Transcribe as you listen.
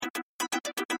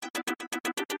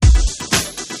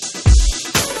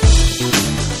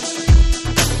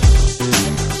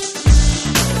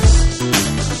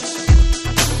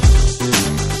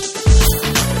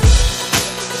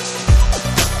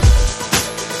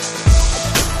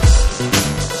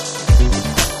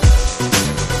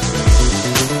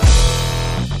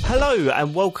Hello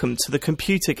and welcome to the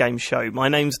Computer Game Show. My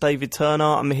name's David Turner.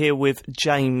 I'm here with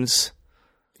James.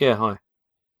 Yeah, hi.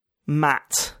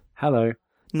 Matt. Hello.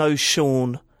 No,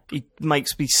 Sean. He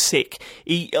makes me sick.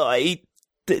 He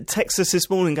texted us this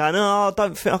morning going, I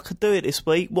don't think I could do it this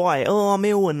week. Why? I'm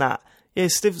ill and that. Yeah,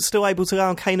 still able to go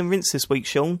on Cane and Rinse this week,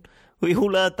 Sean. We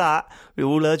all heard that. We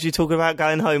all heard you talking about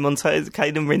going home on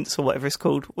Cane and Rinse or whatever it's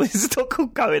called. It's not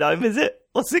called Going Home, is it?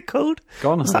 What's it called?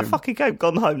 Gone What's Home. That fucking game?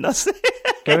 Gone Home, that's it.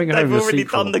 Going Home. They've already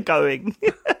sequel. done the going.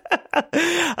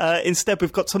 Instead,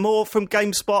 we've got Tamor from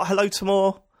GameSpot. Hello,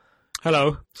 Tamor.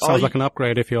 Hello. Sounds like an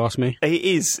upgrade if you ask me. It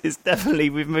is. It's definitely,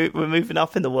 we're moving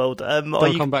up in the world.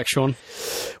 Don't come back, Sean.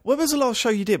 When was the last show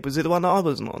you did? Was it the one that I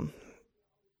wasn't on?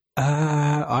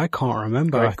 I can't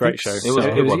remember. Great show. It was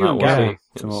a good one, that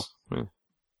was.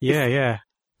 Yeah.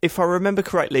 If I remember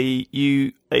correctly,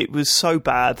 it was so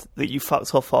bad that you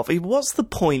fucked off. What's the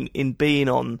point in being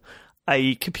on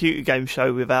a computer game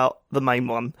show without the main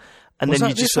one? And was then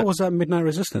that you just or was that Midnight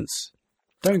Resistance?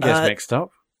 Don't get us mixed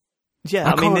up.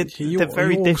 Yeah, I mean they're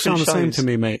very you all different sound shows. the same to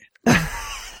me, mate.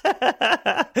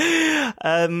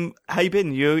 How you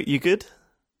been? You good?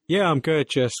 Yeah, I'm good.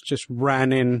 Just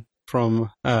ran in from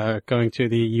going to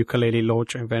the ukulele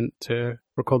launch event to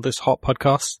record this hot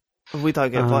podcast. We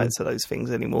don't get invited to those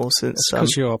things anymore since...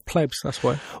 Because you're plebs, that's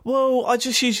why. Well, I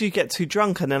just usually get too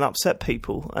drunk and then upset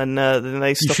people, and then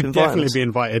they stop You should inviting definitely us. be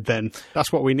invited then.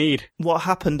 That's what we need. What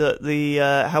happened at the...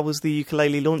 how was the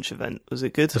ukulele launch event? Was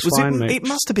it good? It was fine, mate. It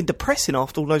must have been depressing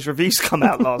after all those reviews come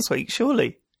out last week,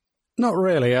 surely. Not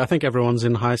really. I think everyone's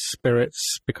in high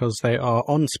spirits because they are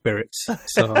on spirits.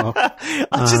 So I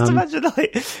just imagine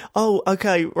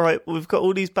okay, right, we've got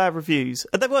all these bad reviews.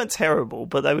 And they weren't terrible,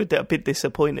 but they were a bit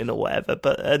disappointing or whatever.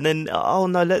 And then,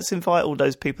 no, let's invite all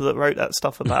those people that wrote that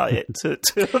stuff about it to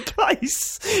a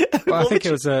place. Well, I think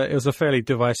it was a fairly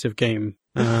divisive game.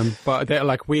 But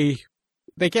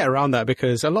they get around that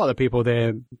because a lot of the people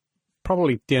there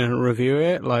probably didn't review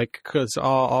it, because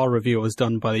our review was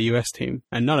done by the US team,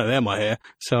 and none of them are here.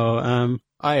 So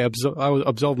I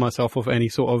absolved myself of any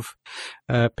sort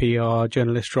of PR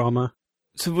journalist drama.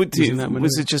 So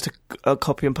was it just a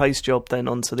copy and paste job then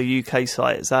onto the UK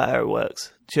site? Is that how it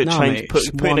works? Put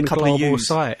in a couple global of U's.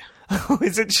 Site.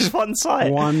 Is it just one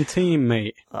site? One team,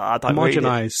 mate. I don't read it.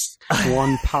 Homogenised.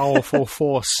 One powerful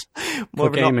force for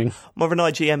gaming. More of an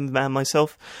IGM man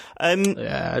myself.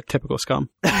 Typical scum.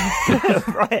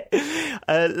 Right.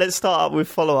 Let's start up with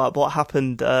follow-up. What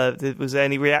happened? Was there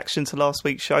any reaction to last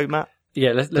week's show, Matt?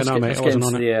 Yeah, let's get into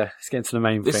the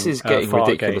main thing. This is getting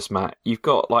ridiculous, Matt. You've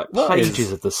got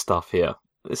pages of the stuff here.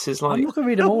 This is I'm not going to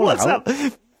read them all out.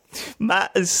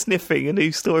 Matt is sniffing a new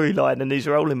storyline and he's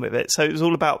rolling with it. So it was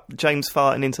all about James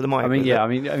farting into the mic. I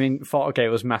mean, Fartgate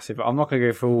was massive. I'm not going to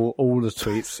go through all the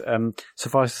tweets.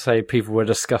 Suffice to say, people were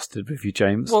disgusted with you,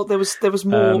 James. Well, there was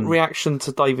more reaction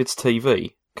to David's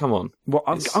TV. Come on. Well,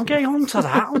 I'm getting on to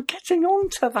that. I'm getting on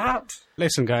to that.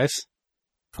 Listen, guys,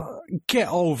 get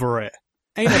over it.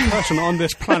 Ain't a person on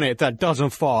this planet that doesn't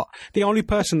fart. The only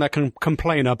person that can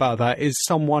complain about that is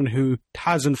someone who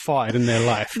hasn't farted in their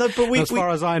life. No, but as far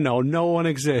as I know, no one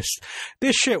exists.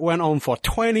 This shit went on for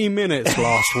 20 minutes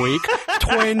last week.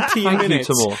 20 minutes.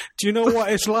 Do you know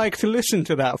what it's like to listen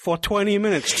to that for 20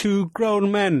 minutes? Two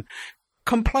grown men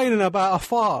complaining about a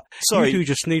fart. Sorry. You two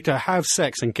just need to have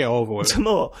sex and get over with it.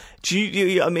 More.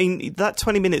 I mean, that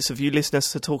 20 minutes of you listening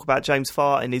to talk about James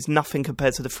farting is nothing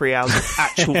compared to the 3 hours of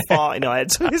actual farting I had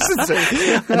to listen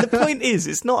to. And the point is,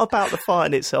 it's not about the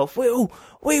farting itself. We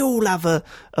all have a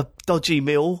dodgy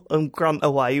meal and grunt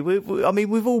away.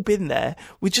 We've all been there.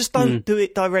 We just don't do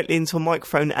it directly into a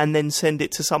microphone and then send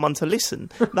it to someone to listen.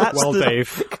 That's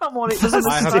Dave. Come on, it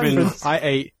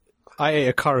doesn't. I ate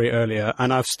a curry earlier,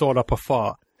 and I've stored up a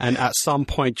fart. And at some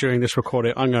point during this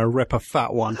recording, I'm going to rip a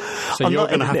fat one. So you're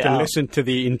going to have to listen to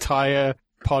the entire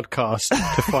podcast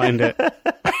to find it.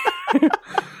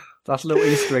 That's a little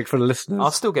Easter egg for the listeners.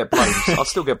 I'll still get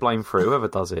blamed for it, whoever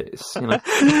does it. It's,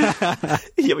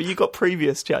 Yeah, but you got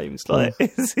previous, James.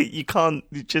 You can't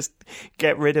just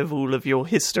get rid of all of your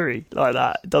history like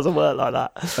that. It doesn't work like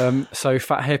that. So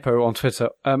Fat Hippo on Twitter,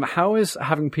 how is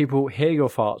having people hear your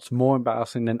farts more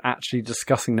embarrassing than actually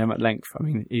discussing them at length? I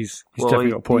mean, he's definitely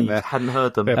got a point there. Hadn't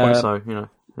heard them, so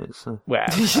it's.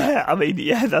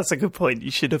 Yeah, that's a good point.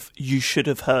 You should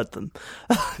have heard them.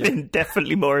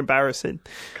 Definitely more embarrassing.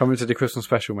 Coming to the Christmas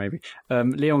special, maybe.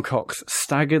 Leon Cox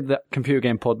staggered that Computer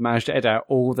Game Pod managed to edit out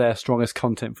all their strongest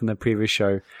content from their previous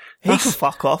show. He can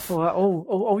fuck off.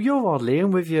 You're odd,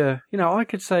 Leon, with your. I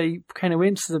could say Kenny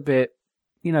Wince is a bit,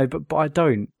 but I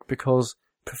don't, because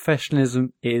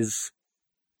professionalism is.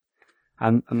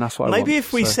 and that's what Maybe I want.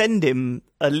 if we send him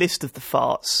a list of the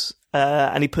farts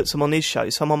and he puts them on his show,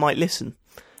 someone might listen.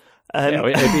 It'd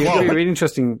be a really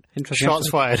interesting Shots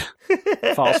fired.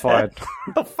 Farts fired.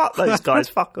 Oh, fuck those guys.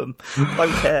 Fuck them.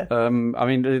 Don't care. I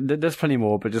mean, there's plenty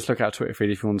more, but just look at our Twitter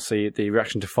feed if you want to see the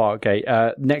reaction to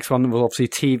Fartgate. Next one was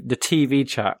obviously the TV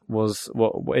chat was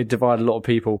it divided a lot of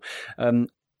people.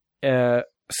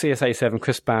 CSA7,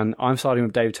 Chris Ban, I'm starting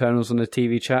with Dave Turners on the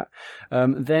TV chat.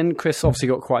 Then Chris obviously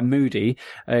got quite moody.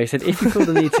 He said, if you feel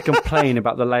the need to complain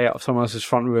about the layout of someone else's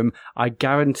front room, I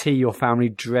guarantee your family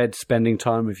dread spending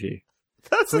time with you.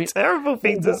 That's a terrible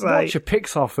thing to say. Watch a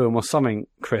Pixar film or something,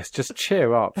 Chris. Just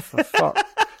cheer up, for fuck's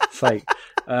sake.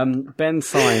 Ben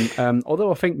Syme,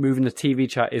 although I think moving the TV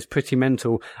chat is pretty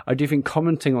mental, I do think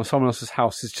commenting on someone else's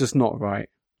house is just not right.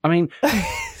 I mean,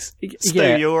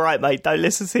 Stu, you're all right, mate. Don't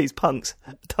listen to these punks.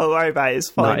 Don't worry about it.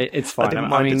 It's fine. No, it's fine.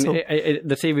 I mean,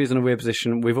 the TV is in a weird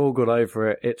position. We've all got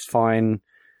over it. It's fine.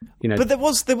 You know. But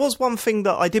there was one thing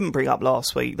that I didn't bring up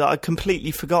last week that I'd completely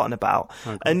forgotten about,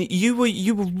 and you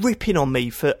were ripping on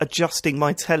me for adjusting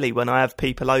my telly when I have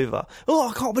people over. Oh,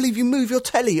 I can't believe you move your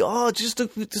telly. Oh, just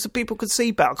so people could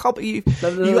see better. I can't believe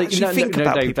you actually think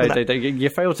about people. You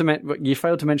failed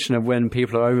to mention a when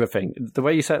people are over thing. The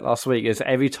way you said it last week is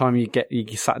every time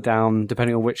you sat down,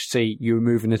 depending on which seat, you were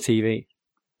moving the TV.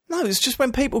 No, it's just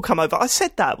when people come over. I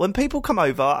said that. When people come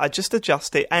over, I just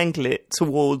adjust it, angle it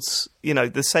towards,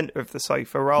 the centre of the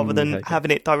sofa rather than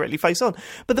having it directly face on.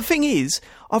 But the thing is,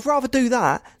 I'd rather do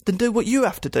that than do what you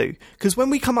have to do. Because when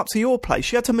we come up to your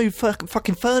place, you had to move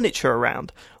fucking furniture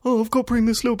around. Oh, I've got to bring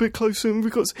this a little bit closer. And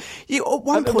at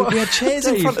one point, we had chairs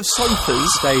in front of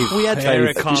sofas. Here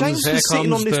it comes. James Here was sitting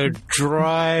comes on this... the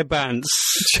dry Bants.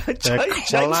 The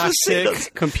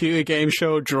classic computer game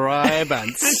show dry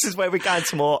Bants. This is where we're going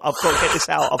to more. I've got to get this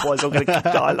out, otherwise I'm going to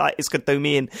die. It's going to do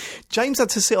me in. James had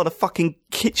to sit on a fucking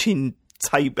kitchen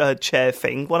chair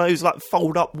thing, one of those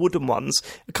fold up wooden ones.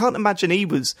 I can't imagine he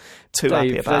was too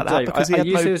happy about that because he had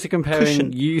no seriously comparing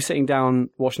cushion. You sitting down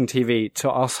watching TV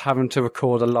to us having to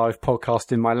record a live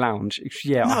podcast in my lounge?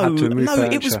 Yeah, I had to move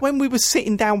furniture. It was when we were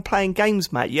sitting down playing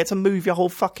games, Matt. You had to move your whole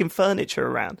fucking furniture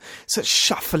around. So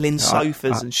shuffling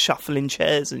sofas and shuffling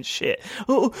chairs and shit.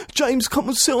 Oh, James, come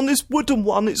and sit on this wooden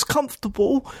one. It's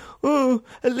comfortable. Oh,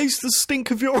 at least the stink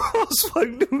of your ass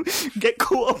won't get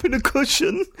caught up in a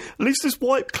cushion. At least it's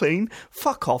wiped clean.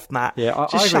 Fuck off, Matt. Yeah,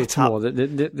 I agree more.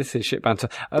 This is shit banter.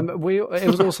 It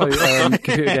was also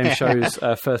Computer Game Show's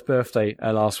first birthday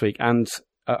last week, and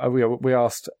we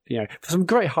asked, for some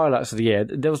great highlights of the year.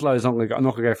 There was loads. I'm not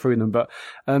going to go through them, but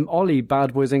Ollie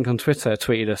Bad Boys Inc. on Twitter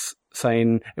tweeted us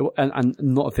saying, and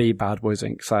not the Bad Boys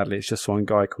Inc. Sadly, it's just one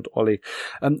guy called Ollie.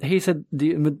 He said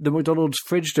the McDonald's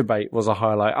fridge debate was a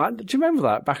highlight. Do you remember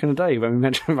that back in the day when we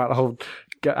mentioned about the whole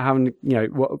having,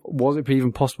 was it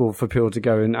even possible for people to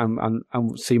go and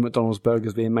see McDonald's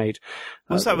burgers being made?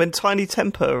 Was that when Tiny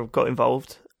Temper got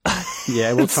involved?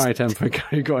 Yeah, well, Tiny Temper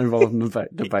got involved in the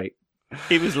debate.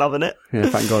 He was loving it. Yeah,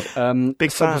 thank God.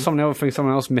 Big fan.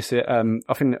 Someone else missed it.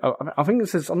 I think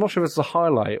this is, I'm not sure if it's a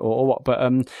highlight or what, but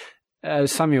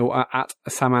Samuel at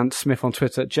Samant Smith on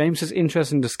Twitter. James has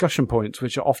interesting discussion points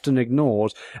which are often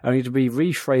ignored and need to be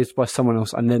rephrased by someone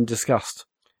else and then discussed.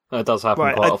 That does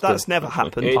happen quite often. That's never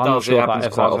happened. I'm not sure that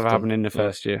ever happened in the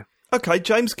first year. Okay,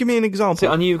 James, give me an example. See,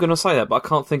 I knew you were going to say that, but I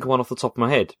can't think of one off the top of my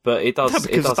head. But it does. No,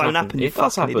 because it don't happen. You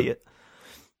fucking idiot.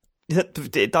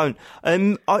 It don't.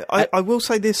 I will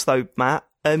say this though, Matt.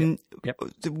 Yep.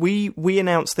 We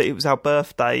announced that it was our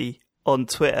birthday on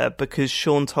Twitter because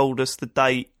Sean told us the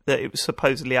date that it was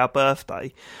supposedly our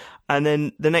birthday. And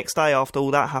then the next day after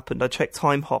all that happened, I checked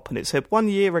Time Hop and it said 1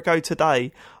 year ago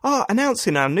today,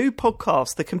 announcing our new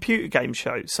podcast, The Computer Game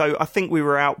Show. So I think we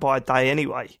were out by a day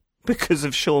anyway because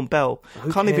of Sean Bell.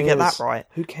 Can't even get that right.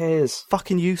 Who cares?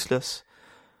 Fucking useless.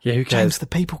 Yeah, who cares? James, the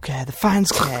people care, the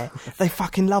fans care. They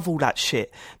fucking love all that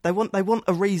shit. They want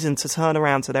a reason to turn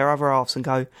around to their other halves and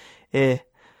go,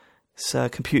 it's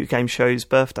Computer Game Show's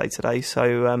birthday today,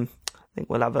 so I think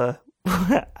we'll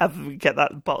get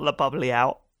that bottle of bubbly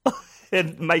out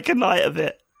and make a night of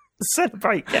it.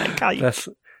 Celebrate, get a cake.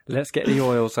 Let's get the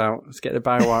oils out. Let's get the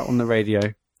barrel out on the radio.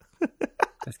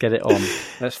 Let's get it on.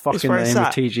 Let's fucking name with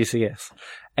TGCS.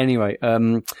 Anyway,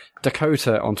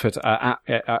 Dakota on Twitter,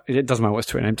 it doesn't matter what's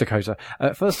Twitter name, Dakota.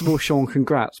 First of all, Sean,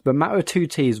 congrats. But matter of two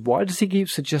T's, why does he keep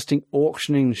suggesting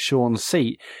auctioning Sean's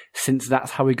seat since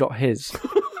that's how he got his?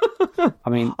 I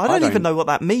mean, I don't even know what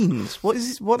that means. What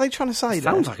are they trying to say? It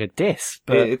sounds like a diss.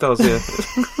 But it does, yeah.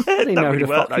 I don't know who the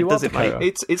fuck you does are, it,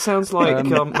 mate? It sounds like,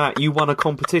 Matt, you won a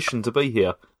competition to be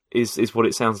here, is what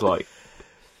it sounds like.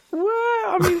 Well,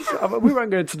 I mean, we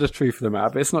won't go into the truth of the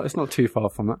matter, but it's not too far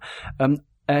from that.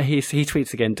 he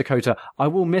tweets again, Dakota, I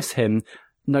will miss him.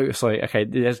 No, sorry, okay,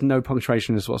 there's no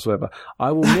punctuation in this whatsoever.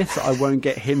 I will miss that I won't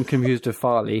get him confused with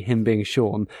Farley, him being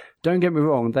Sean. Don't get me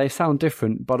wrong, they sound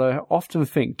different, but I often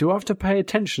think, do I have to pay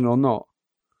attention or not?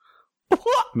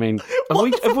 What? I mean,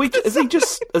 has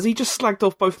he just slagged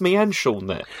off both me and Sean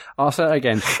there? I'll say it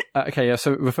again. Okay, yeah,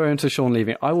 so referring to Sean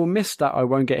leaving, I will miss that I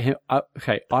won't get him,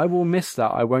 I will miss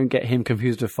that I won't get him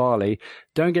confused with Farley.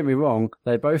 Don't get me wrong,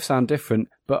 they both sound different,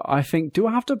 but I think, do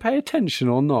I have to pay attention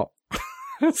or not?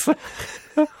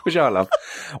 Which I love.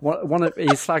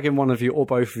 He's slagging one of you or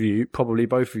both of you, probably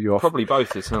both of you off. Probably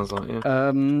both, it sounds like,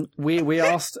 yeah. We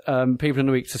asked people in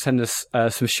the week to send us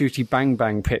some shooty bang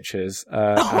bang pictures.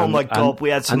 My God, we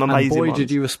had some amazing boy, ones.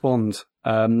 did you respond.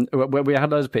 We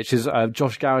had those pictures.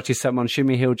 Josh Garrity sent one,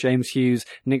 Shimmy Hill, James Hughes,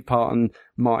 Nick Parton,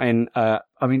 Martin.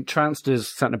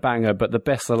 Transters sent a banger, but the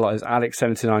best of the lot is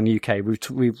Alex79 UK. We've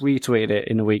retweeted it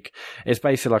in the week. It's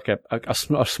basically like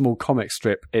a small comic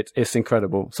strip. It's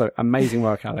incredible. So amazing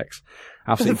work, Alex.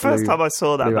 Absolutely. The first time I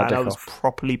saw that, man, I was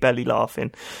properly belly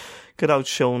laughing. Good old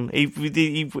Sean. He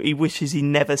wishes he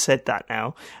never said that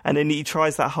now. And then he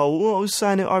tries that whole, I was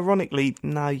saying it ironically.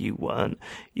 No, you weren't.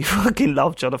 You fucking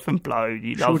love Jonathan Blow.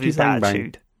 You love his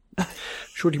attitude.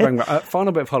 Shorty bang bang.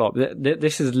 Final bit of follow-up.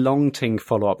 This is Longting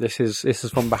follow-up. This is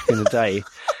from back in the day.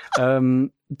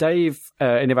 Dave,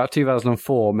 in about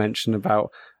 2004, mentioned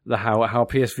about how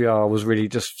PSVR was really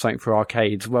just something for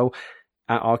arcades. Well,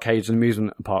 at arcades and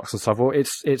amusement parks and stuff. Well,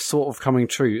 it's sort of coming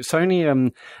true.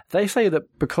 Sony, they say that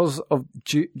because of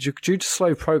due to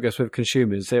slow progress with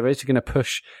consumers, they're basically going to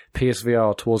push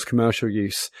PSVR towards commercial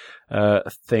use,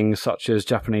 things such as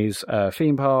Japanese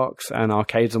theme parks and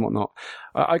arcades and whatnot.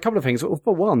 A couple of things.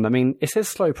 But one, I mean, it says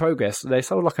slow progress. They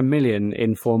sold like 1 million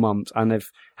in 4 months, and they've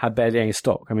had barely any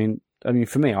stock. I mean,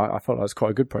 for me, I thought that was quite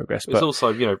a good progress. It's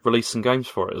also, releasing games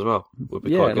for it as well. Would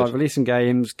be quite good. Like releasing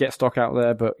games, get stock out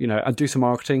there, but, and do some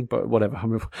marketing, but whatever. I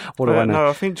mean, what do I know? No,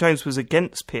 I think James was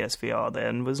against PSVR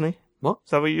then, wasn't he? What?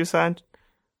 Is that what you were saying?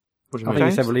 What do you mean? I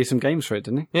think he said release some games for it,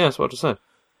 didn't he? Yeah, that's what I just said.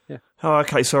 Yeah. Oh,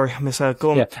 okay, sorry, I misheard.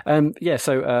 Go on.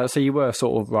 So you were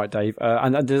sort of right, Dave.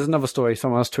 And there's another story.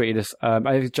 Someone else tweeted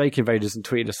us. Jake Invaders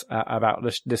tweeted us about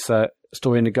this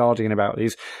story in The Guardian about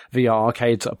these VR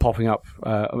arcades that are popping up,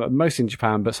 mostly in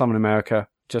Japan, but some in America.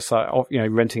 Just like,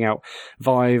 renting out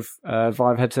Vive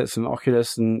headsets and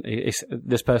Oculus. And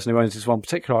this person who owns this one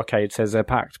particular arcade says they're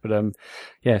packed. But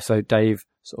so Dave,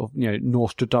 sort of,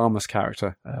 Nostradamus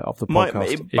character of the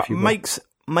podcast. It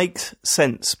makes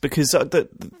sense because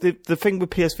the thing with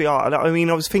PSVR, I mean,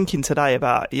 I was thinking today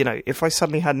about, if I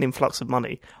suddenly had an influx of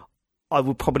money, I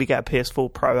would probably get a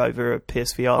PS4 Pro over a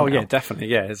PSVR. Oh, now. Yeah, definitely.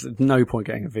 Yeah, there's no point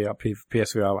getting a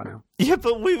PSVR right now. Yeah,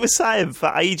 but we were saying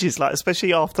for ages, like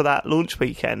especially after that launch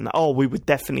weekend, we would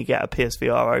definitely get a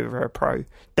PSVR over a Pro.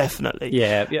 Definitely.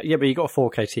 Yeah, but you got a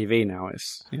 4K TV now.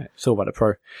 It's all about the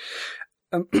Pro.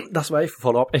 That's the way for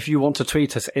follow-up. If you want to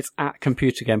tweet us, it's at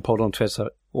ComputerGamePod on Twitter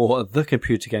or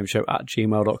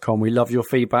thecomputergameshow@gmail.com. We love your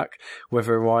feedback,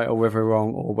 whether we're right or whether we're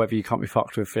wrong or whether you can't be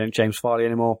fucked with James Farley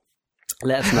anymore.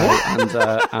 Let us know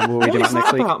and we'll read them out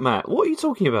next week. What about, Matt? What are you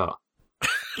talking about?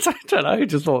 I don't know.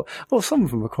 Just thought, some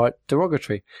of them are quite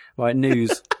derogatory. Right,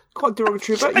 news. Quite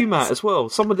derogatory about you, Matt, as well.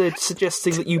 Some of them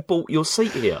suggesting that you bought your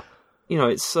seat here.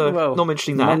 It's not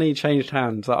mentioning that. Money changed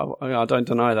hands. I don't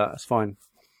deny that. It's fine.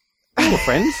 We're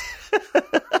friends.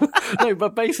 No,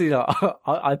 but basically,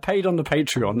 I paid on the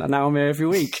Patreon, and now I'm here every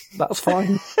week. That's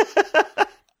fine.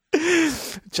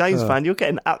 James, man, you're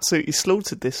getting absolutely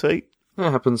slaughtered this week.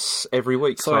 That happens every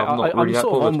week, so I'm not I'm really that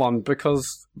sort of bothered. on one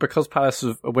because Palace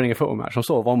are winning a football match. I'm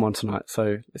sort of on one tonight,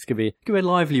 so it's gonna be a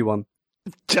lively one.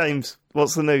 James,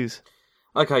 what's the news?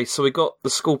 Okay, so we got the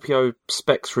Scorpio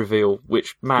specs reveal,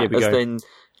 which Matt has then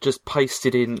just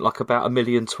pasted in like about 1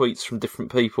 million tweets from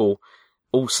different people,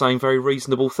 all saying very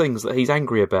reasonable things that he's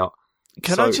angry about.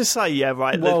 Can I just say,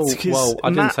 right? Whoa, I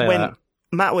didn't say that.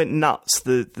 Matt went nuts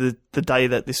the day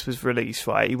that this was released,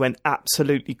 right? He went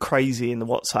absolutely crazy in the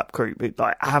WhatsApp group,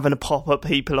 like having to pop up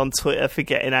people on Twitter for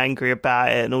getting angry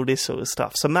about it and all this sort of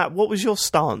stuff. So, Matt, what was your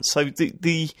stance? So,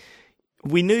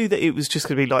 we knew that it was just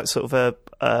going to be like sort of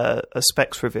a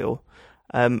specs reveal.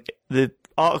 The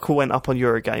article went up on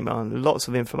Eurogamer and lots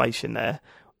of information there.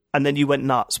 And then you went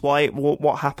nuts. Why?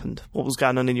 What happened? What was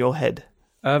going on in your head?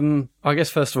 I guess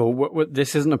first of all,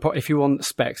 this isn't if you want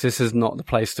specs, this is not the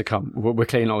place to come. We're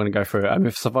clearly not going to go through it. I mean,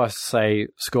 if suffice to say,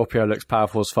 Scorpio looks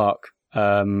powerful as fuck,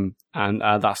 and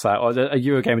that's that. A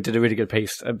Eurogamer did a really good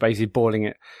piece, basically boiling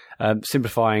it,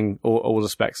 simplifying all the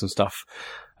specs and stuff.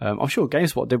 I'm sure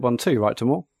GameSpot did one too, right,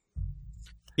 Timur?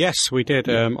 Yes, we did.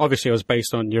 Obviously, it was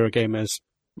based on Eurogamer's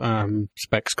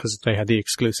specs because they had the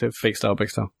exclusive. Big style.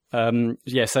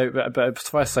 Yeah, so, but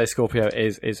suffice to say, Scorpio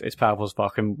is powerful as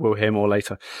fuck, and we'll hear more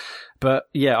later. But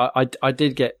yeah, I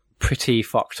did get pretty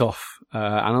fucked off,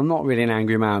 and I'm not really an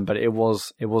angry man, but it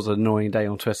was an annoying day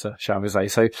on Twitter, shall we say.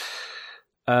 So,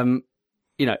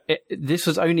 this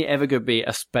was only ever going to be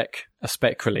a spec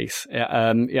release.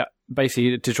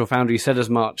 Basically, Digital Foundry said as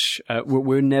much.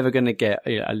 We're never going to get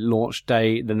a launch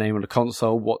date, the name of the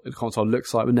console, what the console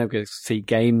looks like. We're never going to see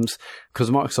games because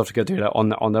Microsoft are going to do that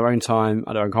on their own time,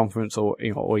 at their own conference, or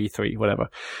E3, whatever.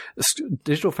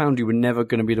 Digital Foundry were never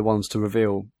going to be the ones to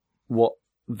reveal what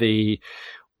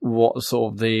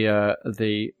sort of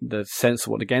the sense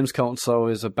of what the games console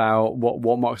is about, what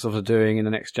Microsoft are doing in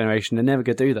the next generation. They're never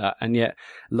going to do that, and yet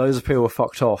loads of people were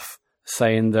fucked off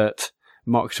saying that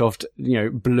Microsoft,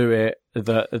 blew it,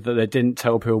 that they didn't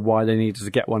tell people why they needed to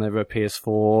get one over a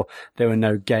PS4. There were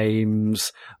no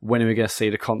games. When are we going to see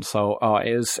the console?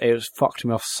 It was fucked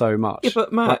me off so much. Yeah,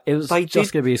 but Matt, it was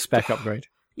just going to be a spec upgrade.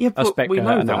 Yeah, but we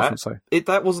know that. So.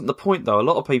 That wasn't the point, though. A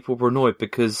lot of people were annoyed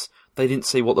because they didn't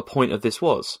see what the point of this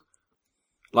was.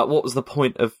 Like, what was the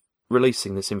point of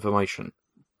releasing this information?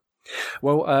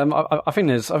 Well, I think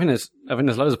there's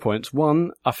loads of points.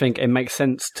 One, I think it makes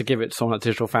sense to give it to someone like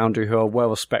Digital Foundry, who are well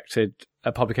respected,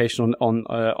 a publication on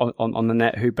the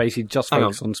net, who basically just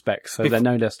focus on specs, so they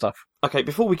know their stuff. Okay,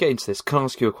 before we get into this, can I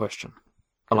ask you a question?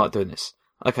 I like doing this.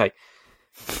 Okay.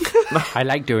 I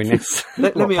like doing this.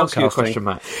 Let me ask you a question,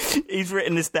 Matt. He's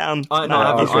written this down. I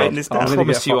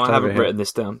promise you, I haven't written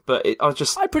this down, but I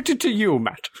put it to you,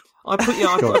 Matt. I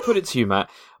put it to you,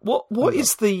 Matt. What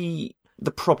is the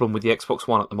problem with the Xbox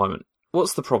One at the moment?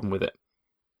 What's the problem with it?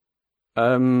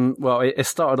 Well, it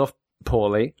started off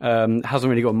poorly. Hasn't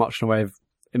really got much in the way of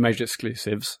major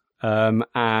exclusives.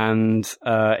 And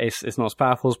it's not as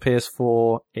powerful as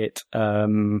PS4.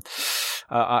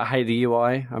 I hate the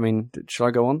UI. I mean, should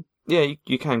I go on? Yeah,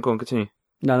 you can go on. Continue.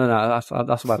 No.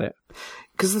 That's about it.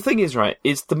 Because the thing is, right,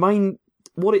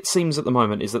 what it seems at the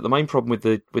moment is that the main problem with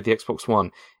the Xbox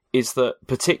One is that,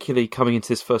 particularly coming into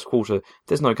this first quarter,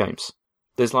 there's no games.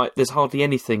 There's hardly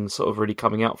anything sort of really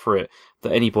coming out for it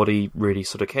that anybody really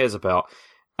sort of cares about.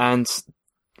 And,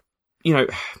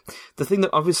 the thing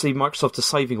that obviously Microsoft are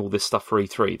saving all this stuff for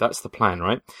E3, that's the plan,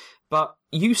 right? But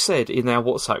you said in our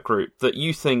WhatsApp group that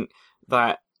you think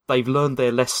that they've learned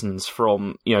their lessons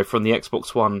from the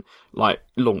Xbox One,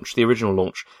 launch, the original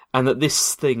launch, and that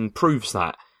this thing proves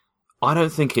that. I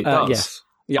don't think it does. Yes.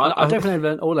 Yeah, I don't think they've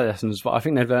learned all their lessons, but I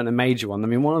think they've learned a major one. I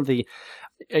mean, one of the...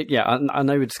 Yeah, I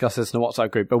know we discussed this in the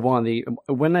WhatsApp group, but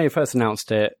when they first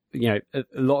announced it,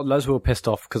 loads of people were pissed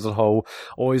off because of the whole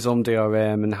always on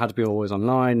DRM and had to be always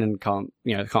online and can't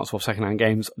swap secondhand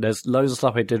games. There's loads of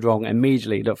stuff they did wrong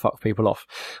immediately that fucked people off.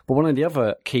 But one of the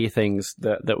other key things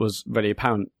that was really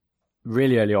apparent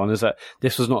really early on is that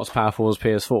this was not as powerful as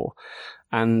PS4,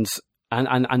 and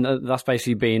that's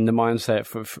basically been the mindset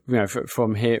from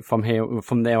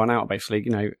there on out. Basically,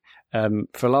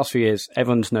 for the last few years,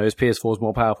 everyone knows PS4 is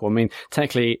more powerful. I mean,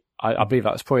 technically, I believe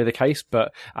that's probably the case,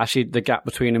 but actually, the gap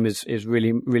between them is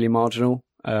really, really marginal.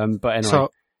 But anyway,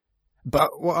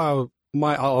 I'll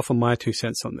offer my 2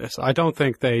 cents on this. I don't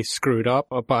think they screwed up,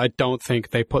 but I don't think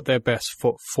they put their best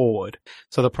foot forward.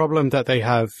 So the problem that they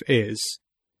have is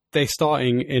they're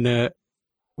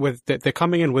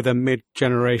coming in with a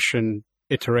mid-generation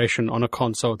iteration on a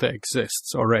console that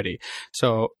exists already.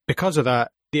 So because of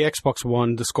that, the Xbox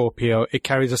One, the Scorpio, it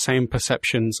carries the same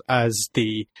perceptions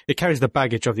it carries the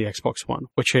baggage of the Xbox One,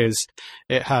 which is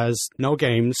it has no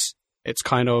games. It's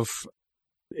kind of,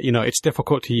 it's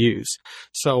difficult to use.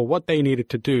 So what they needed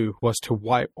to do was to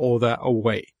wipe all that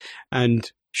away and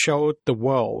show the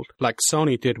world, like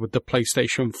Sony did with the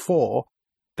PlayStation 4,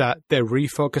 that they're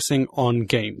refocusing on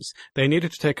games. They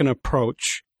needed to take an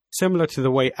approach similar to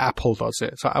the way Apple does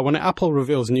it. So when Apple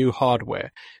reveals new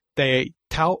hardware, they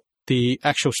tout the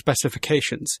actual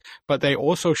specifications, but they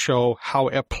also show how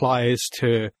it applies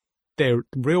to their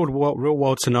real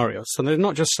world scenarios. So they're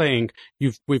not just saying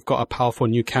we've got a powerful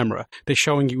new camera. They're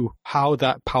showing you how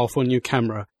that powerful new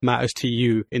camera matters to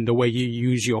you in the way you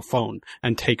use your phone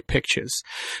and take pictures.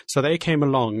 So they came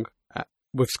along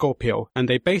with Scorpio, and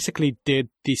they basically did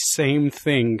the same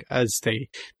thing as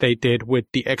they did with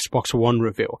the Xbox One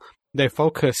reveal. They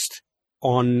focused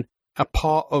on a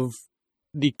part of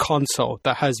the console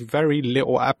that has very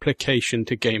little application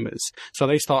to gamers. So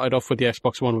they started off with the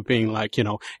Xbox One with being like,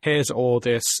 here's all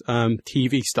this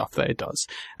TV stuff that it does.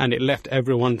 And it left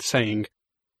everyone saying,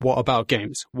 what about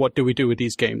games? What do we do with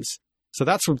these games? So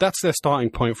that's their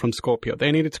starting point from Scorpio.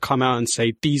 They needed to come out and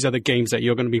say, these are the games that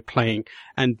you're going to be playing,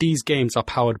 and these games are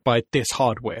powered by this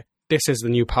hardware. This is the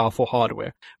new powerful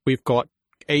hardware. We've got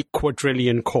 8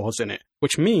 quadrillion cores in it,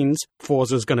 which means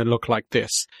Forza's going to look like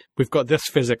this. We've got this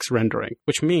physics rendering,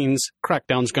 which means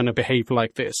Crackdown's going to behave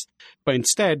like this. But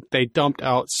instead, they dumped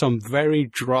out some very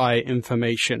dry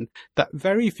information that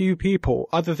very few people,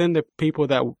 other than the people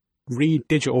that read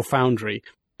Digital Foundry,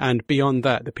 and beyond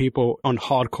that, the people on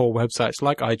hardcore websites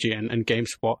like IGN and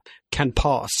GameSpot can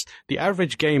pass. The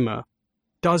average gamer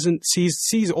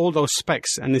sees all those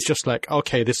specs and it's just like,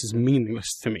 okay, this is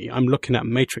meaningless to me. I'm looking at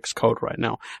matrix code right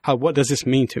now. What does this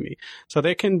mean to me? So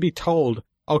they can be told,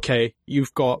 okay,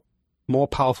 you've got more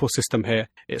powerful system here.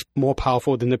 It's more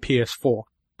powerful than the PS4.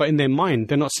 But in their mind,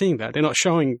 they're not seeing that. They're not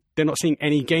seeing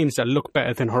any games that look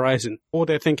better than Horizon. All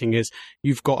they're thinking is,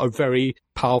 you've got a very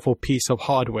powerful piece of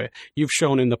hardware. You've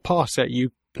shown in the past that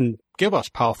you can give us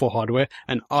powerful hardware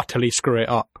and utterly screw it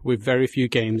up with very few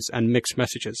games and mixed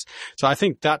messages. So I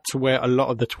think that's where a lot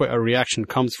of the Twitter reaction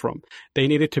comes from. They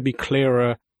needed to be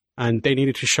clearer and they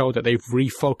needed to show that they've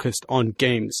refocused on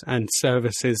games and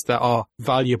services that are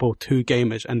valuable to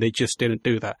gamers, and they just didn't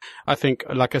do that. I think,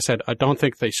 like I said, I don't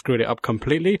think they screwed it up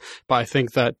completely, but I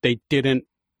think that they didn't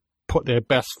put their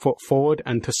best foot forward,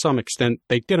 and to some extent,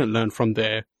 they didn't learn from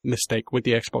their mistake with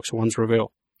the Xbox One's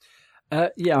reveal.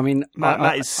 Yeah, I mean...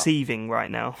 Matt is seething right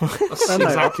now. That's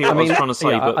exactly what I was trying to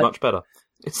say, but much better.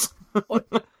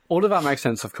 All of that makes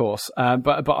sense, of course.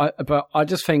 But I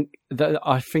just think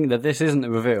that this isn't a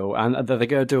reveal, and that they're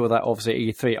going to do all that obviously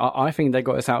at E3. I think they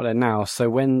got this out there now, so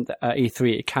when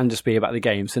E3 it can just be about the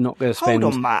games. They're not going to spend.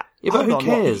 Hold on, Matt. Yeah, but who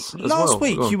cares? Last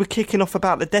week you were kicking off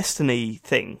about the Destiny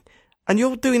thing, and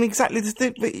you're doing exactly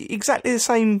the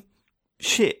same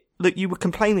shit that you were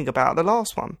complaining about the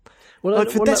last one.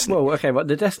 Okay, but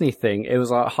the Destiny thing, it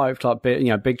was like hyped up,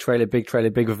 big trailer,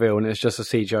 big reveal, and it's just a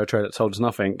CGI trailer that told us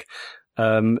nothing.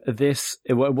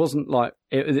 It wasn't like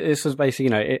this was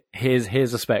basically, here's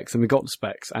the specs, and we got the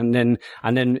specs, and then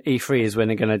E3 is when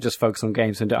they're going to just focus on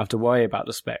games and don't have to worry about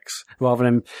the specs, rather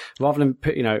than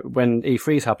when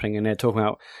E3 is happening and they're talking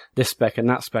about this spec and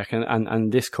that spec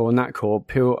and this core and that core,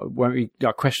 people won't be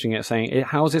questioning it, saying,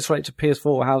 how does this relate to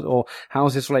PS4, how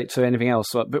does this relate to anything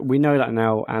else? But we know that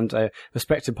now, and a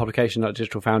respected publication like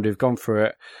Digital Foundry have gone through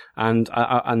it, and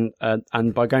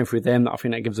by going through them, I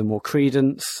think that gives them more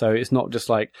credence. So it's not just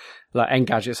like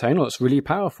Engadget saying, "Oh, it's really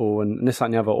powerful," and this, that,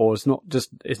 and the other. Or it's not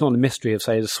a mystery of,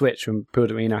 say, the Switch, and people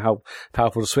don't really know how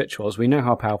powerful the Switch was. We know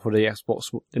how powerful the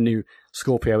new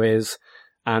Scorpio is,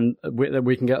 and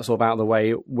we can get sort of out of the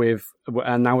way with.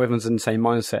 And now everyone's in the same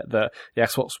mindset that the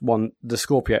Xbox One, the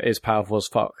Scorpio, is powerful as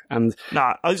fuck. And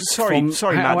sorry,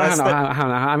 Matt.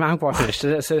 How have I finished?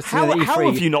 How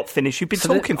have you not finished? You've been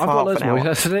talking for half an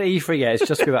hour. So the E3, it's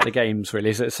just about the games,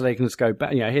 really. So they can just go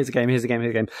back. Here's a game.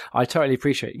 I totally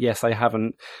appreciate. Yes, they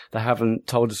haven't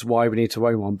told us why we need to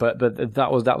own one, but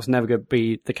that was never going to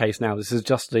be the case. Now this is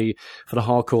just for the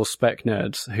hardcore spec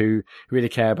nerds who really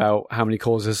care about how many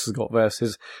cores this has got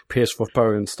versus PS4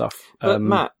 Pro and stuff. But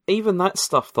Matt, even that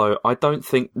stuff, though, I don't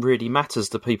think really matters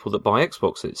to people that buy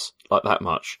Xboxes like that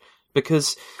much.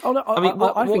 Because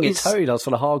I think it totally does for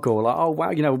the hardcore. Like, oh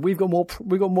wow, we've got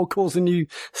more cores than you,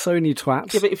 Sony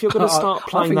twats. Yeah, but if you're going to start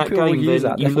playing that game,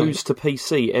 then you lose to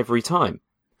PC every time.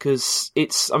 Because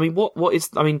it's,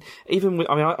 even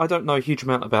I don't know a huge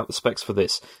amount about the specs for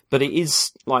this, but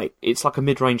it's like a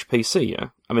mid-range PC, yeah?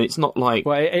 I mean, it's not like...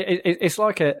 Well, it's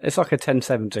like a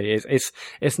 1070.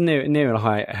 It's near a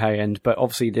high end, but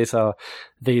obviously this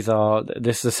is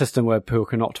a system where people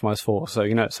can optimize for, so,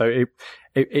 so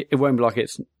it won't be like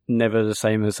it's never the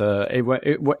same as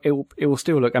it will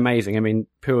still look amazing. I mean,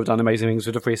 people have done amazing things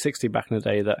with the 360 back in the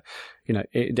day that,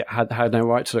 it had no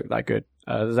right to look that good.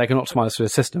 They can optimize for the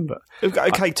system, but...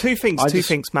 Okay, two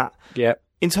things, Matt. Yeah.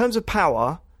 In terms of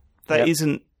power, that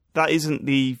isn't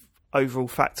the overall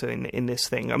factor in this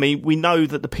thing. I mean, we know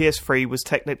that the PS3 was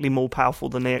technically more powerful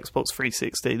than the Xbox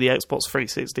 360. The Xbox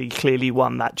 360 clearly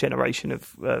won that generation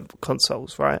of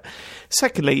consoles, right?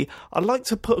 Secondly, I'd like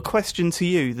to put a question to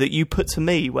you that you put to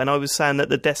me when I was saying that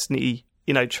the Destiny,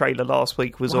 trailer last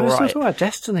week was all right. I was talking about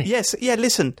Destiny. Yes, yeah,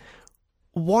 listen.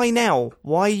 Why now?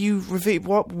 Why are you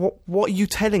what are you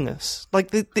telling us?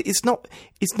 Like, it's not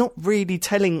really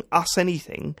telling us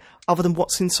anything other than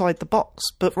what's inside the box.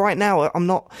 But right now, I'm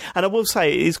not. And I will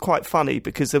say it is quite funny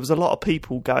because there was a lot of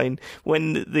people going,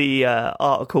 when the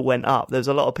article went up, there was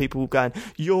a lot of people going,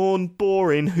 yawn,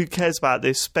 boring, who cares about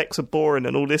this? Specs are boring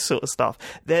and all this sort of stuff.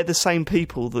 They're the same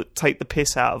people that take the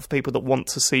piss out of people that want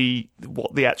to see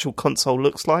what the actual console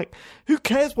looks like. Who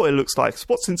cares what it looks like? It's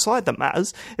what's inside that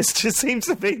matters. It just seems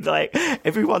to be like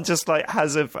everyone just like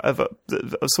has a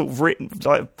sort of written,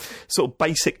 like, sort of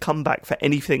basic comeback for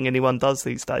anything anyone does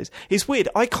these days. It's weird.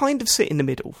 I kind of sit in the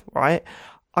middle, right?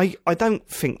 I don't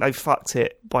think they fucked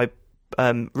it by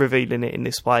revealing it in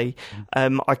this way.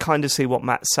 I kind of see what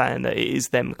Matt's saying, that it is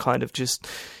them kind of just,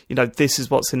 this is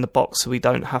what's in the box, so we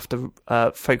don't have to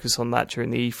focus on that during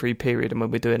the E3 period and when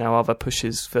we're doing our other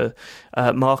pushes for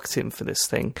marketing for this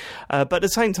thing. But at the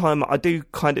same time, I do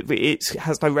it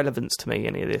has no relevance to me,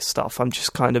 any of this stuff. I'm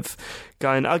just kind of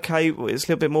going, okay, well, it's a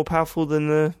little bit more powerful than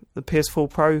the PS4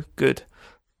 Pro. Good.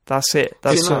 That's it.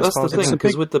 That's the thing,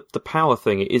 because with the power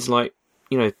thing, it is like,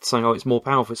 saying, oh, it's more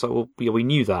powerful. It's like, well, yeah, we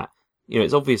knew that.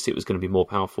 It's obvious it was going to be more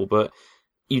powerful, but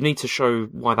you need to show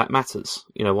why that matters.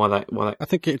 Why that. I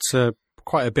think it's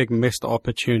quite a big missed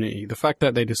opportunity. The fact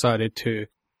that they decided to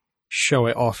show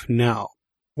it off now,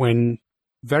 when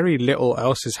very little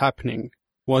else is happening,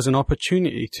 was an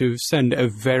opportunity to send a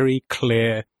very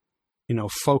clear,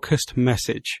 focused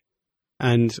message.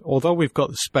 And although we've got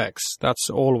the specs, that's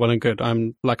all well and good.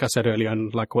 Like I said earlier,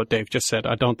 and like what Dave just said,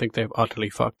 I don't think they've utterly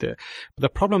fucked it. But the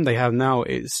problem they have now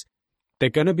is they're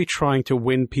going to be trying to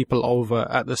win people over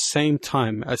at the same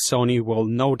time as Sony will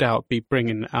no doubt be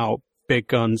bringing out big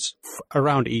guns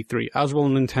around E3, as will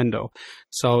Nintendo.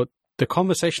 So the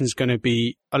conversation is going to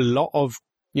be a lot of,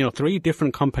 3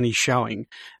 different companies shouting.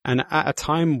 And at a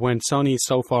time when Sony is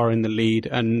so far in the lead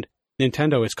and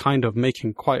Nintendo is kind of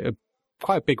making quite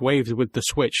big waves with the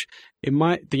Switch, it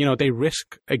might, they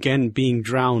risk again being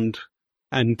drowned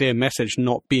and their message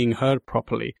not being heard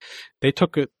properly.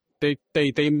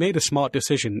 They made a smart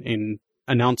decision in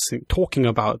talking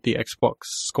about the Xbox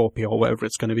Scorpio, or whatever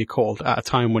it's going to be called, at a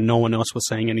time when no one else was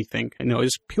saying anything. It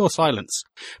was pure silence,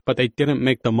 but they didn't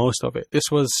make the most of it.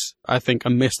 This was, I think, a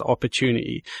missed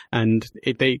opportunity, and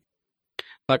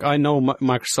I know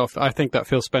Microsoft. I think that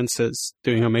Phil Spencer's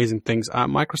doing amazing things at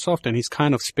Microsoft, and he's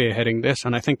kind of spearheading this.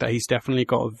 And I think that he's definitely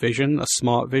got a vision, a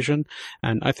smart vision,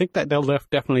 and I think that they'll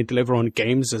definitely deliver on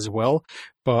games as well.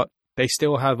 But they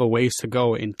still have a ways to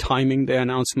go in timing their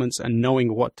announcements and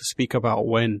knowing what to speak about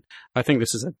when. I think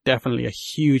this is definitely a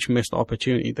huge missed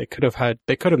opportunity. They could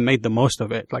have made the most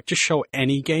of it. Like, just show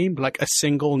any game, like a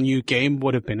single new game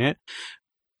would have been it.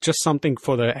 Just something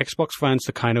for the Xbox fans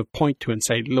to kind of point to and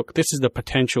say, look, this is the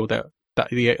potential that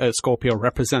the Scorpio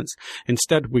represents.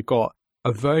 Instead, we got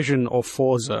a version of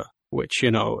Forza, which,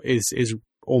 is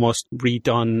almost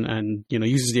redone and,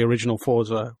 uses the original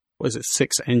Forza,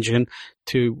 6 engine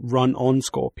to run on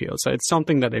Scorpio. So it's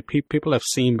something that people have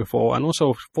seen before. And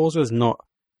also, Forza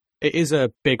it is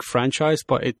a big franchise,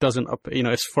 but it doesn't,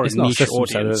 it's for a niche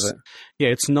audience. Seller, is it? Yeah,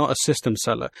 it's not a system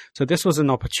seller. So this was an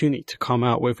opportunity to come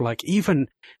out with even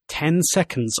 10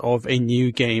 seconds of a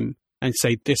new game and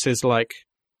say, this is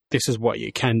what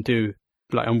you can do.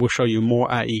 And we'll show you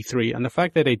more at E3. And the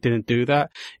fact that they didn't do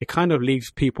that, it kind of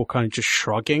leaves people kind of just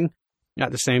shrugging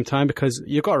at the same time, because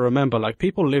you've got to remember,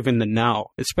 people live in the now,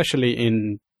 especially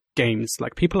in games.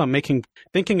 People are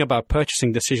thinking about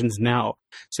purchasing decisions now.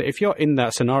 So if you're in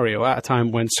that scenario at a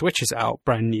time when Switch is out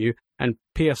brand new and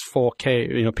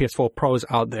PS4 Pro's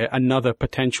out there, another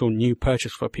potential new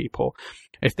purchase for people,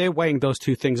 if they're weighing those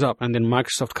two things up and then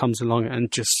Microsoft comes along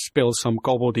and just spills some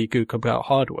gobbledygook about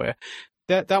hardware,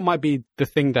 that might be the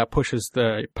thing that pushes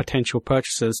the potential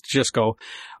purchasers to just go,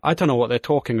 I don't know what they're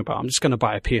talking about. I'm just going to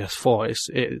buy a PS4.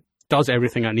 It does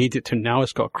everything I need it to now.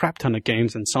 It's got a crap ton of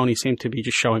games, and Sony seem to be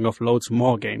just showing off loads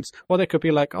more games. Or they could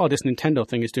be like, oh, this Nintendo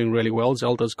thing is doing really well.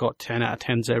 Zelda's got 10 out of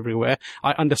 10s everywhere.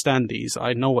 I understand these.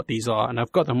 I know what these are, and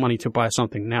I've got the money to buy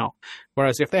something now.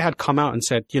 Whereas if they had come out and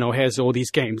said, here's all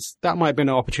these games, that might have been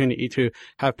an opportunity to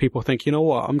have people think, you know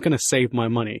what, I'm going to save my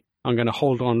money. I'm going to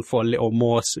hold on for a little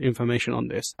more information on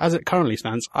this. As it currently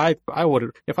stands, I would,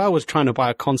 if I was trying to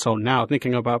buy a console now,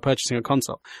 thinking about purchasing a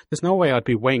console, there's no way I'd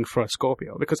be waiting for a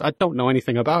Scorpio because I don't know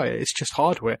anything about it. It's just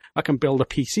hardware. I can build a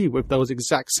PC with those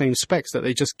exact same specs that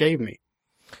they just gave me.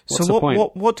 So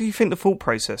what do you think the thought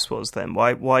process was then?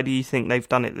 Why do you think they've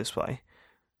done it this way?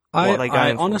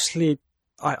 I honestly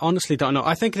don't know.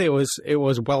 I think it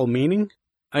was well-meaning.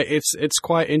 It's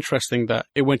quite interesting that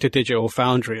it went to Digital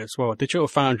Foundry as well. Digital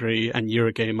Foundry and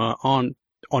Eurogamer aren't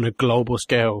on a global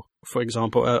scale, for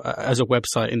example, as a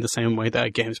website in the same way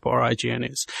that GameSpot or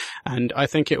IGN is. And I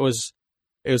think it was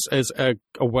a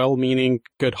well-meaning,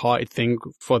 good-hearted thing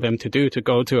for them to do, to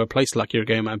go to a place like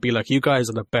Eurogamer and be like, you guys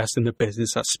are the best in the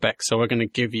business at specs, so we're going to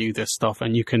give you this stuff,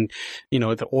 and you can,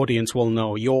 the audience will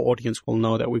know, your audience will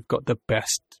know that we've got the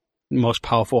best, most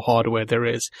powerful hardware there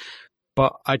is.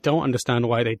 But I don't understand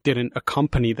why they didn't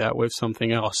accompany that with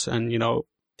something else. And,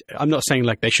 I'm not saying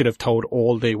they should have told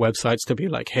all the websites to be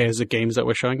like, here's the games that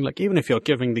we're showing. Even if you're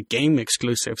giving the game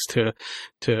exclusives to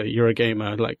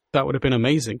Eurogamer, that would have been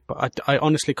amazing. But I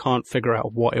honestly can't figure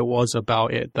out what it was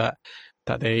about it that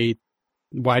they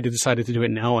why they decided to do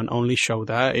it now and only show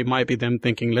that. It might be them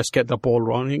thinking, let's get the ball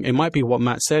rolling. It might be what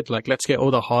Matt said, like, let's get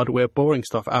all the hardware boring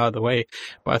stuff out of the way.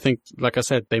 But I think, like I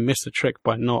said, they missed the trick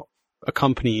by not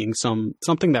accompanying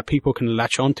something that people can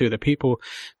latch onto, the people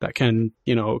that can,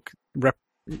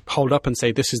 hold up and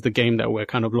say, this is the game that we're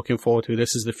kind of looking forward to.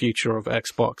 This is the future of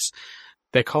Xbox.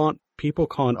 People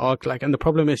can't argue, and the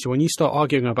problem is when you start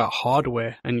arguing about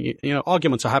hardware, and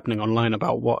arguments are happening online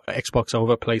about what Xbox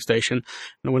over PlayStation,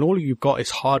 and when all you've got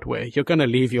is hardware, you're going to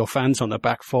leave your fans on the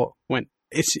back foot. When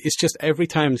it's just every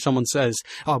time someone says,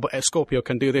 "Oh, but Scorpio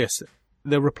can do this,"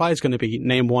 the reply is going to be,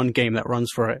 "Name one game that runs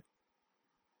for it.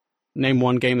 Name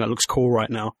one game that looks cool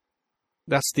right now."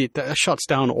 That shuts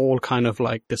down all kind of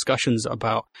like discussions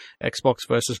about Xbox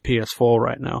versus PS4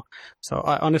 right now. So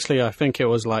I think it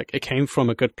was like, it came from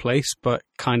a good place, but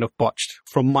kind of botched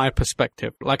from my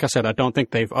perspective. Like I said, I don't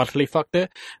think they've utterly fucked it,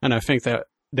 and I think that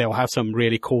they'll have some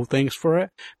really cool things for it.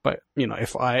 But,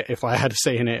 if I had a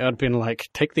say in it, I'd been like,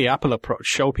 take the Apple approach,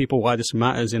 show people why this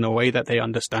matters in a way that they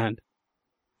understand.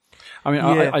 I mean,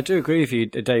 yeah. I do agree with you,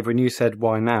 Dave, when you said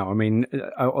why now. I mean,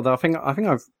 although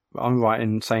I'm right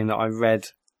in saying that I read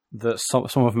that some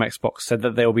of them Xbox said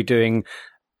that they'll be doing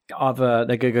they're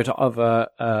going to go to other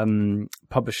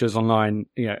publishers online,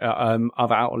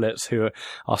 other outlets who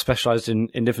are specialized in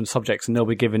different subjects, and they'll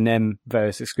be giving them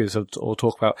various exclusives or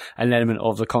talk about an element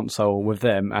of the console with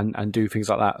them and do things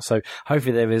like that. So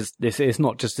hopefully there is this. It's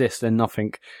not just this, then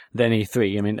nothing, then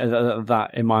E3. I mean, that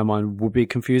in my mind would be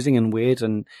confusing and weird,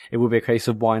 and it would be a case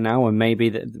of why now. And maybe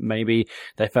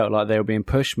they felt like they were being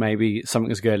pushed. Maybe something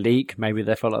was going to leak. Maybe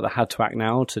they felt like they had to act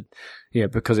now to.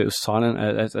 Because it was silent,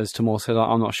 as Tamor said,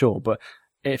 I'm not sure, but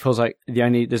it feels like the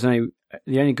only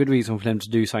good reason for them to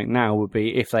do something now would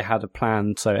be if they had a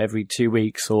plan. So every 2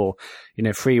 weeks or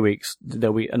 3 weeks,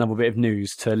 there'll be another bit of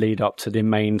news to lead up to the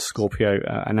main Scorpio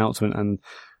announcement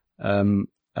and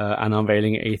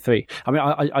unveiling at E3. I mean,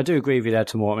 I do agree with you there,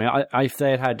 Tamor. I mean, if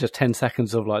they had just 10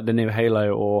 seconds of like the new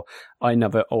Halo or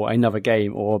another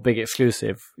game or a big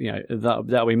exclusive,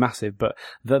 that'll be massive. But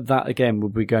that again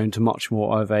would be going to much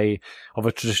more of a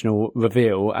traditional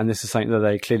reveal, and this is something that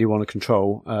they clearly want to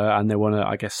control, and they want to,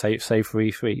 I guess, save for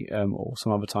E3 or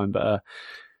some other time. But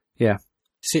yeah.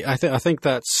 See, I think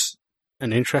that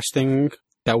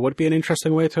would be an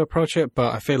interesting way to approach it.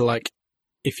 But I feel like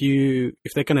if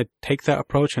they're going to take that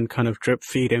approach and kind of drip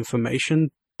feed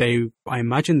information, I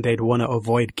imagine they'd want to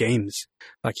avoid games.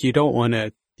 Like, you don't want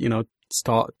to,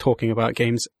 start talking about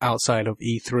games outside of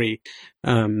E3,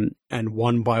 and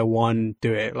one by one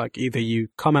do it. Like, either you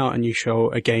come out and you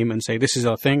show a game and say, this is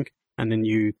our thing, and then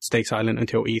you stay silent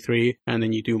until E3, and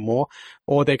then you do more.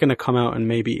 Or they're going to come out and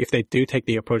maybe, if they do take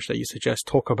the approach that you suggest,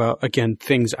 talk about, again,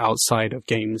 things outside of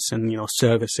games and,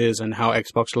 services and how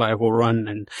Xbox Live will run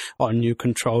and our new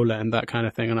controller and that kind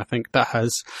of thing. And I think that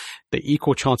has the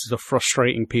equal chances of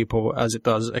frustrating people as it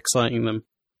does exciting them.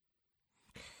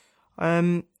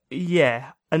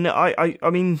 Yeah. And I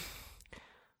mean,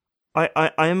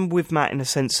 I am with Matt in a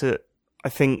sense that I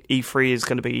think E3 is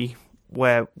going to be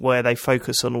where they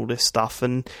focus on all this stuff,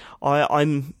 and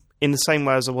I'm in the same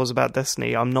way as I was about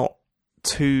Destiny. I'm not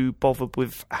too bothered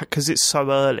with, because it's so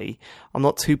early, I'm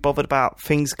not too bothered about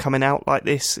things coming out like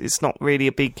this. It's not really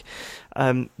a big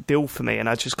deal for me, and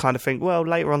I just kind of think, well,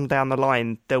 later on down the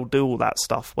line they'll do all that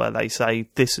stuff where they say,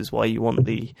 this is why you want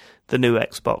the new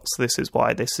Xbox, this is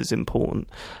why this is important.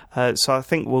 So I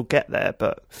think we'll get there,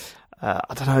 but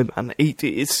I don't know, man.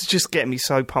 It's just getting me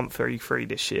so pumped for E3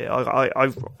 this year. I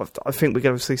think we're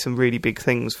going to see some really big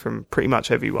things from pretty much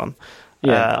everyone.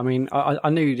 Yeah, I mean, I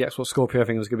knew the Xbox Scorpio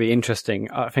thing was going to be interesting.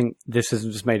 I think this has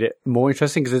just made it more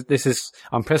interesting because this is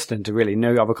unprecedented, really.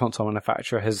 No other console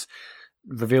manufacturer has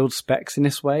revealed specs in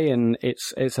this way, and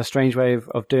it's a strange way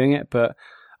of doing it, but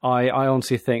I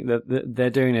honestly think that they're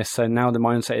doing this, so now the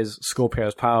mindset is Scorpio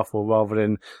is powerful rather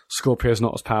than Scorpio is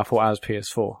not as powerful as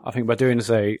PS4. I think by doing this,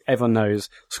 everyone knows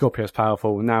Scorpio is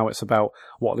powerful. Now it's about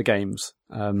what are the games.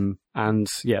 And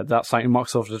yeah, that's something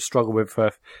Microsoft has struggled with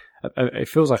for, it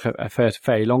feels like a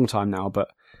fairly long time now, but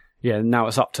yeah, now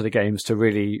it's up to the games to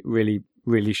really, really,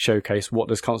 really showcase what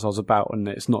this console's about, and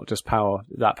it's not just power.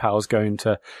 That power's going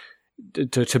to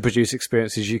produce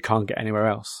experiences you can't get anywhere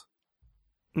else.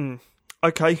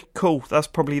 Okay, cool. That's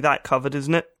probably that covered,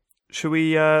 isn't it? Should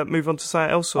we move on to something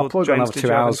else? Or I'll probably James, got another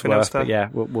 2 hours worth, but yeah,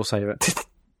 we'll save it.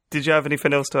 Did you have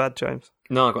anything else to add, James?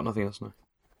 No, I got nothing else, no.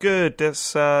 Good,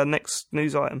 that's next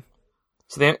news item.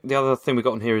 So the other thing we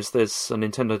got on here is there's a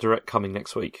Nintendo Direct coming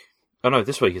next week. Oh no,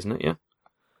 this week, isn't it?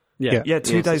 Yeah? Yeah,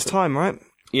 2 days' time, right?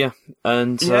 Yeah,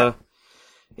 and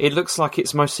it looks like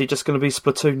it's mostly just going to be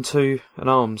Splatoon 2 and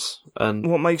ARMS. And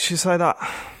what makes you say that?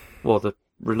 well, the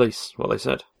release, what they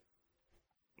said.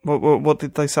 What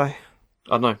did they say?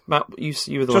 I don't know, Matt.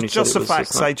 You were the one who said just it the was, facts,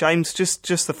 say James.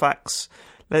 Just the facts.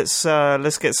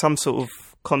 Let's get some sort of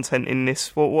content in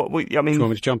this. Do you want me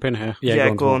to jump in here?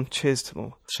 Yeah, go on. Cheers,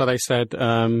 Tamor. So they said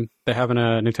they're having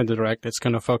a Nintendo Direct. It's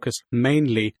going to focus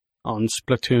mainly on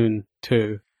Splatoon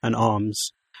 2 and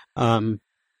ARMS.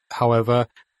 However,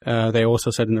 they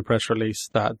also said in the press release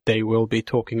that they will be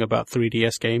talking about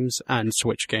 3DS games and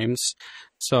Switch games.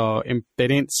 So they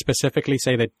didn't specifically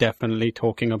say they're definitely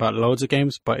talking about loads of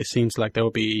games, but it seems like there will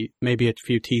be maybe a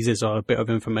few teasers or a bit of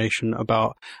information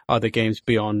about other games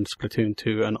beyond Splatoon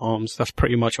 2 and ARMS. That's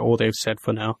pretty much all they've said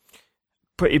for now.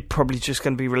 Probably just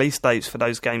going to be release dates for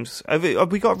those games. Have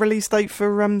we got a release date for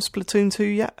Splatoon 2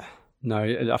 yet? No,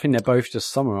 I think they're both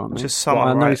just summer, aren't they? Just summer,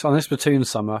 I know right? it's on this Splatoon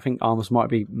summer. I think ARMS might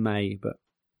be May, but...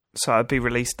 So it'd be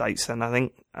release dates then, I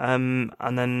think. And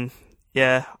then,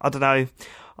 yeah, I don't know.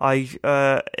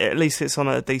 At least it's on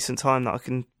at a decent time that I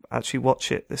can actually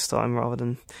watch it this time rather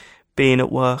than being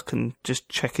at work and just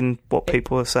checking what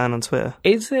people are saying on Twitter.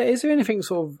 Is there anything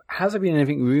has there been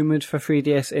anything rumoured for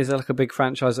 3DS? Is there like a big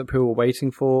franchise that people are waiting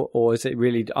for, or is it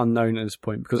really unknown at this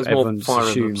point because There's everyone's more Fire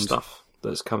Emblem assumed stuff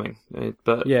that's coming?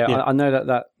 But yeah. I know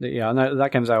that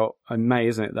comes out in May,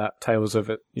 isn't it? That Tales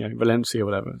of Valencia or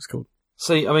whatever it's called.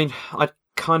 See, I mean, I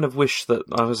kind of wish that,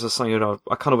 I was just saying,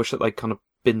 I kind of wish that they kind of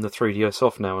bin the 3DS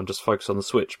off now and just focus on the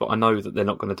Switch, but I know that they're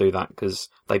not going to do that because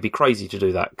they'd be crazy to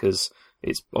do that because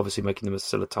it's obviously making them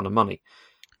still a ton of money.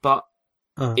 But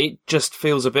it just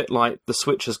feels a bit like the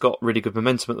Switch has got really good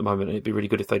momentum at the moment, and it'd be really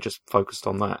good if they just focused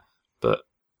on that, but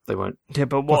they won't. Yeah,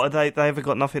 but what are they? They haven't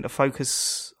got nothing to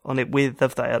focus on it with,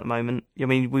 have they, at the moment? I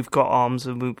mean, we've got ARMS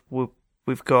and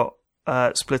we've got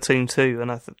Splatoon 2,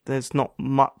 and there's not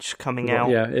much coming out.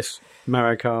 Yeah, it's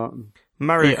Mario Kart.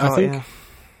 I think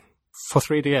for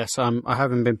 3DS, I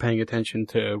haven't been paying attention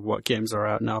to what games are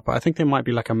out now, but I think there might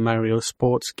be like a Mario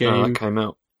sports game. Oh, that came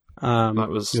out.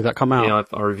 Did that come out? Yeah,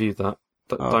 I reviewed that.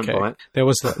 Don't buy it. There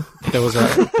was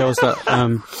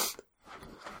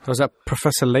that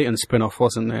Professor Layton spin-off,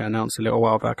 wasn't there? Announced a little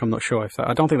while back. I'm not sure if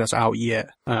I don't think that's out yet.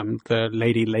 The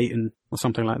Lady Layton or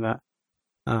something like that.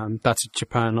 That's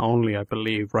Japan only, I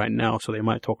believe, right now. So they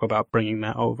might talk about bringing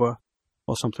that over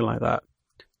or something like that.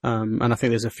 And I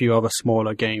think there's a few other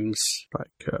smaller games.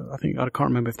 Like I can't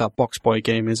remember if that Box Boy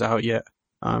game is out yet.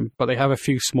 But they have a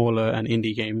few smaller and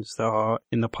indie games that are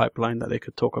in the pipeline that they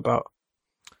could talk about.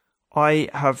 I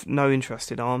have no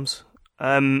interest in ARMS.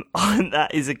 That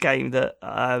is a game that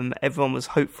everyone was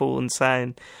hopeful and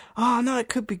saying, "Oh no, it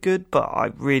could be good," but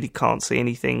I really can't see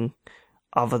anything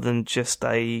other than just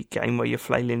a game where you're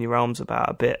flailing your arms about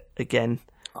a bit again.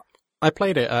 I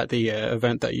played it at the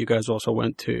event that you guys also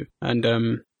went to, and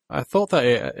I thought that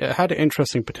it had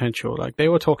interesting potential. Like, they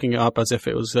were talking it up as if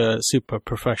it was a super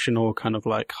professional kind of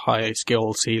like high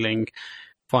skill ceiling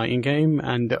fighting game,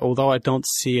 and although I don't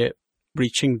see it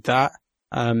reaching that,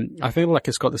 I feel like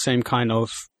it's got the same kind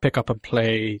of pick up and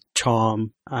play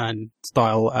charm and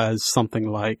style as something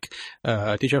like,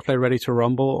 did you ever play Ready to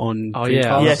Rumble on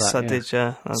Dreamcast? Yes, I did,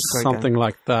 yeah. That was a great something game.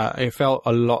 like that. It felt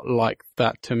a lot like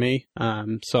that to me.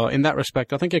 So in that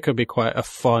respect, I think it could be quite a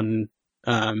fun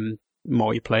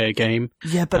multiplayer game.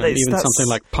 Yeah, but even something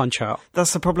like Punch-Out.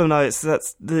 That's the problem, though.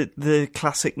 That's the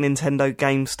classic Nintendo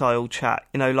game style chat.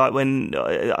 You know, like when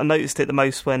I noticed it the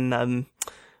most when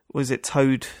was it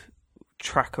Toad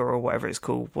Tracker or whatever it's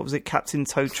called? What was it, Captain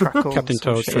Toad Tracker? Captain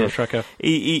Toad Tracker.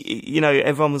 He,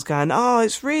 everyone was going, "Oh,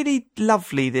 it's really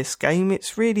lovely, this game.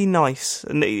 It's really nice."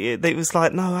 And it was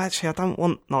like, "No, actually, I don't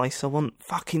want nice. I want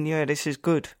fucking this is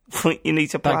good. You need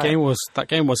to play." That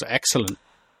game was excellent.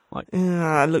 Like,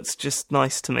 it looks just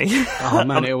nice to me. Oh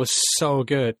man, it was so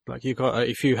good. Like, you got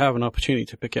if you have an opportunity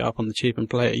to pick it up on the cheap and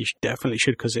play it, you definitely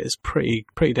should, because it is pretty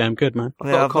damn good, man.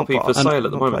 I've got a copy for sale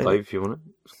at the moment, Dave, if you want it.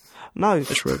 No,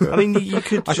 I mean, you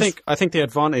could. I think the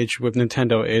advantage with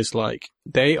Nintendo is, like,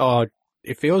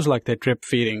 it feels like they're drip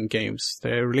feeding games.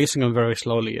 They're releasing them very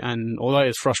slowly, and although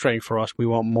it's frustrating for us, we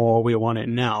want more, we want it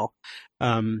now.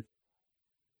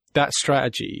 That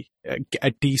strategy,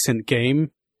 a decent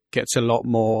game, gets a lot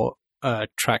more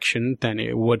traction than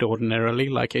it would ordinarily.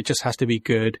 Like, it just has to be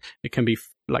good. It can be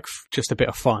like just a bit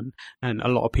of fun, and a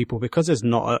lot of people, because there's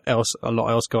not a lot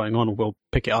else going on, will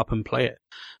pick it up and play it.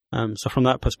 So from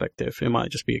that perspective, it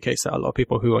might just be a case that a lot of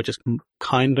people who are just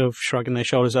kind of shrugging their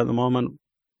shoulders at the moment,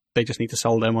 they just need to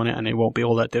sell them on it, and it won't be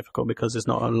all that difficult because there's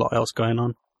not a lot else going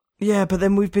on. Yeah, but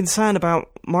then we've been saying about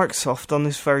Microsoft on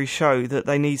this very show that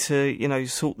they need to,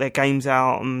 sort their games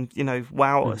out and,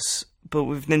 wow us. But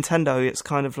with Nintendo, it's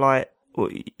kind of like,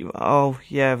 oh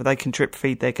yeah, they can drip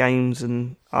feed their games,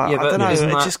 and I don't know.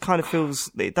 It just kind of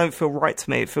feels. It don't feel right to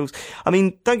me. It feels. I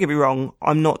mean, don't get me wrong.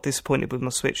 I'm not disappointed with my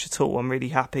Switch at all. I'm really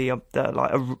happy.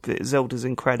 Zelda's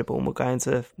incredible, and we're going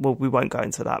to. Well, we won't go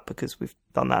into that because we've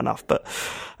done that enough. But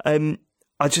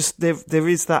I just there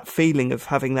is that feeling of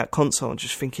having that console and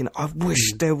just thinking, I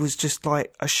wish there was just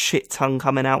like a shit ton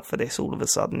coming out for this all of a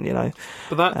sudden, you know.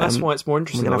 But that's why it's more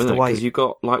interesting, though, isn't it? Because you've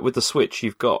got, like with the Switch,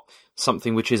 you've got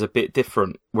something which is a bit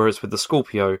different, whereas with the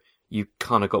Scorpio, you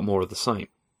kind of got more of the same.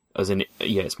 As in,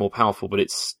 it's more powerful, but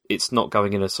it's not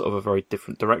going in a sort of a very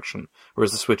different direction,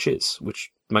 whereas the Switch is,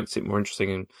 which makes it more interesting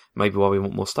and maybe why we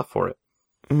want more stuff for it.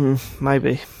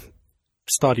 Maybe.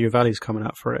 Stardew Valley's coming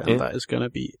out for it, and that is going to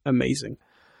be amazing.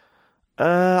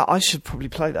 I should probably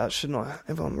play that, shouldn't I?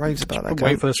 Everyone raves about that game.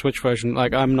 Wait for the Switch version.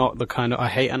 Like, I'm not the kind of... I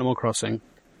hate Animal Crossing.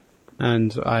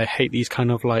 And I hate these kind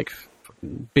of, like,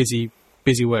 busy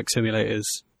work simulators.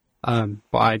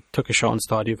 But I took a shot on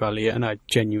Stardew Valley, and I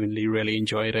genuinely really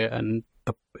enjoyed it. And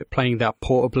playing that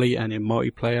portably and in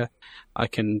multiplayer, I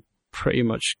can pretty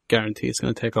much guarantee it's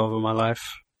going to take over my life.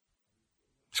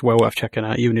 It's well worth checking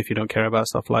out, even if you don't care about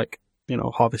stuff like, you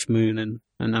know, Harvest Moon and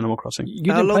Animal Crossing. You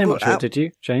didn't play much of it, did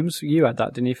you, James? You had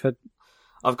that, didn't you? For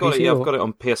I've got it. Yeah, I've got it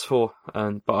on PS4,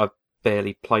 but I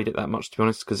barely played it that much, to be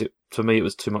honest, because for me it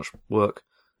was too much work.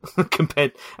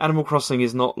 Compared, Animal Crossing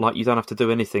is not like you don't have to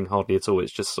do anything hardly at all.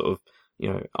 It's just sort of, you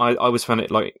know, I always found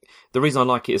it like the reason I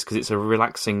like it is because it's a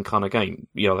relaxing kind of game.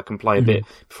 You know, I can play a bit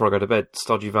before I go to bed.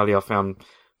 Stardew Valley I found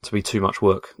to be too much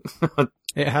work.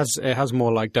 It has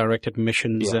more like directed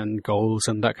missions and goals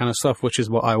and that kind of stuff, which is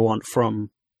what I want from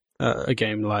a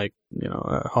game like, you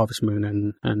know, Harvest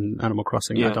Moon and Animal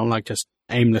Crossing. Yeah. I don't like just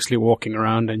aimlessly walking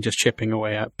around and just chipping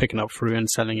away at picking up fruit and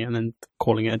selling it and then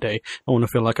calling it a day. I want to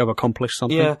feel like I've accomplished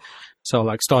something. Yeah. So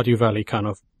like Stardew Valley kind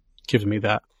of gives me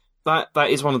that. That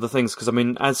is one of the things, because I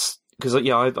mean, that's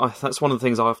one of the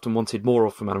things I often wanted more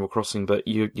of from Animal Crossing, but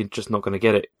you're just not going to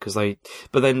get it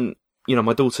but then, you know,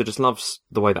 my daughter just loves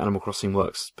the way that Animal Crossing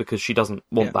works because she doesn't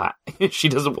want that. She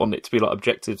doesn't want it to be like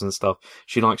objectives and stuff.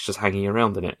 She likes just hanging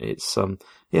around in it. It's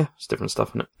it's different stuff,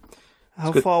 isn't it?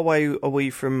 How far away are we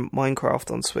from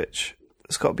Minecraft on Switch?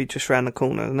 It's got to be just round the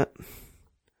corner, isn't it?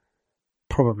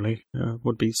 Probably.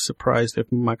 Would be surprised if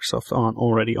Microsoft aren't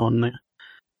already on there.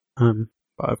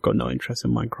 But I've got no interest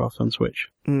in Minecraft on Switch.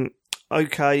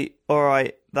 Okay, all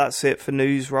right. That's it for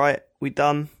news, right? We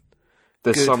done?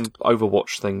 There's some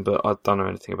Overwatch thing, but I don't know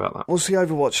anything about that. What's the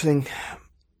Overwatch thing?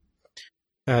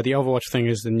 The Overwatch thing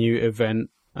is the new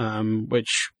event,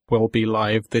 which will be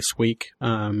live this week.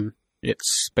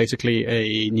 It's basically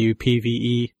a new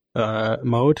PvE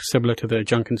mode, similar to the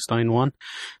Junkenstein one.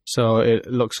 So it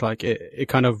looks like it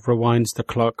kind of rewinds the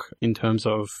clock in terms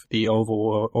of the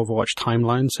Overwatch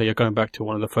timeline. So you're going back to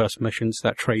one of the first missions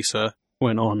that Tracer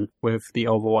went on with the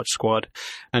Overwatch squad,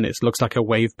 and it looks like a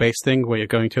wave-based thing where you're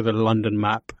going to the London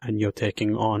map and you're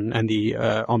taking on, and the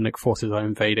Omnic forces are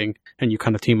invading, and you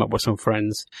kind of team up with some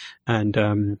friends and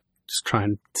just try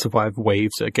and survive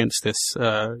waves against this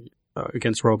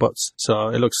against robots. So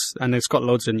it looks, and it's got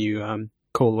loads of new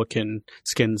cool-looking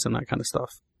skins and that kind of stuff.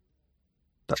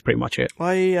 That's pretty much it.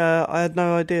 I had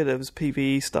no idea there was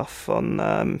PvE stuff on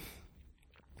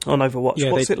Overwatch.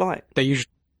 Yeah, what's it like?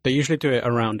 They usually do it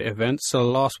around events. So the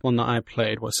last one that I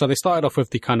played was... So they started off with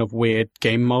the kind of weird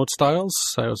game mode styles.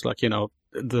 So it was like, you know,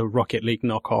 the Rocket League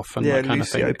knockoff and that kind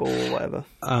Lucio of thing. Ball or whatever.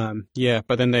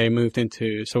 But then they moved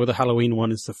into... So with the Halloween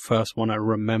one is the first one I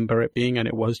remember it being, and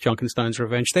it was Junkenstein's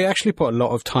Revenge. They actually put a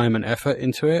lot of time and effort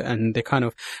into it, and they kind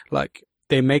of, like...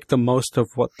 They make the most of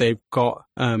what they've got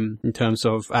in terms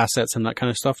of assets and that kind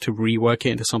of stuff to rework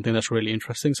it into something that's really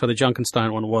interesting. So the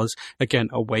Junkenstein one was, again,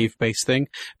 a wave-based thing,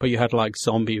 but you had like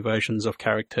zombie versions of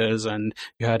characters, and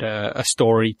you had a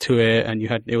story to it, and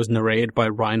it was narrated by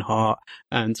Reinhardt,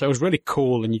 and so it was really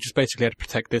cool, and you just basically had to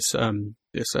protect this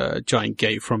giant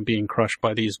gate from being crushed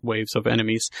by these waves of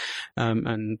enemies.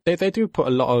 And they do put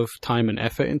a lot of time and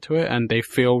effort into it, and they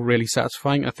feel really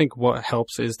satisfying. I think what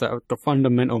helps is that the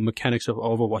fundamental mechanics of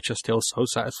Overwatch are still so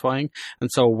satisfying and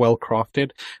so well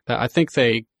crafted that I think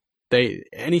they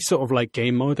any sort of like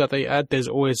game mode that they add, there's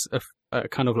always a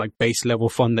kind of like base level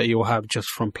fun that you'll have just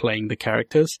from playing the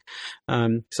characters.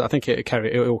 So I think it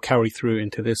will carry through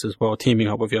into this as well, teaming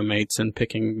up with your mates and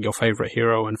picking your favorite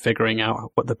hero and figuring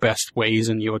out what the best ways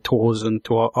and your tools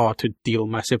are to deal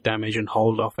massive damage and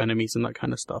hold off enemies and that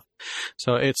kind of stuff.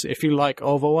 So if you like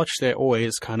Overwatch, they're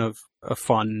always kind of a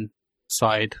fun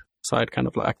side kind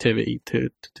of like activity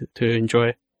to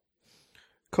enjoy.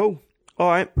 Cool. All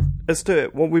right, let's do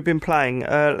it. What we've been playing.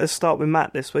 Let's start with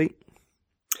Matt this week.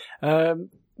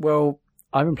 Well,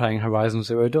 I've been playing Horizon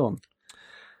Zero Dawn.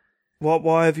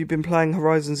 Why have you been playing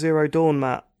Horizon Zero Dawn,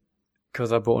 Matt?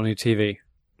 Because I bought a new TV.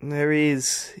 There he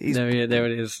is. There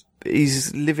it is.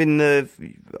 He's living the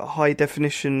high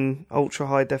definition, ultra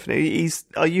high definition.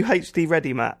 Are you HD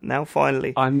ready, Matt? Now,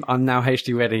 finally. I'm now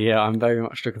HD ready. Yeah, I'm very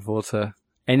much looking forward to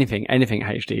anything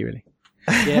HD really.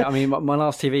 Yeah, I mean, my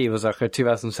last TV was like a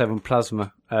 2007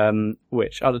 Plasma,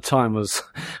 which at the time was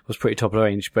pretty top of the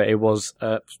range, but it was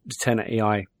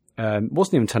 1080i. It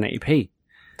wasn't even 1080p.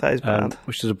 That is bad.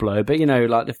 Which is a blow. But I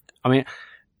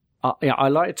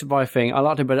like to buy things. I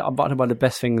like to buy the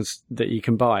best things that you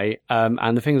can buy.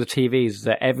 And the thing with the TVs is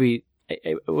that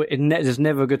there's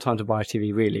never a good time to buy a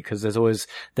TV really, because there's always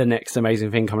the next amazing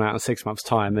thing coming out in 6 months'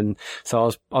 time. And so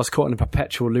I was caught in a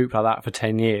perpetual loop like that for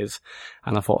 10 years.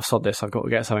 And I thought, sod this, I've got to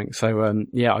get something. So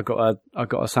I got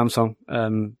a Samsung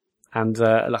and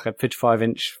like a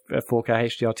 55-inch 4K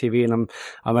HDR TV, and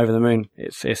I'm over the moon.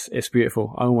 It's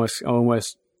beautiful. I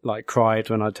almost like cried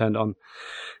when I turned it on.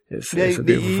 It's a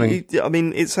beautiful thing. I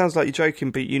mean, it sounds like you're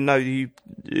joking, but you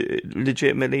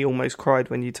legitimately almost cried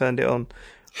when you turned it on.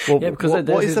 Well, yeah, because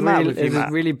what is the matter with you, Matt?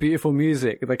 There's really beautiful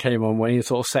music that came on when you're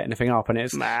sort of setting everything up, and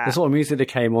it's the sort of music that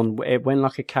came on when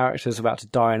like a character's about to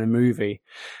die in a movie,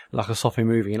 like a software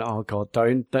movie, and oh god,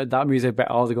 don't that music!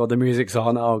 Oh god, the music's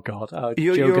on. Oh god,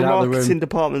 you're Jill, your marketing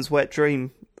department's wet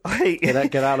dream.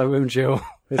 Get out of the room, Jill.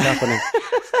 It's happening.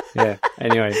 Yeah.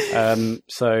 Anyway,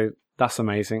 so that's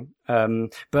amazing.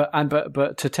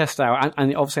 But to test out,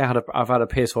 and obviously I've had a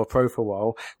PS4 Pro for a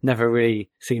while, never really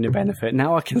seen the benefit.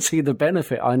 Now I can see the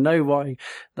benefit. I know why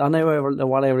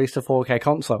they released a 4K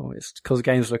console. It's because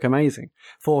games look amazing.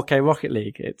 4K Rocket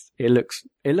League, it looks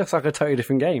like a totally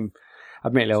different game.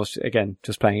 Admittedly, I was again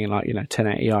just playing in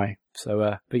 1080i.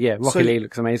 So, but yeah, Rocket League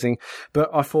looks amazing.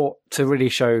 But I thought to really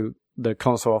show the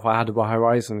console off, I had to buy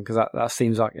Horizon, because that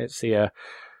seems like it's the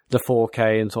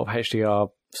 4K and sort of HDR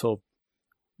sort of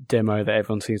demo that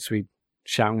everyone seems to be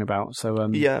shouting about. So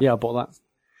I bought that,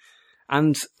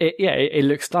 and it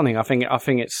looks stunning. I think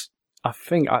it's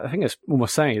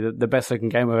almost saying the best looking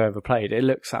game I've ever played. It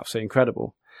looks absolutely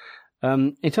incredible.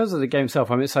 In terms of the game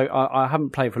itself, I mean, so I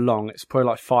haven't played for long. It's probably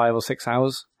like 5 or 6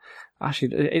 hours.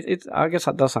 Actually, I guess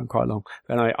that does sound quite long.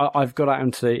 But anyway, I've got out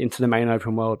into the main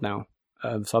open world now.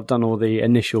 So I've done all the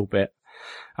initial bit,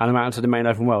 and I'm out into the main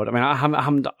open world. I mean, I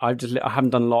haven't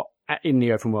done a lot in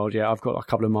the open world yet. I've got a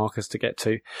couple of markers to get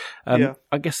to.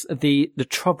 I guess the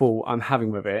trouble I'm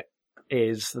having with it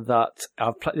is that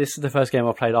this is the first game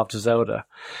I've played after Zelda,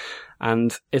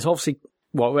 and it's obviously,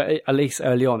 well, at least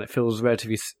early on, it feels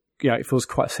relatively, it feels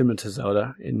quite similar to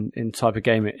Zelda in type of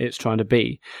game it's trying to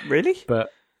be. Really? But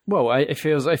well, it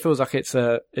feels like it's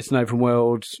an open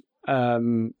world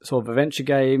sort of adventure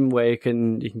game where you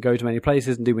can go to many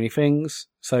places and do many things.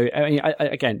 So I mean,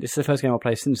 again, this is the first game I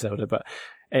played since Zelda, but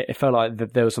it felt like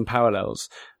there were some parallels.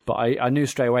 But I knew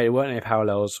straight away there weren't any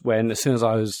parallels when, as soon as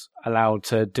I was allowed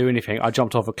to do anything, I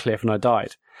jumped off a cliff and I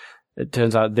died. It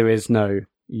turns out there is no.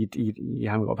 You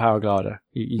haven't got a power glider.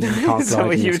 You can't glide. Is that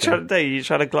what you were trying to do? You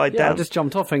trying to glide down? I just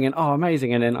jumped off thinking, oh,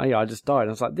 amazing, and then I just died.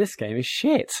 I was like, this game is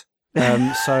shit.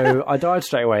 So I died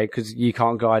straight away because you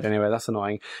can't glide anywhere. That's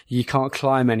annoying. You can't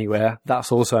climb anywhere.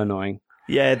 That's also annoying.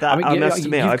 Yeah, I must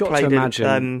admit, I played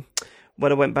it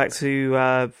when I went back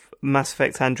to Mass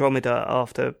Effect Andromeda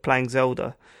after playing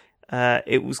Zelda.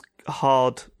 It was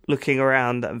hard looking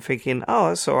around and thinking, oh,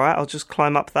 that's all right. I'll just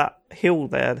climb up that hill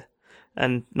there,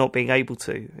 and not being able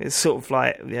to. It's sort of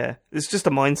like, it's just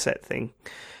a mindset thing.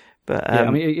 But I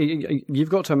mean, you've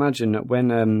got to imagine that when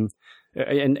in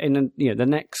the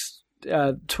next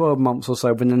 12 months or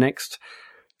so, when the next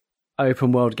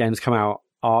open world games come out,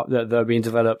 that are being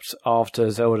developed after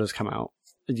Zelda's come out,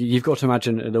 you've got to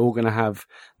imagine they're all going to have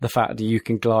the fact that you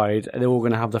can glide. They're all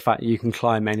going to have the fact that you can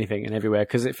climb anything and everywhere,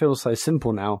 because it feels so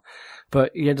simple now.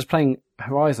 But just playing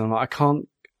Horizon, like, I can't.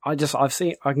 I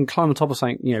can climb on top of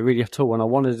something, really tall, and I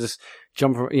want to just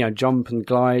jump and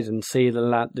glide and see the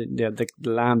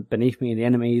land beneath me and the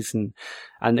enemies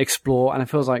and explore. And it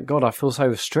feels like, God, I feel so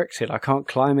restricted. I can't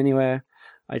climb anywhere.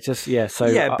 But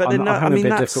I'm having a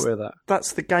bit difficult with that.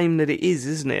 That's the game that it is,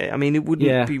 isn't it? I mean, it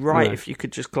wouldn't be right if you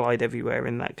could just glide everywhere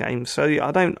in that game. So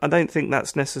I don't think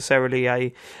that's necessarily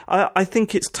I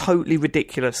think it's totally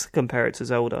ridiculous to compare it to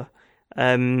Zelda.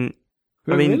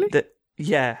 Really?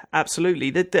 Yeah,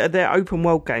 absolutely. They're open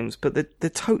world games, but they're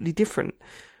totally different.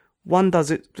 One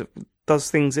does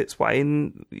things its way,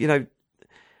 and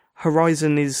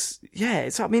Horizon is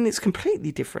it's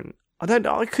completely different.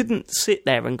 I couldn't sit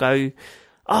there and go,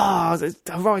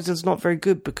 Horizon's not very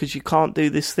good because you can't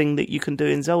do this thing that you can do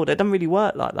in Zelda. It doesn't really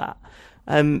work like that.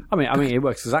 I mean, it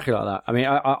works exactly like that. I mean,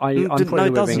 I'm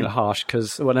probably being harsh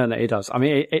because, well, no, it does. I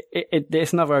mean,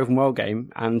 it's another open world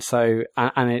game, and so,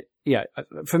 and it, yeah,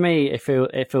 for me, it feels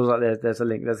like there's a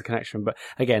link, there's a connection. But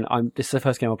again, this is the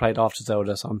first game I played after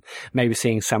Zelda, so I'm maybe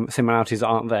seeing some similarities that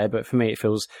aren't there. But for me, it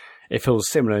feels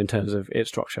similar in terms of its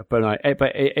structure. But no,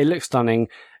 it looks stunning.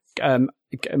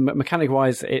 Mechanic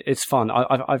wise, it's fun.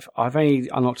 I've only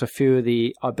unlocked a few of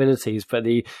the abilities, but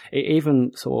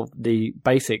even sort of the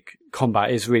basic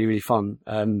combat is really, really fun.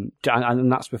 And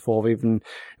that's before I've even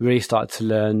really started to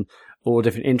learn all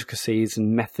different intricacies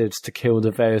and methods to kill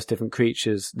the various different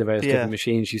creatures, the various different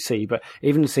machines you see. But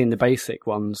even seeing the basic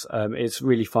ones, it's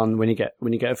really fun when you get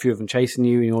a few of them chasing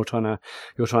you and you're trying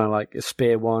to like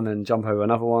spear one and jump over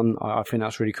another one. I think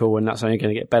that's really cool, and that's only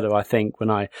going to get better, I think, when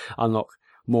I unlock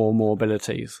more and more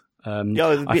abilities.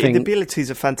 The abilities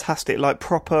are fantastic. Like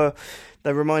proper,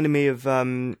 they reminded me of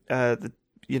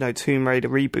the Tomb Raider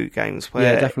reboot games,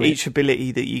 where each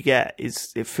ability that you get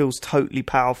it feels totally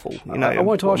powerful. I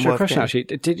wanted to ask you a question actually.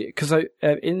 Because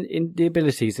in the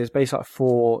abilities, there's basically like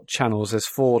 4 channels. There's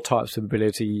 4 types of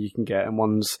ability you can get, and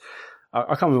one's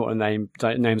I can't remember what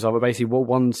the names are, but basically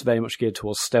one's very much geared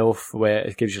towards stealth, where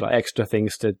it gives you like extra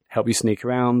things to help you sneak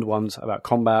around. One's about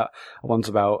combat. One's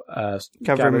about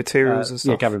gathering materials and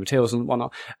stuff. Yeah, gathering materials and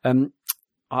whatnot.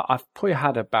 I've probably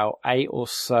had about 8 or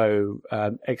so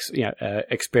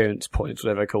experience points,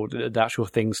 whatever they're called, the actual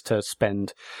things to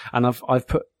spend, and I've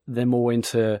put them all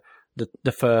into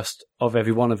the first of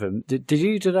every one of them. Did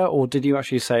you do that, or did you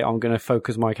actually say, I'm going to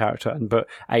focus my character and put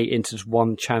 8 into just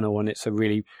one channel, and it's a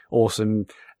really awesome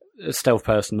stealth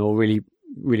person, or really,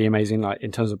 really amazing, like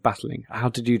in terms of battling? How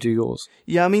did you do yours?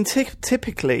 Yeah, I mean,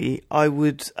 typically I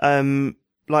would,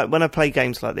 like when I play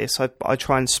games like this, I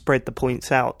try and spread the points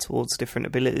out towards different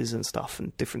abilities and stuff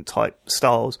and different type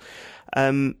styles.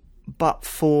 But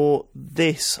for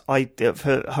this,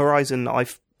 for Horizon, I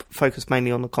focused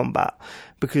mainly on the combat,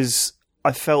 because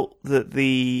I felt that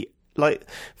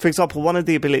for example, one of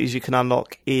the abilities you can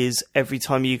unlock is every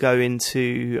time you go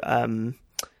into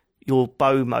your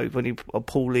bow mode, when you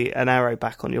pull an arrow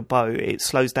back on your bow, it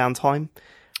slows down time.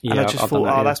 Yeah, and I just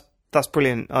thought, that's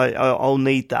brilliant. I'll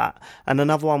need that. And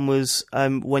another one was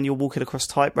when you're walking across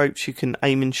tight ropes, you can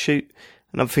aim and shoot.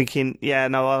 And I'm thinking, yeah,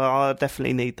 no, I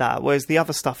definitely need that. Whereas the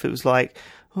other stuff, it was like,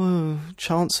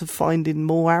 chance of finding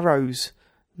more arrows.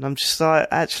 And I'm just like,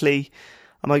 actually,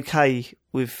 I'm okay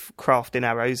with crafting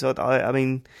arrows. I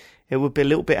mean, it would be a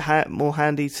little bit more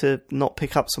handy to not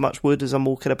pick up so much wood as I'm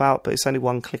walking about, but it's only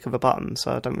one click of a button,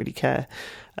 so I don't really care.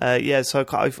 So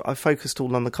I focused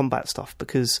all on the combat stuff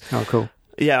because... Oh, cool.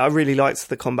 Yeah, I really liked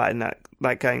the combat in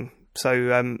that game.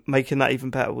 So making that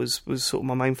even better was sort of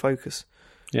my main focus.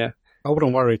 Yeah. I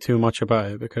wouldn't worry too much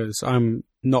about it because I'm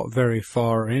not very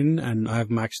far in and I've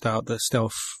maxed out the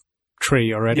stealth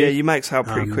tree already. Yeah, you max out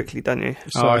pretty quickly, don't you?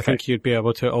 So I think you'd be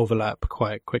able to overlap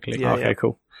quite quickly. Yeah, okay,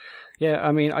 cool. Yeah,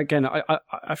 I mean, again,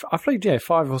 I played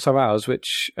 5 or so hours,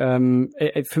 which for me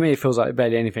it feels like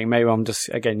barely anything. Maybe I'm just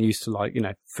again used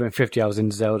to 50 hours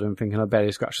into Zelda and thinking I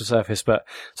barely scratched the surface. But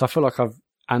so I feel like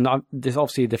this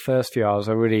obviously the first few hours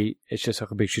it's just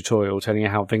like a big tutorial telling you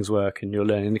how things work, and you're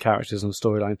learning the characters and the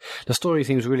storyline. The story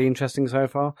seems really interesting so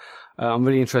far. I'm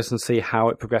really interested to see how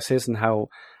it progresses and how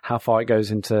far it goes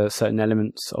into certain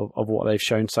elements of what they've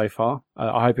shown so far.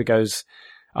 I hope it goes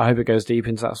deep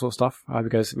into that sort of stuff. I hope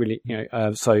it goes really,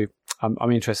 so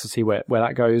I'm interested to see where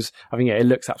that goes. I think it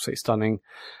looks absolutely stunning.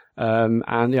 And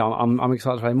I'm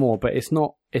excited to play more, but it's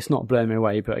not blowing me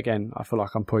away. But again, I feel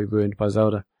like I'm probably ruined by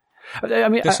Zelda. I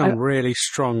mean, there's some really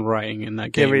strong writing in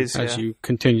that game. There is, as you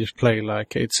continue to play.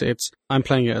 Like I'm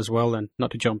playing it as well, and not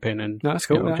to jump in and no, that's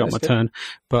cool. Jump my turn.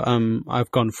 But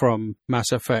I've gone from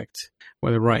Mass Effect,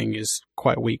 where the writing is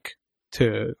quite weak,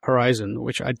 to Horizon,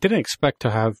 which I didn't expect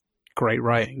to have great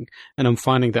writing, and I'm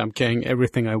finding that I'm getting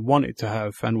everything I wanted to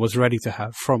have and was ready to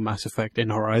have from Mass Effect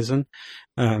in Horizon.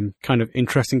 Kind of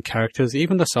interesting characters,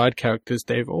 even the side characters,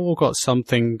 they've all got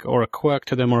something or a quirk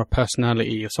to them or a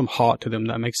personality or some heart to them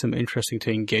that makes them interesting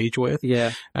to engage with.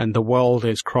 Yeah. And the world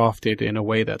is crafted in a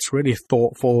way that's really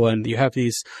thoughtful, and you have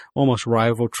these almost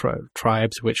rival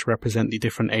tribes which represent the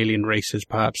different alien races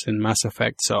perhaps in Mass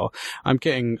Effect. So I'm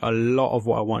getting a lot of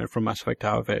what I wanted from Mass Effect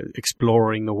out of it,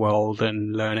 exploring the world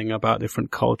and learning about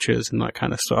different cultures and that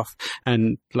kind of stuff.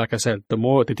 And like I said,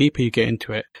 the deeper you get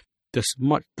into it, this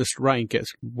writing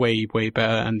gets way, way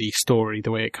better, and the story, the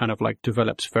way it kind of like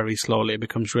develops very slowly, it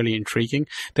becomes really intriguing.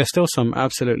 There's still some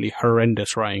absolutely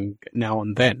horrendous writing now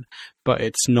and then, but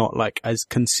it's not like as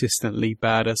consistently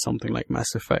bad as something like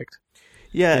Mass Effect.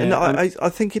 Yeah, and I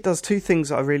think it does two things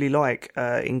that I really like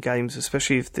in games,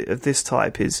 especially of this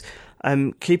type, is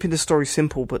keeping the story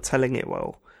simple but telling it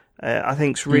well. I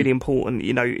think it's really important.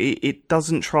 You know, it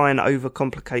doesn't try and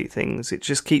overcomplicate things. It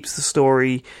just keeps the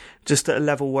story just at a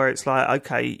level where it's like,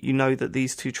 okay, you know that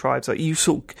these two tribes, like you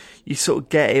sort of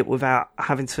get it without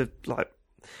having to, like,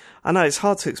 I know it's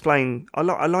hard to explain. I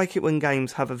like it when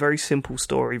games have a very simple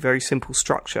story, very simple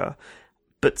structure,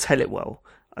 but tell it well.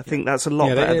 I think that's a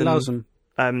lot better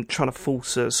than trying to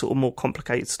force a sort of more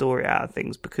complicated story out of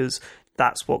things, because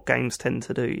that's what games tend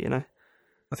to do, you know?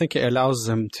 I think it allows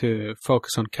them to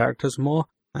focus on characters more.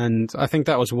 And I think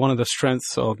that was one of the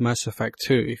strengths of Mass Effect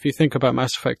 2. If you think about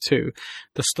Mass Effect 2,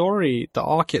 the story, the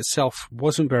arc itself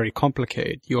wasn't very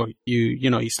complicated. You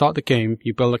start the game,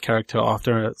 you build a character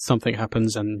after something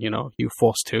happens and, you're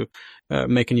forced to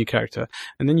make a new character.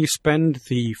 And then you spend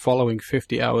the following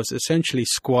 50 hours essentially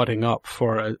squatting up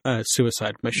for a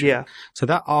suicide mission. Yeah. So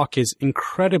that arc is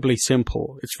incredibly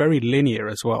simple. It's very linear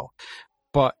as well.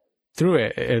 But through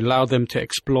it, it allowed them to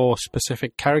explore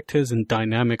specific characters and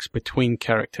dynamics between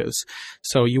characters.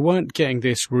 So you weren't getting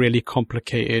this really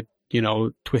complicated,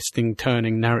 twisting,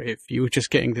 turning narrative. You were just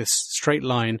getting this straight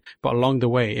line, but along the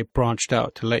way, it branched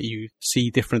out to let you see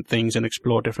different things and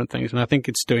explore different things. And I think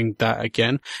it's doing that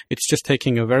again. It's just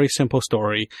taking a very simple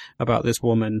story about this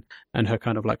woman and her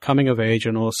kind of like coming of age,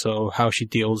 and also how she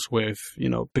deals with,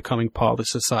 becoming part of the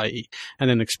society, and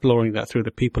then exploring that through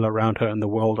the people around her and the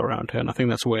world around her. And I think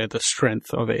that's where the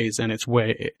strength of it is, and it's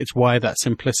why that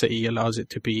simplicity allows it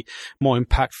to be more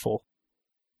impactful.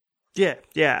 Yeah,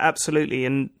 absolutely.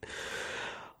 And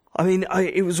I mean,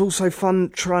 it was also fun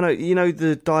trying to,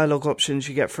 the dialogue options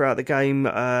you get throughout the game.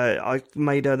 I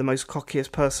made her the most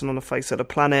cockiest person on the face of the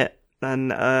planet,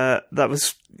 and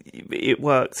it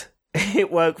worked.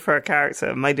 It worked for a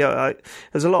character.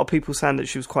 There's a lot of people saying that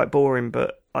she was quite boring,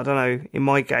 but I don't know, in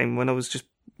my game, when I was just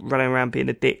running around being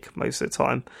a dick most of the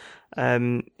time,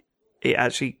 it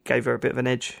actually gave her a bit of an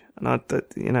edge, and I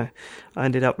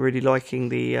ended up really liking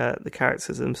the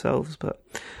characters themselves. But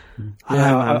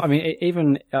I mean,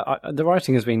 even the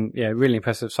writing has been really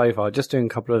impressive so far. Just doing a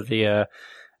couple of the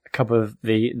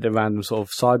random sort of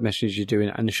side missions you do in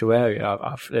an initial area,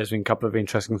 there's been a couple of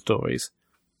interesting stories.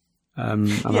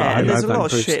 There's a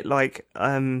lot of shit like,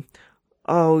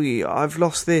 I've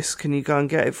lost this. Can you go and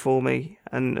get it for me?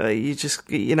 And you just,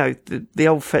 the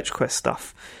old fetch quest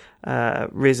stuff.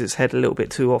 Rears its head a little bit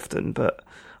too often, but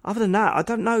other than that, I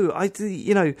don't know.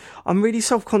 I'm really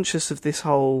self-conscious of this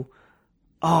whole,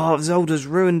 Zelda's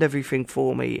ruined everything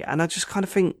for me, and I just kind of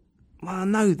think, well,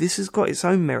 no, this has got its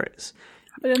own merits.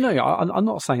 No, I'm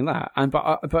not saying that,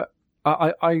 but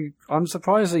I'm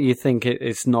surprised that you think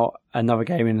it's not another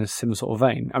game in a similar sort of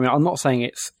vein. I mean, I'm not saying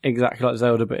it's exactly like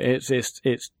Zelda, but it's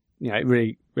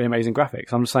really, really amazing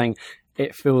graphics. I'm just saying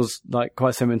it feels like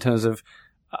quite similar in terms of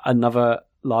another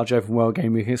large open world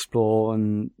game we can explore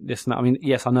and this and that. I mean,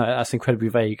 yes, I know that's incredibly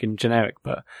vague and generic,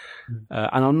 but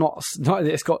and I'm not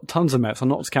it's got tons of merits. I'm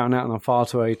not counting out, and I'm far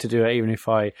too early to do it. Even if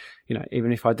I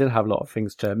did have a lot of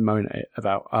things to moan at it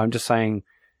about, I'm just saying,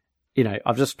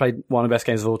 I've just played one of the best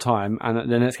games of all time, and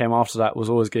the next game after that was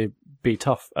always going to be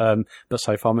tough. But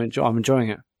so far, I'm enjoying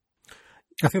it.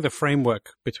 I think the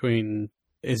framework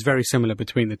is very similar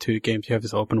between the two games. You have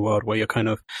this open world where you're kind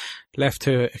of left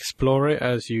to explore it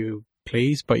as you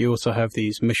please, but you also have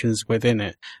these missions within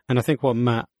it. And I think what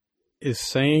Matt is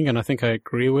saying, and I think I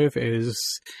agree with, is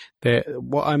that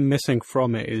what I'm missing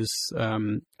from it is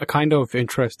a kind of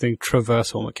interesting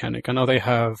traversal mechanic. I know they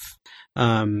have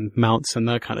mounts and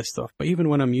that kind of stuff, but even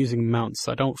when I'm using mounts,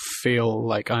 I don't feel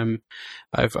like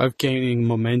I've gaining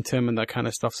momentum and that kind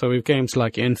of stuff. So with games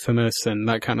like Infamous and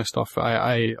that kind of stuff,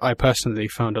 I personally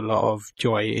found a lot of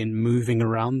joy in moving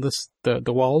around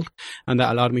the world, and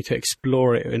that allowed me to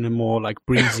explore it in a more like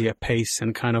breezier pace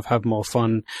and kind of have more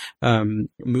fun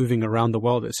moving around the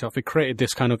world itself. It created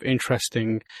this kind of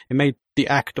interesting, it made the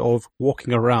act of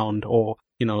walking around or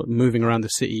moving around the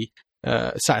city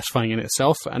satisfying in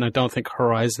itself, and I don't think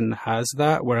Horizon has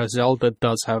that, whereas Zelda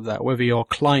does have that. Whether you're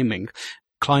climbing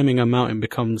a mountain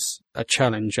becomes a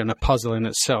challenge and a puzzle in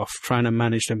itself, trying to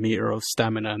manage the meter of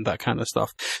stamina and that kind of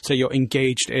stuff. So you're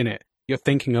engaged in it. You're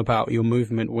thinking about your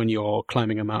movement when you're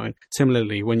climbing a mountain.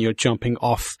 Similarly, when you're jumping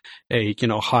off a,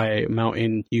 high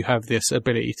mountain, you have this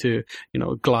ability to,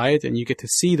 glide, and you get to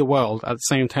see the world. At the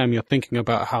same time, you're thinking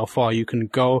about how far you can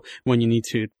go when you need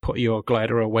to put your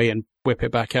glider away and whip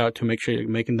it back out to make sure you're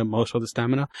making the most of the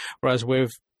stamina. Whereas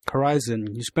with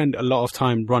Horizon, you spend a lot of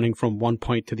time running from one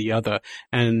point to the other,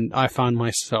 and I found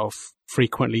myself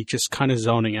frequently just kind of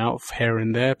zoning out here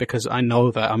and there because I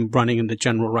know that I'm running in the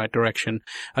general right direction.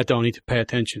 I don't need to pay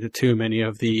attention to too many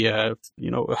of the,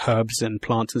 herbs and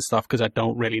plants and stuff because I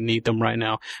don't really need them right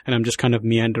now. And I'm just kind of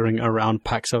meandering around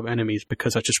packs of enemies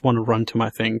because I just want to run to my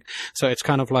thing. So it's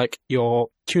kind of like you're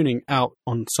tuning out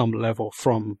on some level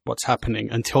from what's happening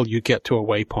until you get to a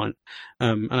waypoint.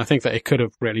 And I think that it could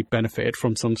have really benefited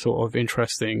from some sort of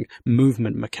interesting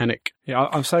movement mechanic. Yeah,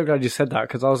 I'm so glad you said that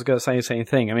because I was going to say the same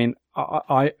thing. I mean,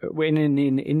 in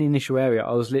the initial area,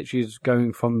 I was literally just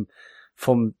going from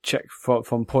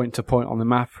point to point on the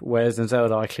map, whereas in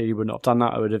Zelda, I clearly would not have done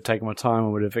that. I would have taken my time. I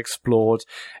would have explored.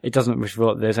 It doesn't really feel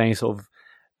like there's any sort of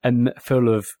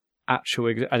full of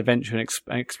actual adventure and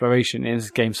exploration in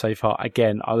this game so far.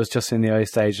 Again, I was just in the early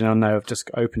stage, and I know I've just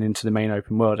opened into the main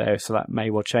open world area, so that may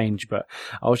well change. But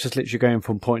I was just literally going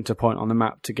from point to point on the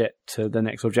map to get to the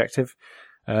next objective.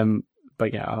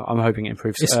 But yeah, I'm hoping it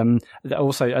improves.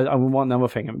 Also, one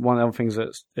other things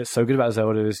that's so good about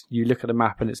Zelda is you look at the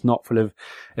map and it's not full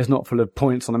of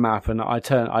points on the map. And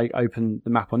I open the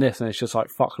map on this, and it's just like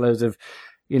fuckloads of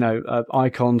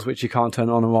icons which you can't turn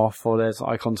on or off, or there's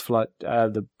icons for like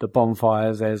the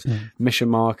bonfires, there's mission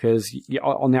markers.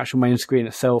 On the actual main screen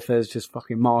itself, there's just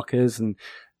fucking markers and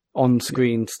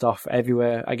on-screen stuff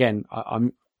everywhere. Again,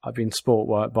 I've been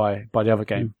spoilt by the other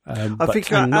game. I think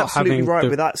you're absolutely right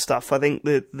with that stuff. I think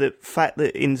the fact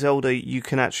that in Zelda you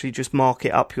can actually just mark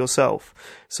it up yourself.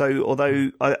 So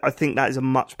although I think that is a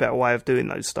much better way of doing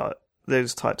those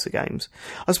types of games.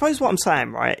 I suppose what I'm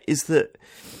saying, right, is that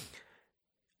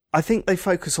I think they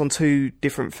focus on two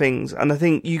different things, and I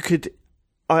think you could.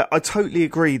 I totally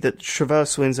agree that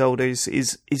traversal in Zelda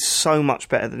is so much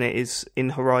better than it is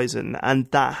in Horizon,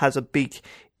 and that has a big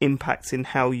impact in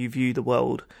how you view the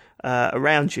world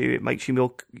around you. It makes you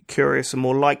more curious and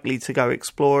more likely to go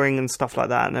exploring and stuff like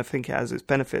that, and I think it has its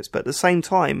benefits. But at the same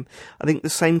time, I think the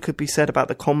same could be said about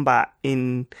the combat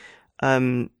in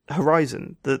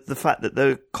Horizon. The fact that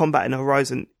the combat in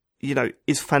Horizon,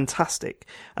 is fantastic,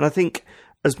 and I think,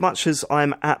 as much as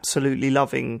I'm absolutely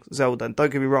loving Zelda, and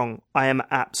don't get me wrong, I am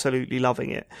absolutely loving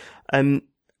it,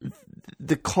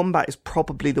 the combat is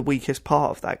probably the weakest part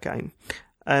of that game.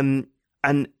 And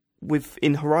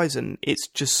in Horizon, it's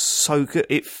just so good.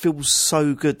 It feels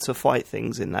so good to fight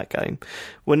things in that game.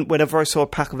 Whenever I saw a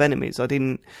pack of enemies, I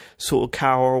didn't sort of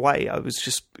cower away. I was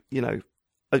just,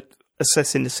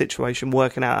 assessing the situation,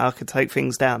 working out how I could take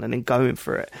things down, and then going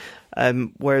for it.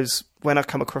 Whereas when I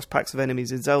come across packs of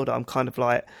enemies in Zelda, I'm kind of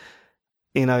like,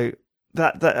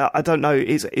 that I don't know.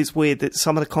 It's weird that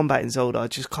some of the combat in Zelda, I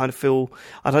just kind of feel,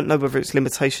 I don't know whether it's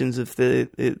limitations of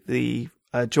the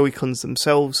Joy-Cons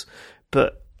themselves,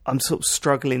 but I'm sort of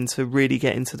struggling to really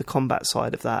get into the combat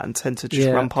side of that and tend to just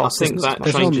run past things. I think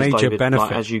that changes, no David,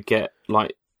 benefit. As you get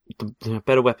the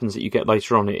better weapons that you get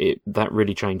later on, that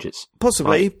really changes.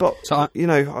 Possibly, but I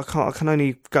can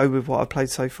only go with what I've played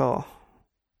so far.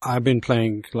 I've been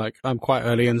playing, I'm quite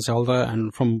early in Zelda,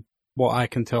 and from what I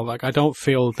can tell, I don't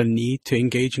feel the need to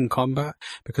engage in combat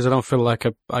because I don't feel like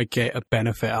I get a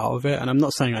benefit out of it. And I'm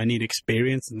not saying I need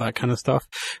experience and that kind of stuff,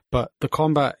 but the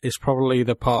combat is probably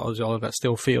the part of Zelda that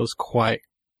still feels quite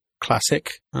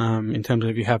classic, in terms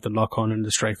of you have the lock on and the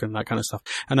strafe and that kind of stuff.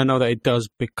 And I know that it does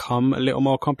become a little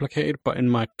more complicated, but in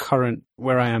my current,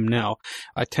 where I am now,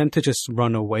 I tend to just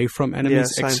run away from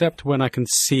enemies, except when I can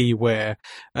see where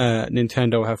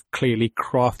Nintendo have clearly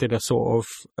crafted a sort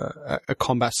of a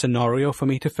combat scenario for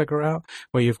me to figure out,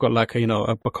 where you've got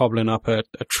a bokoblin up a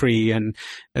tree and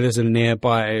there's a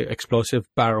nearby explosive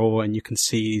barrel, and you can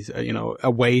see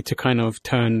a way to kind of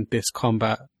turn this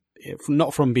combat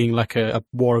not from being like a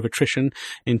war of attrition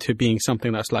into being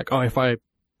something that's like, if I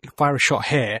fire a shot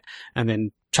here and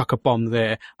then chuck a bomb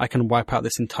there, I can wipe out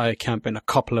this entire camp in a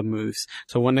couple of moves.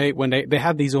 So when they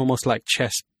have these almost like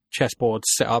chessboards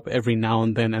set up every now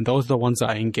and then, and those are the ones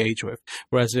that I engage with.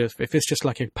 Whereas if it's just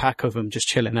like a pack of them just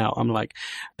chilling out, I'm like,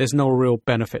 there's no real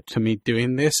benefit to me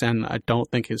doing this, and I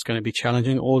don't think it's going to be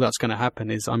challenging. All that's going to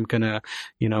happen is I'm going to,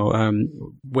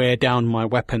 wear down my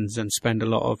weapons and spend a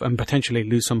lot of, and potentially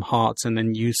lose some hearts and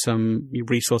then use some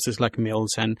resources like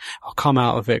mills, and I'll come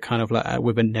out of it kind of like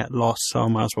with a net loss. So I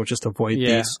might as well just avoid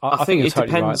these. I think it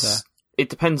depends. Right, it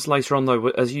depends later on, though,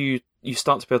 as you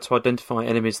start to be able to identify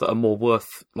enemies that are more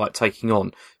worth taking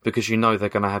on, because they're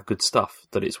going to have good stuff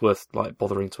that it's worth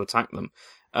bothering to attack them.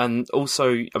 And also,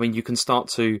 you can start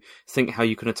to think how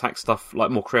you can attack stuff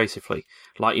more creatively.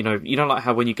 Like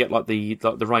how when you get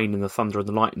the rain and the thunder and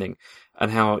the lightning,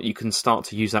 and how you can start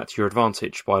to use that to your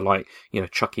advantage by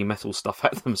chucking metal stuff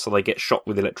at them so they get shot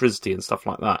with electricity and stuff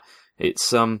like that.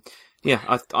 It's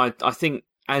I think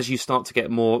as you start to get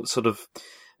more sort of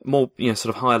more, sort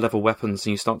of higher level weapons,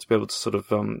 and you start to be able to sort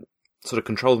of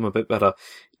control them a bit better,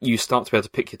 you start to be able to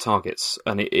pick your targets,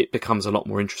 and it becomes a lot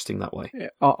more interesting that way. Yeah,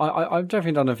 I've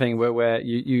definitely done a thing where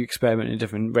you experiment in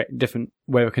different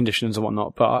weather conditions and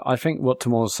whatnot. But I think what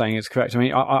Timur's saying is correct. I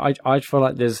mean, I feel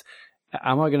like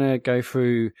am I going to go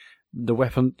through the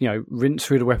weapon, rinse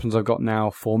through the weapons I've got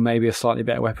now for maybe a slightly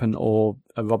better weapon or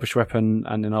a rubbish weapon,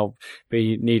 and then I'll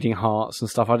be needing hearts and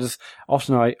stuff.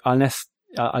 Unless,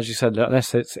 as you said,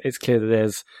 unless it's clear that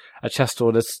there's a chest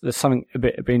or there's something a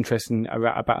bit interesting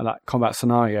about that combat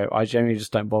scenario, I generally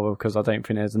just don't bother, because I don't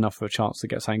think there's enough of a chance to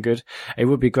get something good. It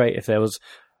would be great if there was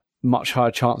much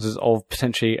higher chances of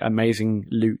potentially amazing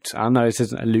loot. I know this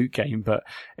isn't a loot game, but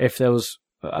if there was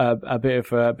a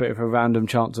bit of a random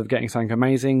chance of getting something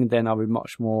amazing, then I'll be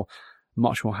much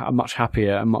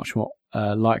happier and much more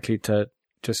likely to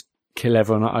just kill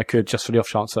everyone I could, just for the off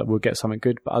chance that we'll get something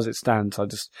good. But as it stands,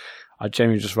 I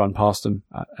generally just run past them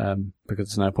because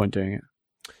there's no point doing it.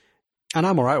 And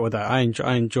I'm alright with that. I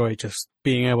enjoy just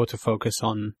being able to focus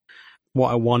on what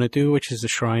I want to do, which is the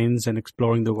shrines and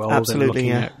exploring the world. Absolutely, and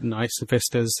looking at nice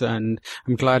vistas. And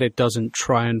I'm glad it doesn't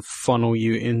try and funnel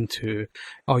you into,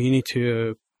 you need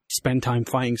to spend time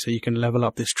fighting so you can level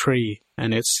up this tree.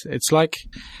 And it's like,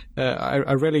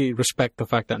 I really respect the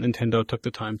fact that Nintendo took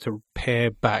the time to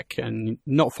pare back and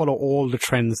not follow all the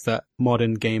trends that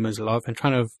modern gamers love, and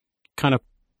trying to kind of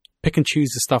pick and choose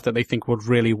the stuff that they think would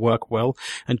really work well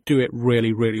and do it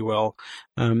really, really well.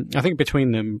 I think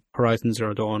between them, Horizon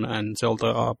Zero Dawn and Zelda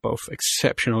are both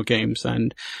exceptional games,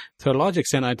 and to a large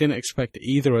extent, I didn't expect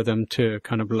either of them to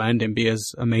kind of land and be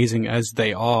as amazing as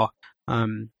they are.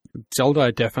 Zelda,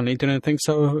 I definitely didn't think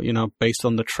so, based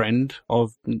on the trend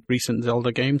of recent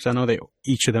Zelda games. I know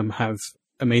each of them have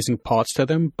amazing parts to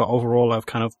them, but overall I've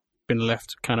kind of been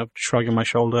left kind of shrugging my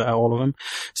shoulder at all of them.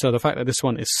 So the fact that this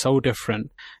one is so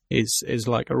different is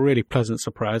like a really pleasant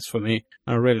surprise for me.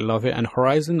 I really love it. And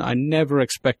Horizon, I never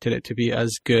expected it to be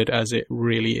as good as it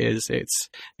really is. It's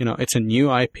a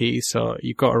new IP, so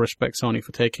you've got to respect Sony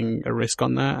for taking a risk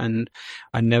on that. And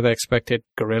I never expected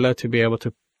Guerrilla to be able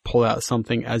to pull out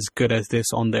something as good as this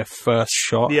on their first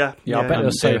shot. Yeah. I bet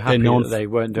they're so happy that they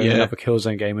weren't doing another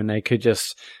Killzone game, and they could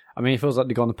just. I mean, it feels like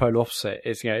they've gone the polar opposite.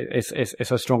 It's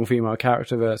it's a strong female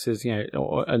character versus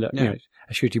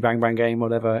a shooty bang bang game,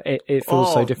 whatever. It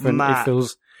feels so different. Matt. It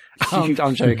feels. I'm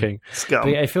joking. But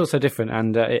it feels so different,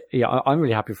 and I'm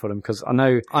really happy for them, because I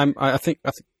know. I think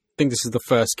this is the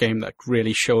first game that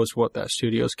really shows what that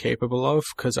studio is capable of,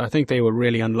 because I think they were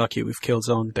really unlucky with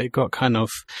Killzone.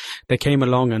 They came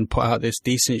along and put out this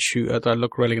decent shooter that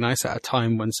looked really nice at a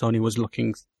time when Sony was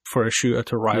looking for a shooter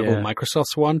to rival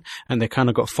Microsoft's one, and they kind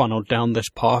of got funneled down this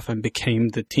path and became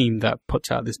the team that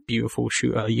puts out this beautiful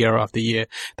shooter year after year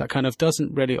that kind of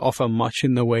doesn't really offer much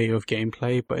in the way of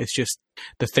gameplay, but it's just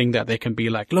the thing that they can be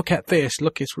like, look at this,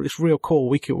 look, it's real cool,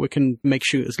 we can make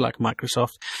shooters like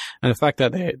Microsoft. And the fact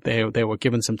that they were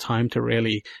given some time to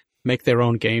really make their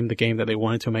own game, the game that they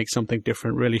wanted to make something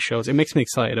different, really shows. It makes me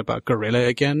excited about Guerrilla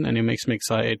again, and it makes me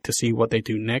excited to see what they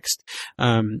do next.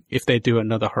 If they do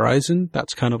another Horizon,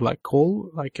 that's kind of like cool.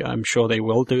 Like, I'm sure they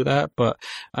will do that, but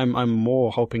I'm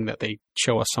more hoping that they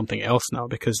show us something else now,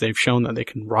 because they've shown that they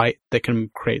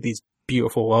can create these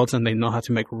beautiful worlds, and they know how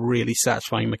to make really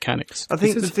satisfying mechanics. I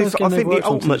think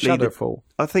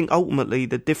ultimately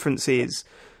the difference is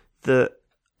that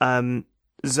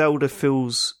Zelda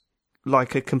feels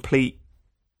like a complete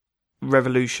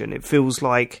revolution. It feels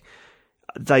like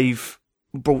they've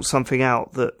brought something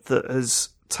out that has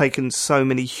taken so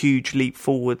many huge leap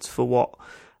forwards for what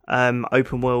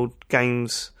open world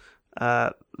games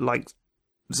like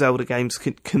Zelda games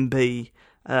can be,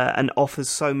 and offers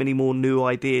so many more new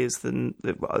ideas than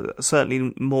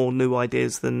certainly more new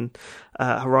ideas than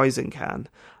Horizon can.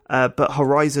 But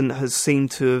Horizon has seemed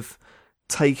to have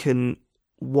taken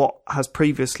what has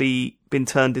previously been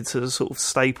turned into the sort of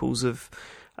staples of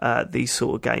these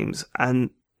sort of games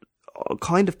and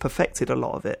kind of perfected a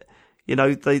lot of it.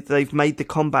 They've made the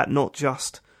combat not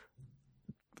just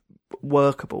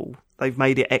workable, they've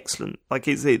made it excellent. Like,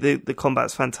 the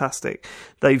combat's fantastic.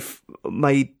 They've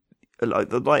made like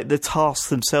the tasks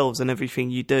themselves and everything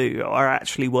you do are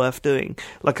actually worth doing.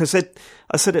 Like I said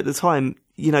at the time,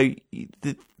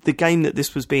 the game that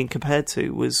this was being compared to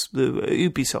was the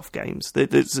Ubisoft games.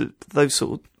 Those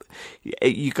sort of,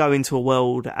 you go into a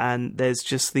world and there's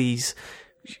just these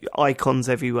icons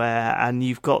everywhere, and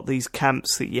you've got these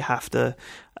camps that you have to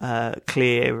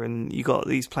clear, and you got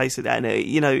these places, and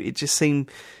it just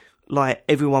seemed like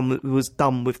everyone was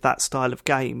done with that style of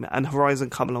game. And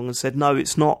Horizon come along and said, no,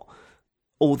 it's not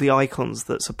all the icons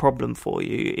that's a problem for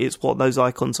you, it's what those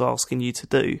icons are asking you to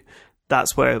do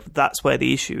that's where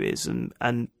the issue is,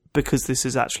 and because this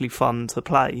is actually fun to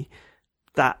play,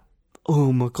 that,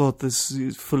 oh my god, this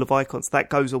is full of icons, that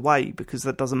goes away because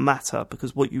that doesn't matter,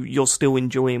 because you're still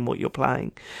enjoying what you're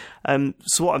playing.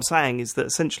 So what I'm saying is that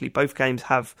essentially both games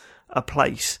have a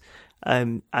place,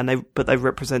 but they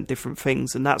represent different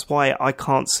things, and that's why I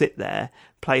can't sit there,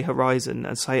 play Horizon,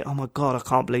 and say, oh my god, I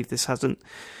can't believe this hasn't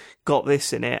got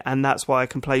this in it, and that's why I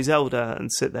can play Zelda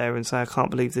and sit there and say, I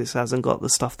can't believe this hasn't got the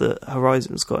stuff that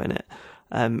Horizon's got in it.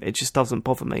 It just doesn't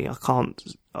bother me. I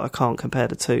can't compare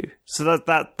the two. So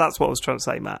that's what I was trying to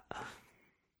say, Matt.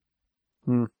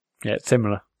 Yeah,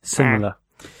 similar.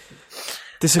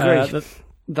 Disagree.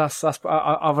 That's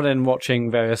other than watching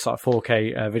various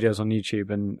 4K videos on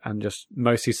YouTube and just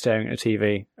mostly staring at the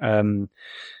TV.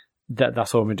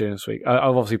 That's all I've been doing this week.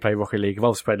 I've obviously played Rocket League. I've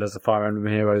obviously played loads of Fire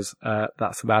Emblem Heroes.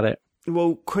 That's about it.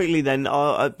 Well, quickly then,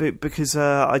 because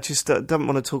I just don't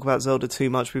want to talk about Zelda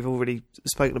too much. We've already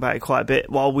spoken about it quite a bit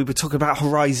while we were talking about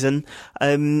Horizon.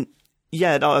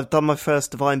 I've done my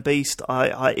first Divine Beast.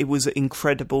 It was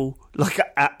incredible, like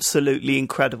absolutely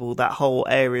incredible. That whole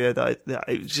area,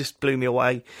 it just blew me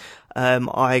away.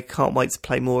 I can't wait to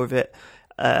play more of it.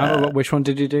 Which one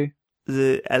did you do?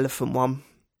 The elephant one.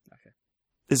 Okay.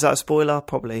 Is that a spoiler?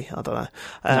 Probably. I don't know.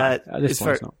 No, this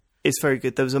one's not. It's very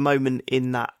good. There was a moment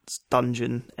in that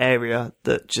dungeon area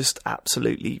that just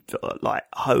absolutely, like,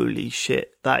 holy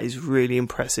shit, that is really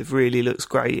impressive, really looks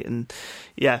great, and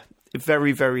yeah,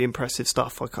 very, very impressive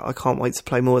stuff. I can't wait to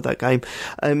play more of that game.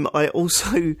 I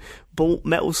also bought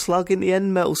Metal Slug in the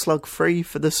end, Metal Slug 3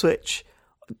 for the Switch.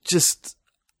 Just,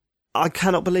 I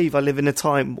cannot believe I live in a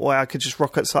time where I could just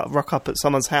rock up at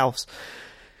someone's house,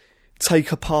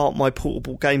 take apart my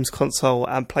portable games console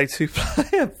and play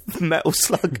 2-player Metal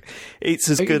Slug. It's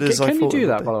as good as I thought. Can you do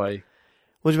that, by the way?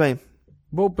 What do you mean?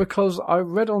 Well, because I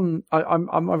read or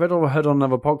heard on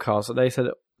another podcast that they said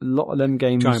a lot of them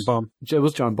games. Giant Bomb. It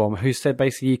was Giant Bomb, who said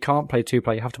basically you can't play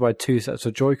 2-player. You have to buy 2 sets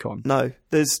of Joy-Con. No,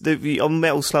 on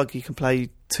Metal Slug you can play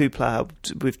 2-player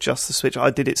with just the Switch. I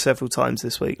did it several times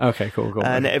this week. Okay, cool.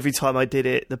 And every time I did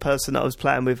it, the person that I was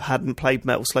playing with hadn't played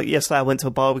Metal Slug. Yesterday I went to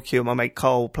a barbecue and my mate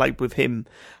Carl played with him.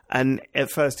 And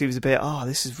at first he was a bit,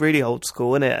 this is really old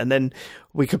school, isn't it? And then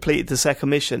we completed the second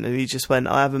mission and he just went,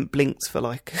 I haven't blinked for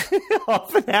like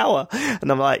half an hour. And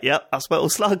I'm like, yep, that's Metal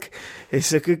Slug.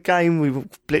 It's a good game. We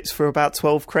blitzed for about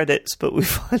 12 credits, but we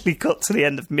finally got to the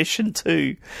end of mission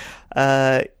 2.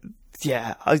 My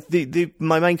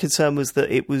main concern was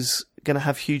that it was going to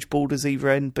have huge borders either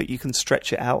end, but you can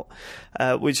stretch it out,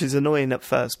 which is annoying at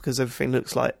first because everything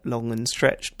looks like long and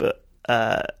stretched, but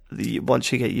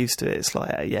once you get used to it, it's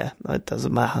like, it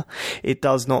doesn't matter. It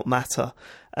does not matter.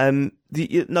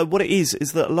 What it is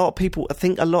that I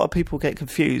think a lot of people get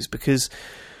confused because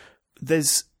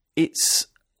it's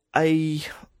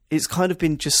kind of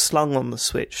been just slung on the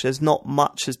Switch. There's not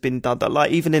much has been done.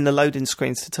 Like even in the loading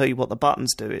screens to tell you what the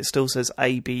buttons do, it still says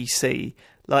A, B, C,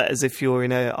 like as if you're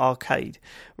in an arcade,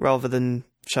 rather than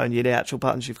showing you the actual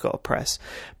buttons you've got to press.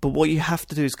 But what you have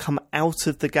to do is come out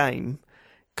of the game,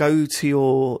 go to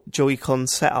your Joy-Con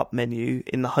setup menu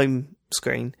in the home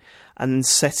screen, and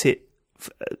set it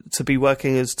to be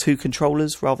working as 2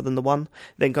 controllers rather than the one.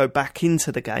 Then go back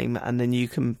into the game, and then you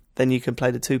can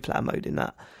play the 2-player mode in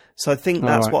that. So I think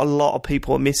that's what a lot of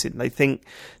people are missing. They think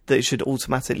that it should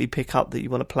automatically pick up that you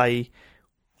want to play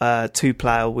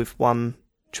 2-player with 1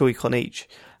 Joy-Con each,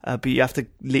 but you have to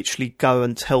literally go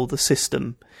and tell the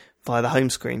system via the home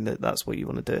screen that that's what you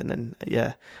want to do, and then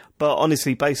But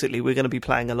honestly, basically, we're going to be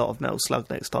playing a lot of Metal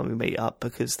Slug next time we meet up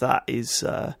because that is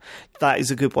a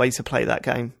good way to play that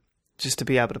game. Just to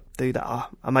be able to do that,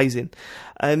 amazing.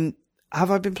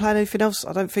 Have I been playing anything else?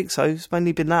 I don't think so. It's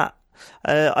mainly been that.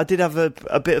 I did have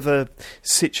a bit of a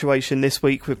situation this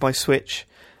week with my Switch.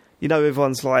 You know,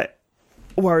 everyone's like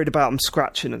worried about them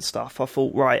scratching and stuff. I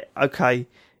thought, right, okay,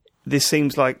 this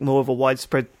seems like more of a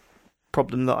widespread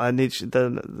problem than I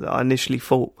initially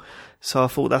thought. So I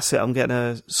thought, that's it, I'm getting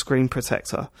a screen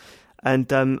protector.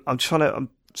 And I'm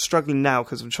struggling now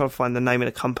because I'm trying to find the name of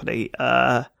the company.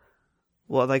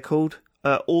 What are they called?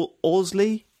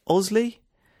 Orzly? Have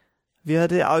you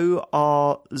heard it?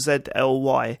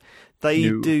 Orzly.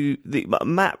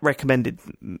 Matt recommended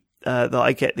that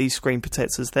I get these screen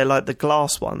protectors. They're like the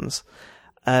glass ones.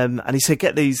 And he said,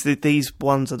 get these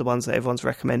ones are the ones that everyone's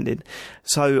recommended.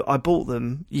 So I bought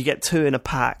them. You get 2 in a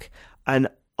pack. And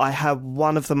I had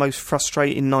one of the most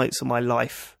frustrating nights of my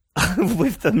life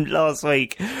with them last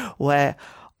week, where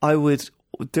I would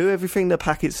do everything the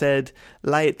packet said,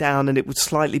 lay it down, and it would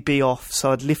slightly be off.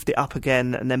 So I'd lift it up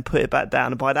again and then put it back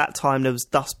down. And by that time, there was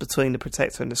dust between the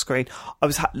protector and the screen. I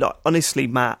was honestly,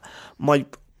 Matt, my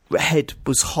head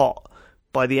was hot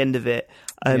by the end of it.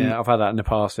 Yeah, I've had that in the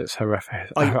past. It's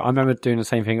horrific. I remember doing the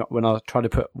same thing when I tried to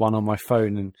put one on my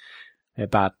phone, and they're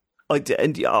bad.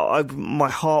 My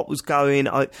heart was going.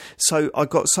 So I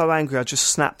got so angry, I just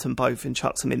snapped them both and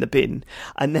chucked them in the bin.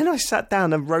 And then I sat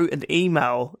down and wrote an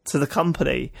email to the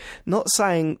company, not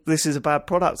saying this is a bad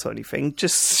product or anything,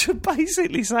 just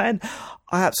basically saying,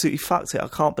 I absolutely fucked it. I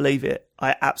can't believe it.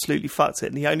 I absolutely fucked it.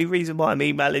 And the only reason why I'm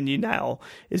emailing you now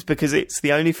is because it's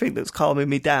the only thing that's calming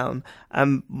me down.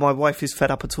 And my wife is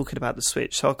fed up of talking about the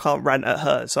Switch, so I can't rant at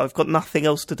her. So I've got nothing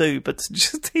else to do but to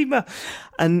just email.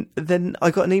 And then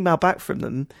I got an email back from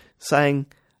them saying,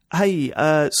 hey,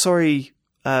 sorry,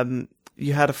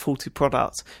 you had a faulty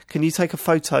product. Can you take a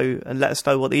photo and let us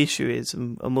know what the issue is,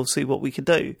 and we'll see what we can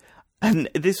do? And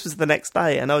this was the next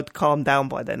day, and I'd calmed down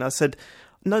by then. I said,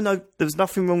 no, there was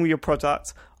nothing wrong with your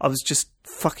product. I was just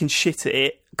fucking shit at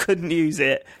it. Couldn't use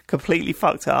it. Completely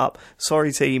fucked it up.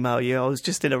 Sorry to email you. I was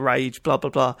just in a rage, blah, blah,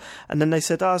 blah. And then they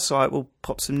said, oh, it's all right, we'll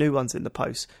pop some new ones in the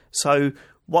post. So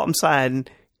what I'm saying,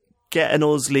 get an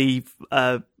Ausley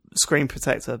screen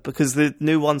protector, because the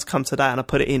new ones come today and I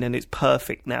put it in and it's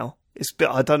perfect now.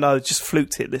 I don't know, I just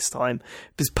fluked it this time.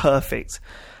 It's perfect.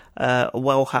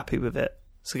 Well happy with it.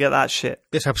 So get that shit.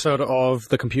 This episode of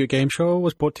the Computer Game Show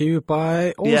was brought to you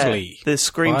by Ausley. Yeah, the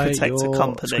screen protector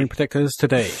company. Screen protectors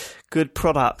today. Good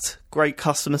product, great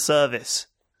customer service.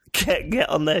 Get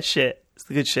on their shit. It's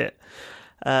the good shit.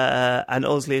 And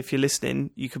Ausley, if you're listening,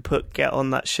 you could put "get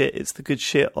on that shit. It's the good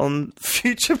shit" on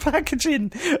future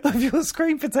packaging of your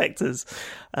screen protectors.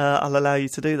 I'll allow you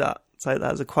to do that. Take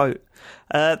that as a quote.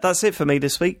 That's it for me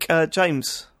this week.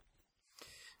 James.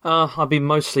 I've been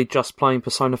mostly just playing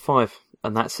Persona 5.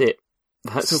 And that's it.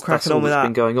 Still cracking on with that's that.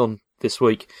 Been going on this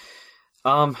week.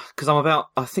 Because I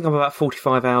think I'm about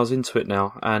 45 hours into it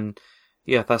now, and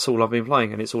yeah, that's all I've been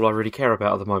playing, and it's all I really care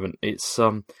about at the moment. It's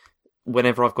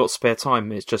whenever I've got spare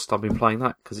time, it's just I've been playing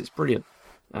that because it's brilliant,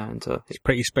 and it's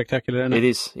pretty spectacular, isn't it? It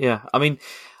is, yeah. I mean,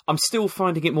 I'm still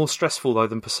finding it more stressful though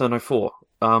than Persona 4.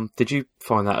 Did you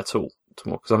find that at all?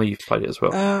 Because I know you've played it as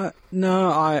well. No,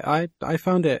 I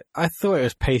found it. I thought it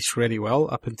was paced really well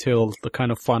up until the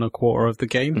kind of final quarter of the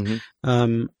game.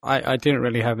 Mm-hmm. I didn't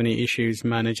really have any issues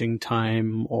managing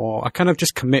time, or I kind of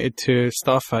just committed to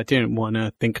stuff. I didn't want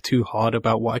to think too hard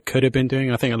about what I could have been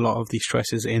doing. I think a lot of the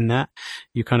stress is in that.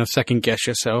 You kind of second guess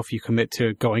yourself. You commit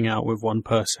to going out with one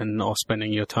person or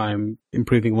spending your time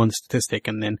improving one statistic,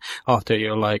 and then after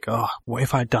you're like, oh, what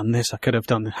if I'd done this? I could have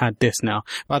had this now.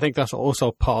 But I think that's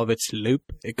also part of its loop.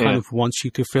 It kind of wants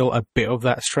you to feel a bit of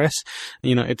that stress.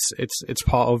 You know, it's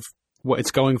part of what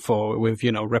it's going for with,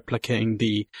 you know, replicating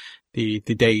the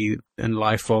day and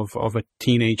life of a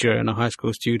teenager and a high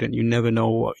school student. You never know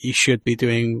what you should be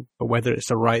doing, or whether it's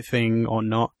the right thing or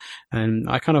not. And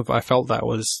I felt that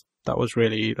was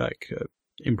really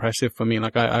impressive for me.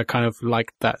 Like I kind of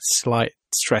liked that slight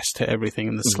stress to everything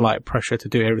and the slight pressure to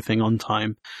do everything on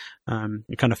time.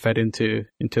 It kind of fed into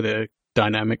the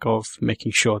dynamic of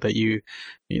making sure that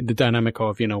the dynamic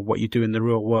of, you know, what you do in the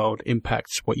real world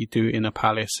impacts what you do in a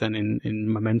palace and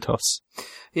in Mementos.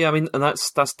 Yeah, I mean, and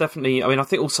that's definitely, I mean, I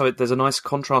think also there's a nice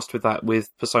contrast with that with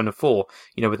Persona 4,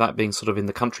 you know, with that being sort of in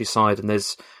the countryside, and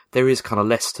there is kind of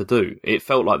less to do. It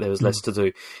felt like there was less to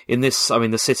do. In this, I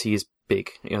mean, the city is big.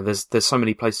 You know, there's so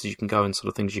many places you can go and sort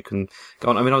of things you can go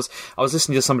on. I mean, I was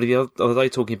listening to somebody the other day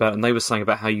talking about it, and they were saying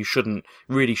about how you shouldn't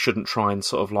try and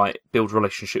sort of like build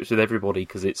relationships with everybody,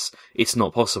 because it's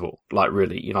not possible. Like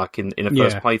really, you know, like in a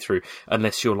first playthrough,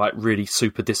 unless you're like really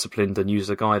super disciplined and use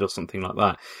a guide or something like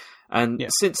that. And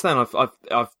since then,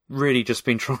 I've really just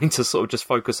been trying to sort of just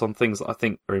focus on things that I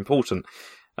think are important.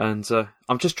 And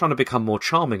I'm just trying to become more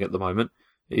charming at the moment.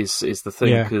 Is the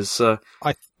thing, because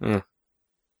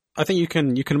I think you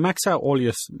can max out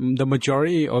the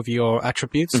majority of your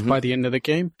attributes by the end of the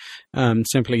game,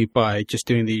 simply by just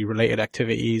doing the related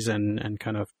activities and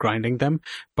kind of grinding them.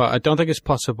 But I don't think it's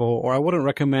possible, or I wouldn't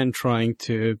recommend trying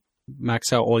to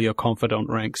max out all your confidant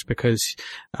ranks, because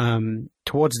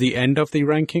towards the end of the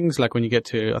rankings, like when you get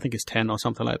to, I think it's 10 or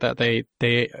something like that, their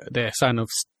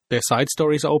side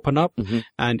stories open up,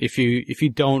 and if you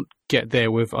don't get there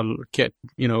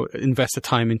invest the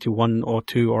time into one or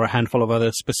two or a handful of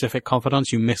other specific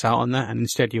confidants, you miss out on that, and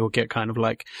instead you'll get kind of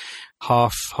like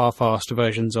half-assed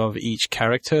versions of each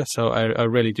character. So I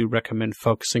really do recommend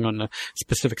focusing on a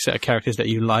specific set of characters that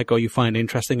you like or you find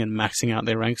interesting, and maxing out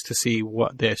their ranks to see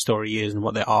what their story is and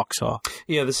what their arcs are.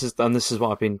 Yeah, this is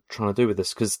what I've been trying to do with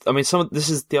this, because I mean, this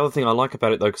is the other thing I like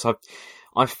about it though, because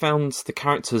I found the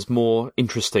characters more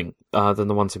interesting than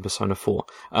the ones in Persona 4.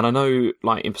 And I know,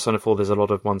 like, in Persona 4 there's a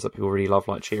lot of ones that people really love,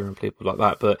 like Cheer and people like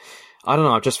that, but I don't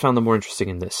know, I've just found them more interesting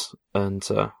in this. And,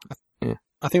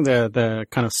 I think the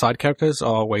kind of side characters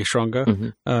are way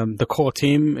stronger. The core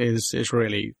team is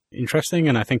really interesting,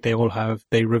 and I think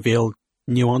they reveal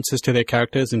nuances to their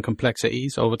characters and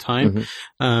complexities over time.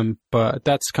 But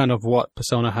that's kind of what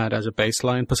Persona had as a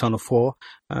baseline. Persona 4,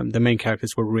 the main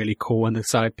characters were really cool, and the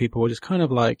side people were just kind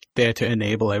of like there to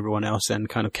enable everyone else and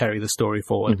kind of carry the story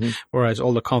forward. Whereas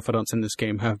all the confidants in this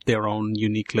game have their own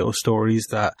unique little stories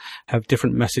that have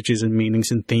different messages and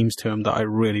meanings and themes to them that I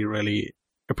really, really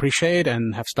appreciate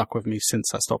and have stuck with me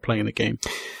since I stopped playing the game.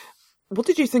 What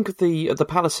did you think of the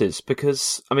palaces?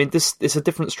 Because I mean, this is a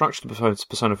different structure to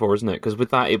Persona 4, isn't it? Because with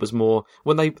that, it was more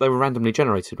when they were randomly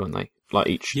generated, weren't they? Like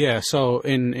each. Yeah. So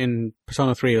in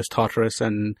Persona 3, it was Tartarus,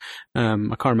 and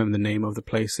I can't remember the name of the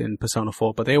place in Persona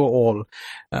 4, but they were all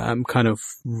kind of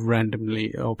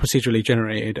randomly or procedurally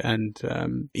generated, and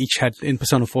in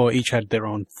Persona 4 each had their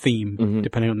own theme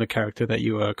depending on the character that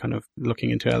you were kind of looking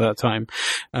into at that time.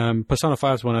 Persona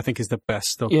 5's one I think is the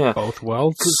best of both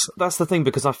worlds. That's the thing,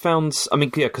 because I found. I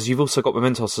mean, yeah, because you've also got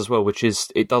Mementos as well, which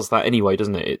it does that anyway,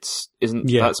 doesn't it?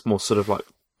 That's more sort of like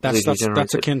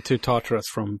that's akin to Tartarus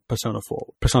from Persona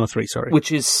 3, sorry,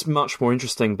 which is much more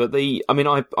interesting. But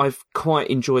I've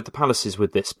quite enjoyed the palaces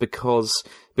with this because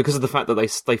of the fact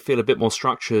that they feel a bit more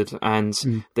structured, and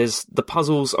there's the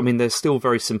puzzles. I mean, they're still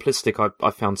very simplistic.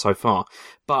 I've found so far,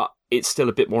 but it's still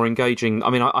a bit more engaging. I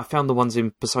mean, I found the ones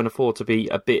in Persona 4 to be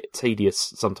a bit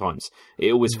tedious sometimes.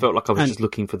 It always felt like I was just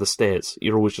looking for the stairs.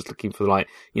 You're always just looking for, like,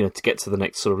 to get to the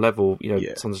next sort of level,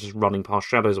 someone's just running past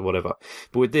shadows or whatever.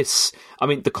 But with this, I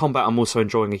mean, the combat I'm also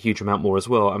enjoying a huge amount more as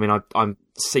well. I mean, I'm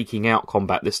seeking out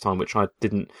combat this time, which I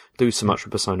didn't do so much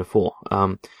with Persona 4.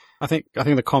 I think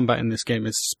the combat in this game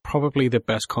is probably the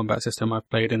best combat system I've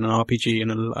played in an RPG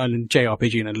and a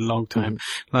JRPG in a long time.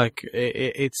 Like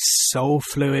it's so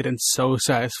fluid and so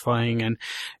satisfying, and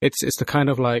it's the kind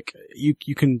of like you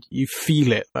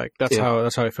feel it. Like that's how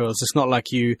it feels. It's not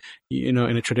like you in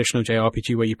a traditional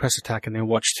JRPG where you press attack and then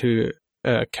watch two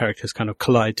characters kind of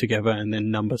collide together and then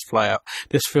numbers fly out.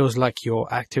 This feels like you're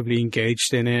actively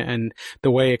engaged in it, and the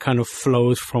way it kind of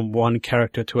flows from one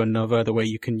character to another, the way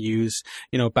you can use,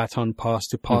 baton pass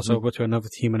to pass over to another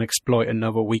team and exploit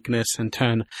another weakness and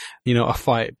turn, a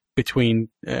fight between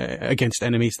against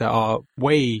enemies that are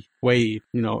way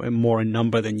more in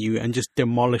number than you, and just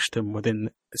demolish them within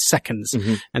seconds,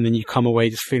 and then you come away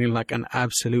just feeling like an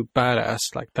absolute badass.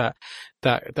 Like that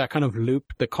kind of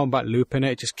loop, the combat loop in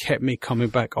it, just kept me coming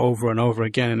back over and over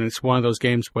again. And it's one of those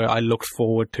games where I look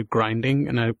forward to grinding,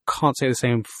 and I can't say the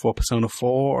same for Persona 4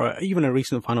 or even a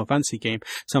recent Final Fantasy game,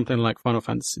 something like Final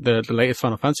Fantasy, the latest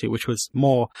Final Fantasy, which was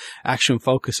more action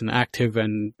focused and active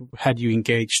and had you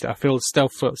engaged. I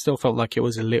still felt like it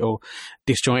was a little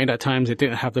disjointed at times. It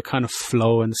didn't have the kind of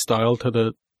flow and style to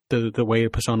the way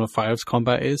Persona 5's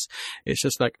combat is. It's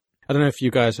just like, I don't know if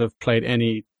you guys have played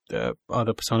any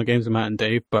other Persona games, Matt and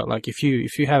Dave, but like if you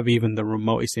have even the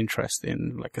remotest interest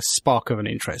in, like a spark of an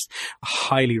interest, I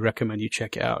highly recommend you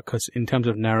check it out, because in terms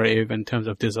of narrative, in terms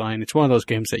of design, it's one of those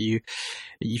games that you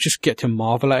just get to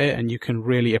marvel at it, and you can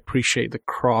really appreciate the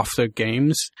craft of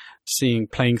games.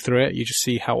 Playing through it, you just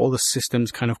see how all the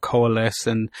systems kind of coalesce,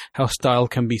 and how style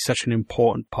can be such an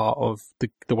important part of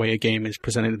the way a game is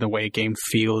presented, the way a game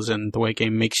feels, and the way a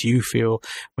game makes you feel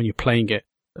when you're playing it.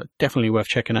 Definitely worth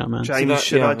checking out, man. James,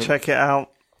 should I check it out?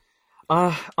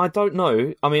 I don't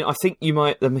know. I mean, I think you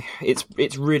might.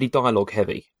 It's really dialogue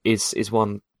heavy. Is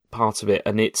one part of it,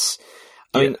 and it's.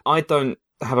 I mean, I don't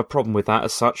have a problem with that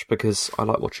as such, because I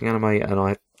like watching anime,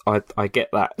 and I get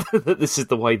that that this is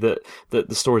the way that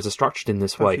the stories are structured in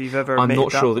this way. I'm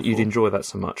not sure that you'd enjoy that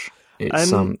so much. It's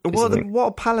what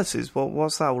are palaces?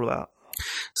 What's that all about?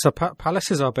 So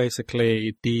palaces are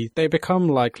basically they become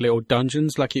like little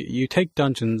dungeons. Like you take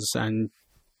dungeons, and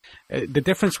the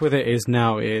difference with it is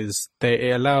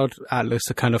they allowed Atlus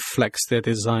to kind of flex their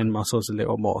design muscles a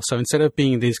little more. So instead of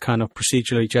being these kind of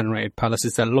procedurally generated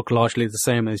palaces that look largely the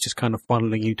same as just kind of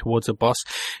funneling you towards a boss,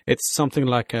 it's something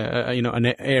like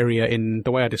an area. In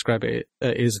the way I describe it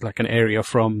is like an area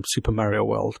from Super Mario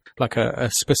World, like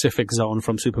a specific zone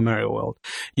from Super Mario World.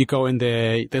 You go in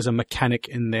there, there's a mechanic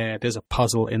in there, there's a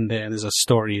puzzle in there, there's a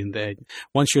story in there.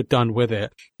 Once you're done with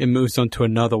it, it moves on to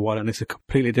another one, and it's a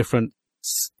completely different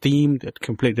themed, a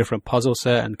completely different puzzle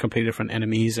set and completely different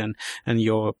enemies, and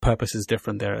your purpose is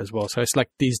different there as well. So it's like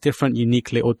these different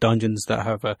unique little dungeons that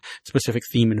have a specific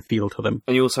theme and feel to them.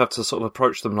 And you also have to sort of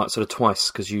approach them like sort of twice,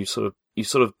 because you sort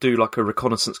of do like a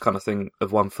reconnaissance kind of thing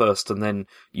of one first, and then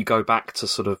you go back to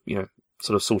sort of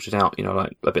sort it out,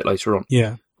 like a bit later on.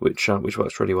 Yeah. Which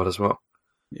works really well as well.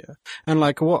 Yeah. And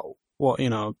like what what,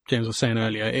 James was saying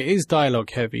earlier, it is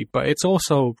dialogue heavy, but it's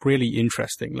also really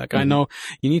interesting. Like, I know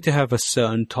you need to have a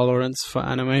certain tolerance for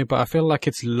anime, but I feel like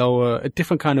it's a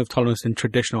different kind of tolerance than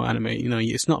traditional anime.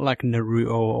 It's not like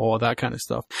Naruto or that kind of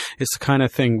stuff. It's the kind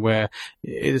of thing where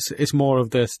it's more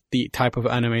of the type of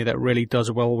anime that really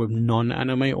does well with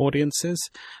non-anime audiences.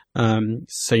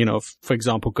 So, for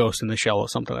example, Ghost in the Shell or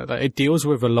something like that. It deals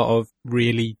with a lot of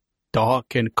really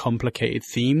dark and complicated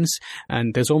themes,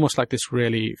 and there's almost like this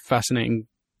really fascinating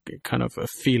kind of a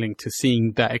feeling to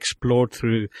seeing that explored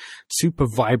through super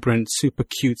vibrant, super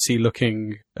cutesy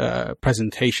looking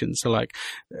presentations. So like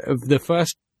the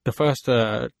first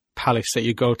palace that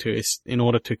you go to is in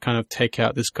order to kind of take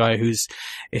out this guy who's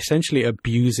essentially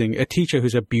a teacher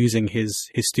who's abusing his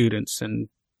students and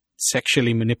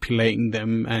sexually manipulating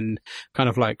them and kind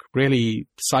of like really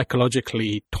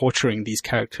psychologically torturing these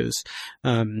characters,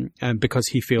 and because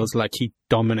he feels like he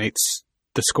dominates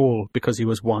the school because he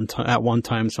was at one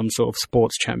time some sort of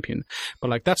sports champion.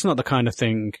 But like that's not the kind of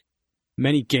thing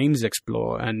many games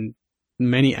explore, and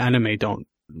many anime don't,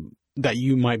 that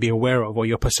you might be aware of, or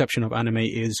your perception of anime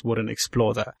wouldn't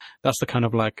explore that. That's the kind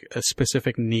of like a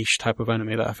specific niche type of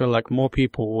anime that I feel like more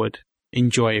people would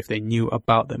enjoy if they knew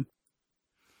about them.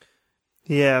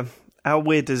 Yeah. How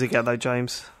weird does it get though,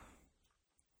 James?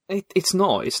 It's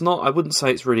not. I wouldn't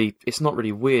say it's not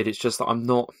really weird. It's just that I'm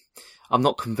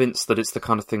not convinced that it's the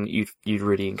kind of thing that you'd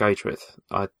really engage with.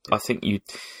 I think I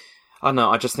don't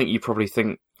know. I just think you probably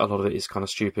think a lot of it is kind of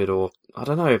stupid, or I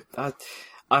don't know.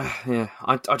 I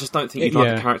just don't think you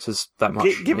like the characters that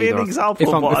much. Give me an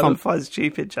example of what I would find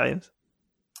stupid, James.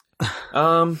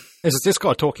 It's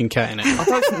got a talking cat in it. I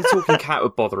don't think the talking cat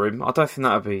would bother him. I don't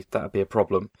think that'd be a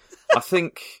problem. I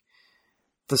think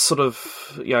the sort of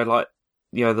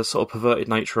the sort of perverted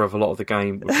nature of a lot of the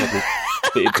game would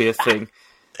probably be a thing.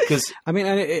 Because I mean,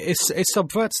 and it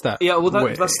subverts that. Yeah, well,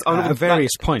 that's at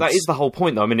various points. That is the whole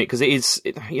point, though. I mean, because it is,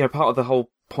 part of the whole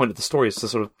point of the story is to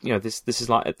sort of, this is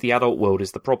like the adult world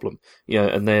is the problem,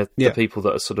 and they're the people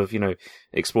that are sort of,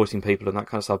 exploiting people and that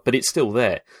kind of stuff. But it's still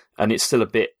there, and it's still a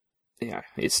bit.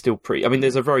 It's still pretty. I mean,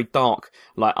 there's a very dark,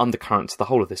 like, undercurrent to the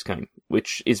whole of this game,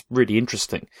 which is really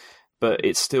interesting. But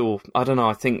it's still, I don't know.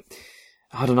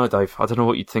 I don't know, Dave. I don't know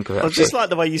what you'd think of it. I just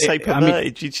like the way you say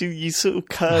perverted. You sort of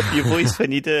curb your voice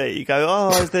when you do it. You go,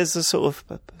 oh, there's a sort of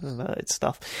perverted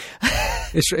stuff.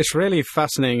 It's really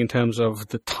fascinating in terms of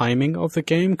the timing of the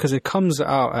game, because it comes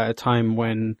out at a time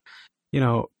when,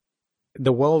 the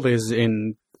world is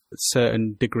in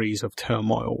certain degrees of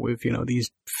turmoil with, these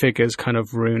figures kind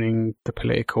of ruining the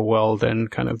political world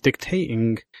and kind of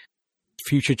dictating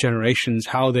future generations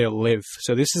how they'll live.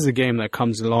 So this is a game that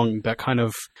comes along that kind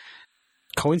of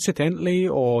coincidentally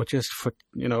or just for,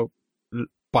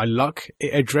 by luck,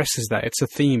 it addresses that. It's a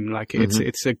theme. Like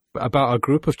it's about a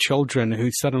group of children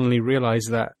who suddenly realize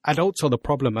that adults are the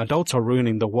problem. Adults are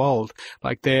ruining the world.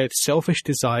 Like their selfish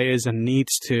desires and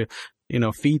needs to,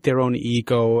 feed their own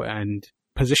ego and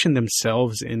position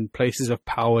themselves in places of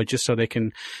power just so they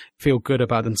can feel good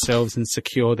about themselves and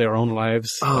secure their own lives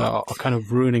are kind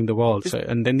of ruining the world. So,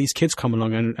 and then these kids come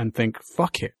along and think,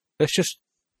 fuck it. Let's just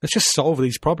solve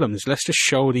these problems. Let's just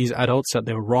show these adults that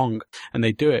they're wrong, and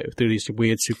they do it through these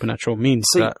weird supernatural means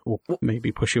that will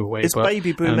maybe push you away. It's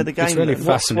baby boomer the game. It's really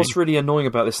fascinating. What's really annoying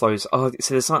about this, though, is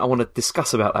there's something I want to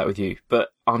discuss about that with you, but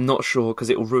I'm not sure because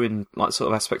it will ruin like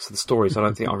sort of aspects of the story. So I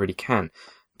don't think I really can.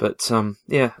 But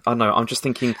I know. I'm just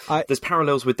thinking there's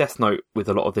parallels with Death Note with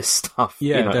a lot of this stuff.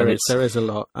 Yeah, there is a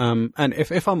lot. And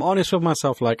if I'm honest with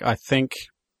myself, like I think,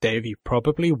 Dave, you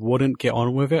probably wouldn't get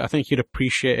on with it. I think you'd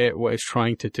appreciate it, what it's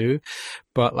trying to do.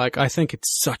 But like, I think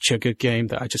it's such a good game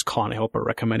that I just can't help but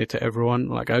recommend it to everyone.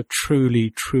 Like, I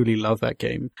truly, truly love that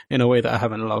game in a way that I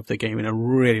haven't loved the game in a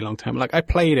really long time. Like, I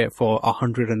played it for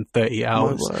 130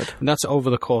 hours. And that's over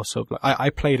the course of, like,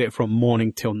 I played it from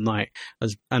morning till night.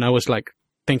 And I was like,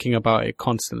 thinking about it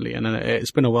constantly, and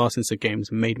it's been a while since the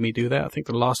game's made me do that. I think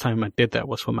the last time I did that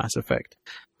was for Mass Effect.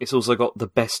 It's also got the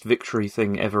best victory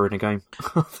thing ever in a game.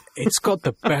 It's got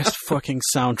the best fucking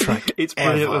soundtrack. It's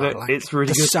brilliant with it. Like, it's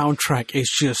really good. The soundtrack is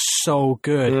just so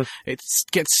good. Yeah. It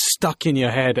gets stuck in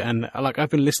your head, and like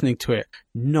I've been listening to it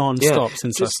non-stop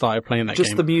since I started playing that game.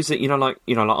 Just the music, like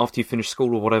after you finish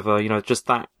school or whatever, just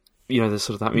that. There's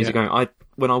sort of that music going.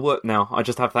 When I work now, I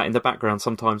just have that in the background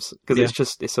sometimes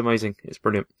because it's amazing. It's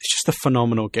brilliant. It's just a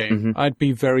phenomenal game. Mm-hmm. I'd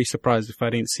be very surprised if I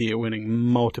didn't see it winning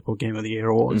multiple Game of the Year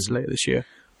awards later this year.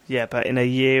 Yeah, but in a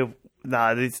year,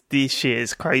 this year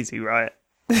is crazy, right?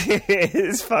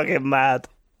 It's fucking mad.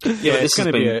 Yeah, but this has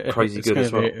been crazy good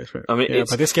as well. I mean,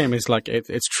 but this game is like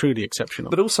it's truly exceptional.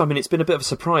 But also, I mean, it's been a bit of a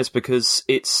surprise because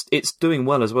it's doing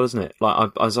well as well, isn't it?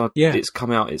 Like it's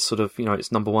come out, it's sort of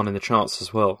it's number one in the charts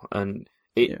as well, and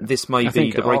this may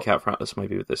be the breakout for Atlas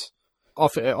maybe with this. A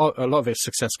lot of its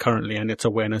success currently and its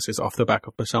awareness is off the back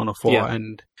of Persona 4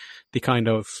 and the kind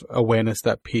of awareness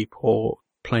that people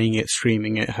playing it,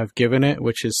 streaming it, have given it,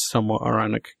 which is somewhat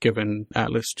ironic given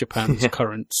Atlas Japan's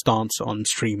current stance on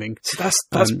streaming. So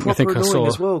that's proper annoying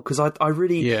as well, because I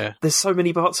really there's so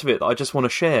many parts of it that I just want to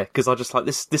share because I just like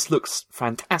this looks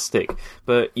fantastic,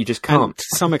 but you just can't. And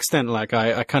to some extent, like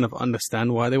I kind of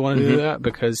understand why they want to do that,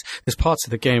 because there's parts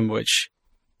of the game which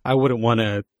I wouldn't want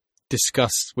to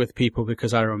discuss with people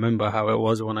because I remember how it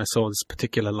was when I saw this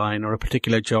particular line or a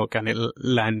particular joke and it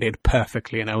landed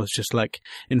perfectly, and I was just like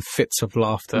in fits of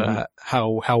laughter at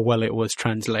how well it was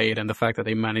translated and the fact that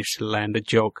they managed to land a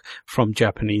joke from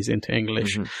Japanese into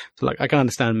English. So like I can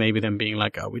understand maybe them being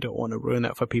like, oh, we don't want to ruin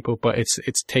that for people, but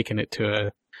it's taken it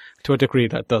to a degree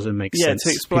that doesn't make sense.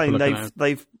 Yeah, to explain,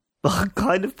 they've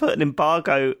kind of put an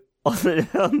embargo on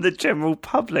the general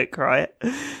public, right?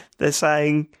 They're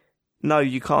saying, no,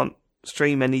 you can't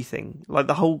stream anything. Like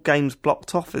the whole game's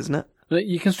blocked off, isn't it?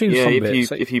 You can stream some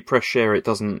bits. If you press share, it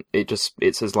doesn't. It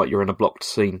says like you're in a blocked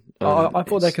scene. I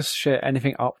thought they could share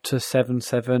anything up to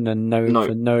 7.7 and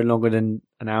for no longer than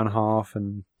an hour and a half.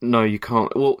 And no, you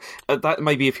can't. Well, that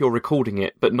maybe if you're recording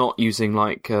it, but not using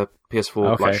like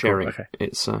PS4 like sharing. Cool, okay.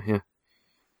 It's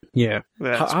yeah.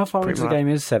 How far into the game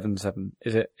is 7.7?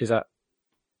 Is that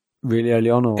really early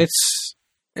on, or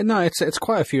it's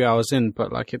quite a few hours in,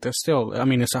 but like there's still. I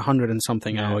mean, it's 100 and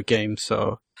something hour game,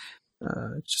 so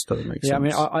it just doesn't make sense. Yeah, I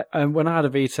mean, I when I had a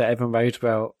Vita, everyone raved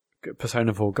about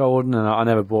Persona 4 Golden, and I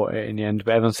never bought it in the end.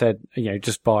 But everyone said,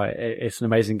 just buy it. It's an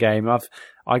amazing game.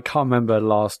 I can't remember the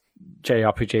last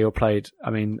JRPG I played. I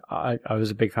mean, I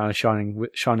was a big fan of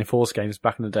Shining Force games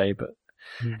back in the day, but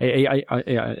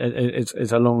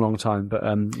it's a long time. But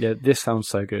this sounds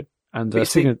so good. And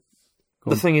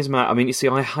the thing is, Matt, I mean, you see,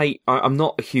 I'm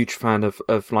not a huge fan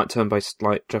of like turn-based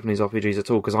like Japanese RPGs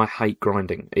at all because I hate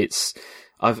grinding.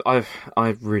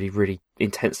 I really, really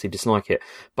intensely dislike it.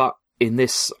 But in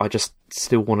this, I just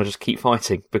still want to just keep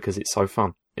fighting because it's so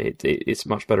fun. It's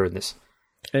much better in this.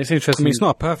 It's interesting. I mean, it's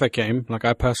not a perfect game. Like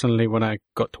I personally, when I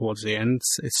got towards the end,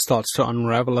 it starts to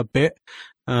unravel a bit.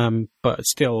 But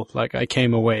still, like I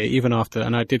came away even after,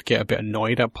 and I did get a bit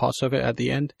annoyed at parts of it at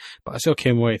the end, but I still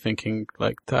came away thinking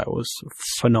like that was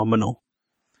phenomenal.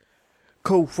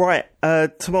 Cool. Right.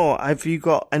 Tamor, have you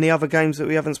got any other games that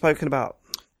we haven't spoken about?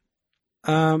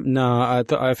 No,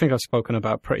 I think I've spoken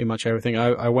about pretty much everything.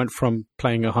 I went from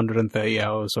playing 130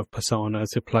 hours of Persona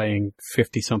to playing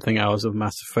 50-something hours of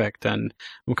Mass Effect, and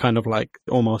I'm kind of like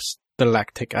almost the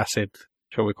lactic acid,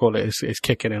 shall we call it, is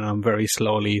kicking in. I'm very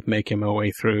slowly making my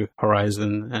way through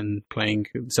Horizon and playing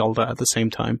Zelda at the same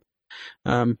time.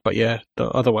 But yeah,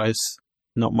 otherwise,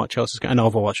 not much else is going. And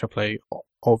Overwatch, I play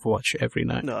Overwatch every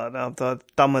night. No, I'm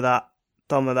done with that.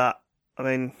 I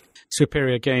mean,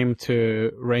 superior game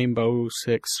to Rainbow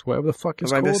Six, whatever the fuck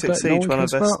it's Rainbow called. Six Siege, one of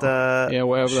the best.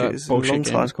 Whatever that bullshit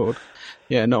game is called.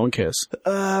 Yeah, no one cares.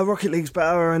 Rocket League's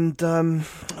better, and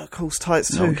of course,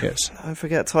 Tights 2. No one cares. Don't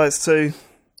forget Tights 2.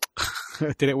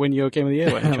 Did it win your Game of the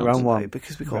Year? Round 1.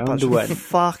 Because we got a bunch of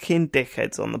fucking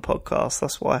dickheads on the podcast.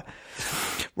 That's why.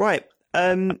 Right.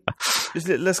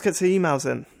 Let's get to the emails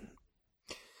then.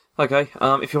 Okay.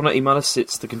 If you want to email us,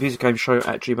 it's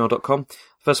thecomputergameshow@gmail.com.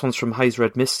 First one's from Haze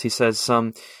Red Mist. He says,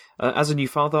 as a new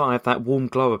father, I have that warm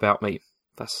glow about me.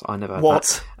 I never had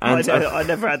that. And, I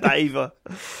never had that either.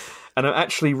 And I'm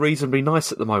actually reasonably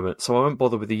nice at the moment, so I won't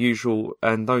bother with the usual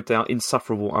and no doubt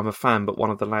insufferable I'm a fan but one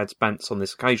of the lads' Bants on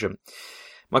this occasion.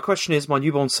 My question is, my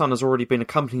newborn son has already been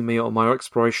accompanying me on my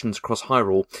explorations across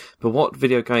Hyrule, but what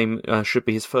video game should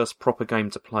be his first proper game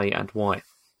to play and why?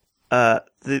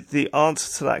 The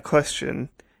answer to that question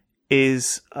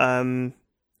is,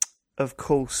 of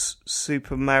course,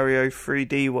 Super Mario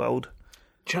 3D World.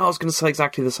 Do you know, I was going to say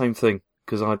exactly the same thing,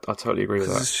 because I totally agree with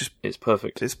that. It's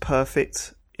perfect. It's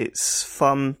perfect. It's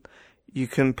fun. You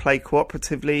can play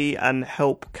cooperatively and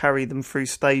help carry them through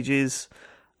stages.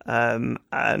 And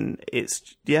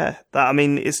it's,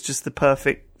 it's just the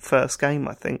perfect first game,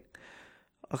 I think.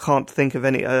 I can't think of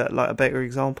any, a better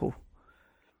example.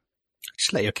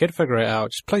 Just let your kid figure it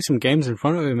out. Just play some games in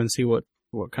front of him and see what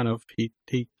kind of he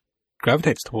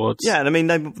gravitates towards. Yeah, and I mean,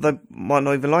 they might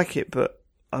not even like it, but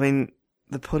I mean,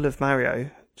 the pull of Mario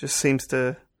just seems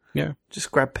to just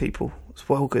grab people. It's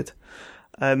well good.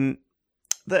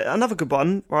 Another good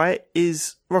one, right,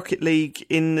 is Rocket League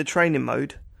in the training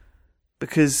mode,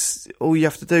 because all you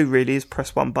have to do really is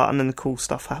press one button and the cool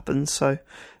stuff happens. So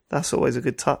That's always a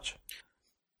good touch.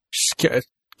 Just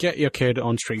get your kid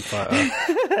on Street Fighter.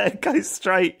 Go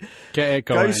straight. Get it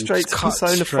going. Go straight to cut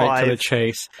Persona straight 5. to the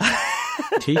chase.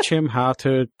 Teach him how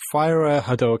to fire a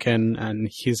Hadouken, and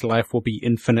his life will be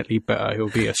infinitely better. He'll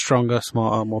be a stronger,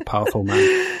 smarter, more powerful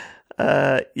man.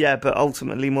 Yeah, but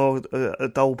ultimately more a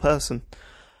dull person.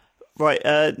 Right,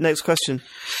 next question.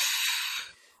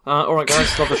 All right,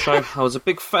 guys, love the show. I was a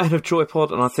big fan of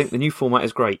Joypod, and I think the new format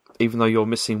is great, even though you're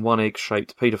missing one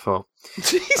egg-shaped paedophile.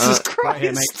 Jesus Christ! Right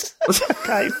here, mate.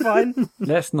 Okay, fine.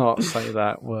 Let's not say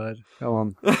that word. Go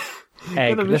on.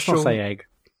 Egg. Let's not say egg.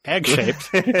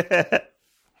 Egg-shaped.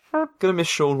 Gonna miss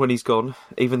Sean when he's gone,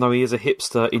 even though he is a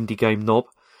hipster indie game knob.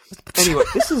 Anyway,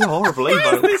 this is a horrible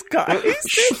email. Who's this guy? Who's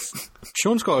this?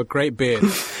 Sean's got a great beard.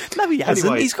 No, he hasn't.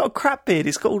 Anyway. He's got a crap beard.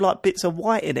 It's got all like bits of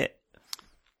white in it.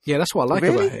 Yeah, that's what I like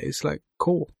Really? about it. It's like,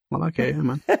 cool. I like it, yeah,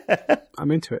 man. I'm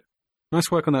into it.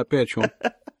 Nice work on that beard, Sean.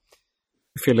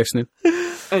 If you're listening.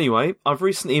 Anyway, I've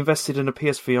recently invested in a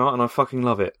PSVR, and I fucking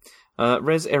love it.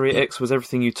 Res Area X was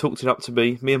everything you talked it up to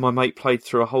be. Me and my mate played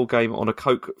through a whole game on a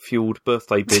Coke-fueled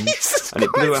birthday binge, Jesus and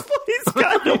it blew Christ, our... what is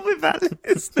going on with that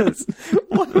listeners?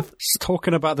 What the Just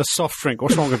talking about the soft drink.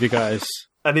 What's wrong with you guys?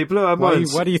 And it blew our Why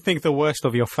minds. do you think the worst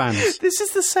of your fans? This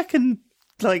is the second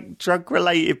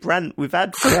drug-related rant we've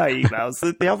had for our emails.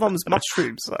 The other one was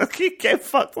mushrooms. I keep getting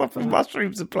fucked up with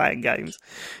mushrooms and playing games.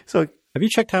 So Have you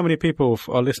checked how many people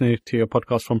are listening to your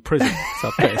podcast from prison? So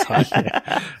I bet it's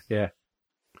high. Yeah.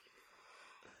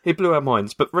 It blew our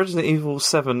minds, but Resident Evil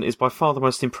 7 is by far the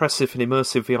most impressive and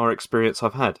immersive VR experience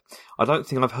I've had. I don't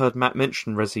think I've heard Matt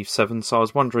mention Resident Evil 7, so I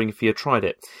was wondering if he had tried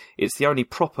it. It's the only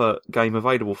proper game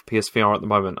available for PSVR at the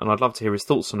moment, and I'd love to hear his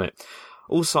thoughts on it.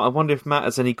 Also, I wonder if Matt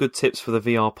has any good tips for the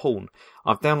VR porn.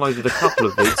 I've downloaded a couple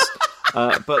of these,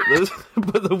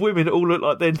 but the women all look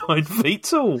like they're 9 feet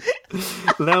tall.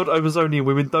 Loud Amazonian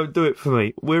women don't do it for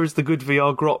me. Where is the good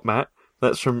VR grot, Matt?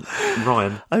 That's from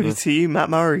Ryan. over to you,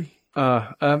 Matt Murray.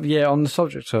 Yeah, on the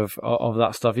subject of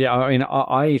that stuff, yeah, I mean,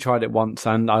 I tried it once,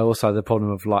 and I also had the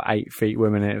problem of like 8 feet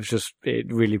women. It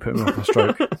really put me off my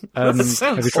stroke. Have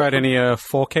you tried any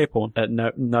 4K porn?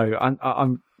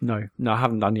 No, I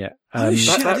haven't done yet.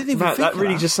 Shit, I didn't even Matt, think that of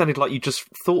really that. just sounded like you just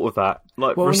thought of that.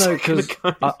 Like, Well, for a no, second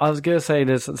because ago. I was going to say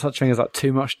there's such a thing as like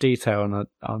too much detail, and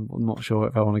I'm not sure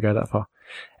if I want to go that far.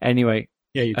 Anyway,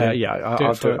 Yeah, you do. I'll Do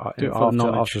do it for it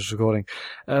knowledge. after this recording.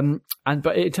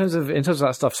 But in terms of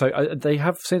that stuff, so they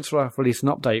have since released an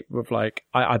update with like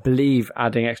I believe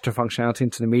adding extra functionality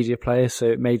into the media player. So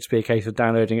it may just be a case of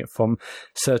downloading it from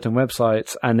certain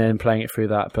websites and then playing it through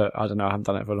that. But I don't know, I haven't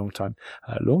done it for a long time.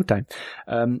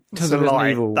 In It's terms a of Resident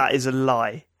lie. Evil, That is a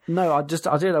lie. no, I did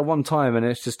it one time, and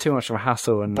it's just too much of a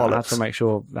hassle, and I had to Bollocks. make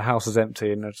sure the house is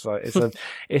empty, and it's like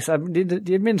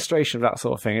the administration of that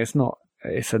sort of thing.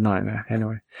 It's a nightmare.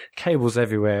 Anyway, cables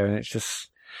everywhere, and it's just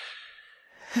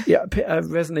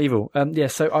Resident Evil.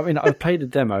 So I mean, I played a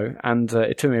demo, and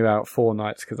it took me about 4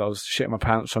 nights because I was shitting my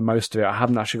pants for most of it. I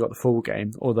haven't actually got the full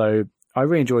game, although I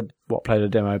really enjoyed what played the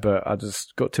demo, but I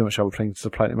just got too much other things to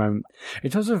play at the moment.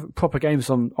 In terms of proper games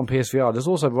on PSVR, there's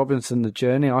also Robinson the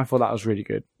Journey. I thought that was really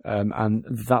good, and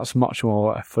that's much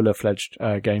more a fuller-fledged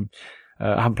game.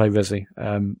 I haven't played Resi,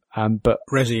 but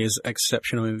Resi is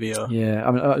exceptional in VR. yeah, I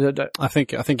mean, I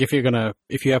think if you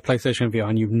have PlayStation VR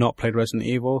and you've not played Resident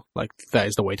Evil, like that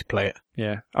is the way to play it.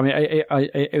 yeah, I mean,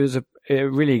 it was a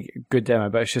really good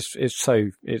demo, but it's so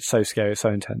scary, it's so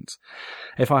intense.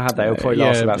 If I had that, it would probably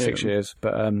last about 6 years.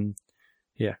 But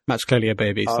Matt's clearly a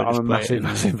baby, so I'm just a play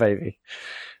massive baby.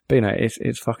 But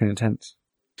it's fucking intense.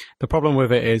 The problem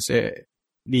with it is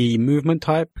the movement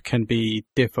type can be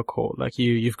difficult. Like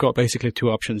you've got basically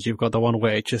 2 options. You've got the one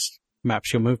where it just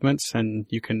maps your movements and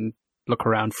you can look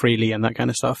around freely and that kind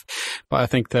of stuff. But I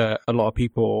think that a lot of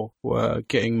people were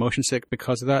getting motion sick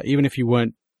because of that. Even if you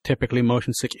weren't typically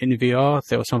motion sick in VR,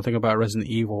 there was something about Resident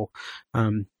Evil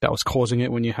that was causing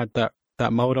it when you had that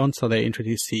mode on. So they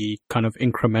introduced the kind of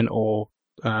incremental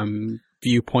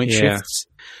viewpoint shifts.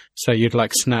 So you'd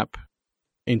like snap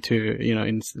into,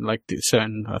 in like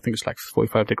certain, I think it's like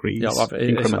 45 degrees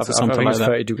increments or something like that.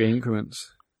 30-degree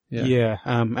increments. Yeah.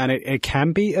 And it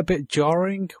can be a bit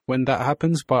jarring when that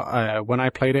happens, but when I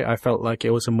played it, I felt like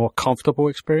it was a more comfortable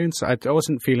experience. I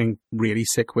wasn't feeling really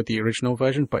sick with the original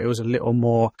version, but it was a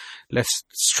little less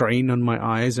strain on my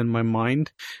eyes and my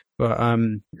mind. But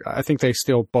I think they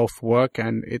still both work,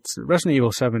 and Resident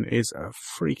Evil 7 is a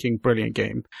freaking brilliant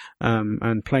game.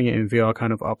 And playing it in VR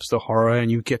kind of ups the horror, and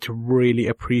you get to really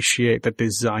appreciate the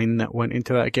design that went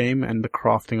into that game and the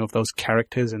crafting of those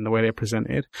characters and the way they're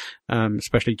presented,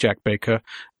 especially Jack Baker.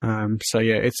 So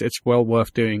yeah, it's well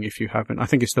worth doing if you haven't. I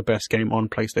think it's the best game on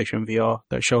PlayStation VR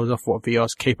that shows off what VR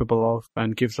is capable of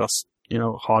and gives us,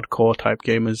 hardcore type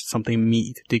gamers something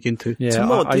meaty to dig into. Yeah,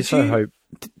 I so hope.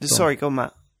 Sorry, go on,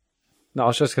 Matt. No, I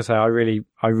was just going to say,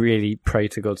 I really pray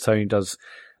to God Sony does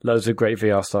loads of great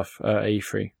VR stuff at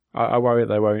E3. I worry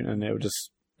that they won't, and they'll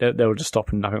just stop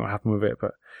and nothing will happen with it,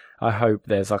 but I hope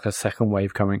there's like a second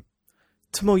wave coming.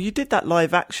 Tamor, you did that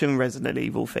live action Resident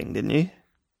Evil thing, didn't you?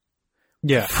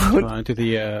 Yeah, I did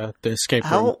the escape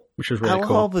room, which was really cool.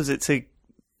 How hard was it to...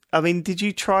 I mean, did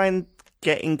you try and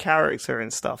get in character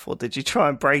and stuff, or did you try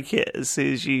and break it as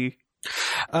soon as you...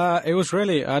 It was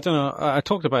really, I don't know, I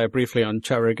talked about it briefly on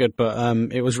Chat Very Good, but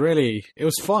it was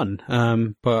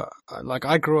fun. But like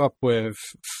I grew up with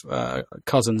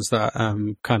cousins that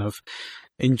kind of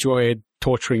enjoyed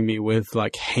torturing me with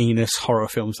like heinous horror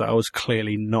films that I was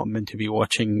clearly not meant to be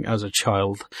watching as a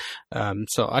child.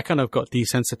 So I kind of got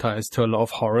desensitized to a lot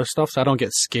of horror stuff, so I don't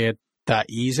get scared that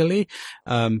easily.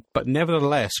 But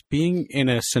nevertheless, being in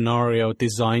a scenario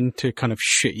designed to kind of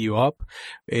shit you up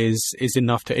is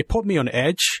enough it put me on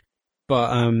edge.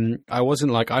 But I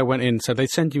wasn't like, I went in, so they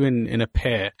send you in a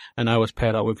pair, and I was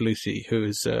paired up with Lucy,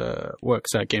 who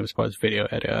works at GameSpot's video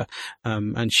editor,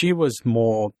 and she was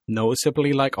more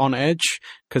noticeably like on edge,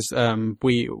 because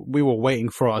we were waiting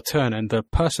for our turn, and the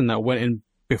person that went in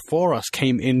before us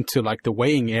came into like the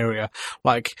waiting area,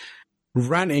 like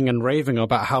ranting and raving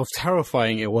about how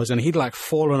terrifying it was, and he'd like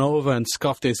fallen over and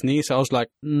scuffed his knee. So I was like,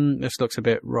 this looks a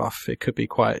bit rough. It could be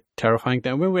quite terrifying.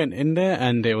 Then we went in there,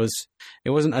 and it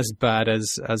wasn't as bad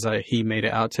as he made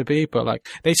it out to be. But like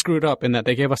they screwed up in that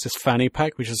they gave us this fanny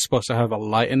pack, which is supposed to have a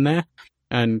light in there,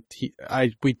 and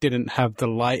we didn't have the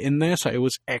light in there, so it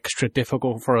was extra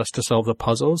difficult for us to solve the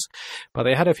puzzles. But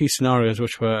they had a few scenarios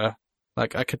which were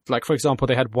like for example,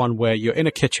 they had one where you're in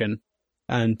a kitchen,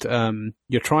 and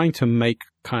you're trying to make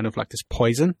kind of like this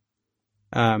poison,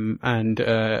 and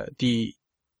the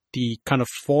kind of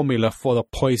formula for the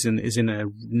poison is in a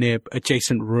near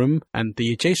adjacent room, and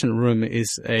the adjacent room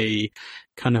is a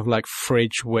kind of like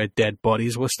fridge where dead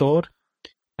bodies were stored,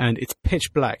 and it's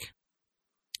pitch black.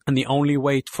 And the only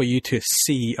way for you to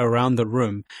see around the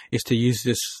room is to use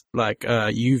this like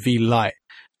UV light,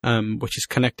 which is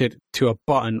connected to a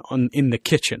button in the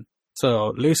kitchen.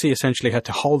 So Lucy essentially had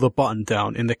to hold the button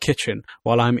down in the kitchen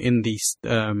while I'm in the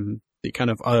kind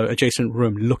of adjacent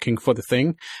room looking for the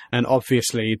thing. And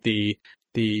obviously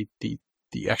the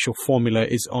actual formula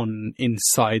is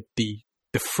inside the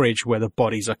fridge where the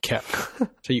bodies are kept.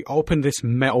 So you open this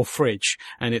metal fridge,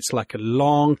 and it's like a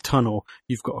long tunnel.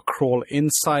 You've got to crawl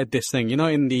inside this thing. You know,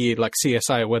 in the like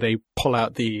CSI where they pull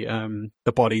out the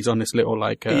bodies on this little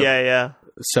like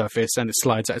surface, and it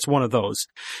slides out. It's one of those.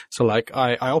 So like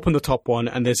I open the top one,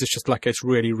 and there's just like this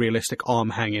really realistic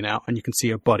arm hanging out, and you can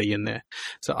see a body in there.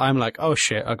 So I'm like, oh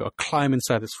shit, I got to climb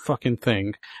inside this fucking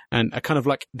thing. And I kind of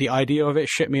like the idea of it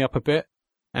shit me up a bit.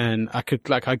 And I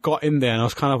got in there, and I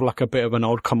was kind of like a bit of an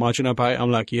old curmudgeon about it.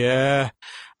 I'm like, yeah,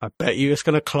 I bet you it's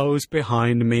going to close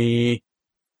behind me.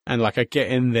 And like I get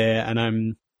in there, and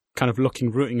I'm kind of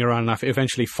rooting around, and I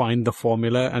eventually find the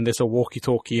formula, and there's a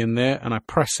walkie-talkie in there, and I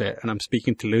press it, and I'm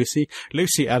speaking to Lucy.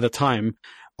 Lucy at the time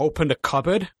opened a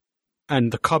cupboard,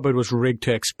 and the cupboard was rigged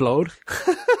to explode.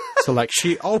 So like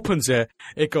she opens it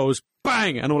goes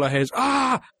bang, and all I hear is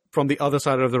ah from the other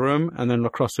side of the room, and then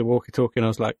across the walkie-talkie, and I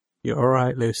was like, you're all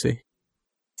right, Lucy.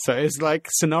 So it's like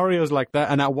scenarios like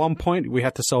that. And at one point we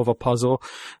had to solve a puzzle,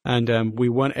 and we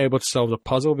weren't able to solve the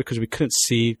puzzle because we couldn't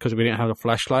see, because we didn't have a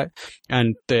flashlight.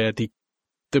 And the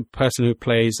person who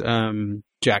plays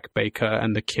Jack Baker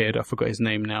and the kid, I forgot his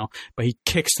name now, but he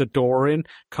kicks the door in,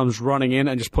 comes running in,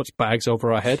 and just puts bags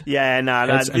over our head. Yeah, no,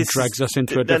 and drags us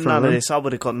into a different room. None of this, I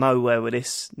would have got nowhere with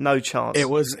this. No chance. It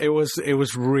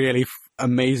was really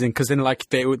amazing, because then like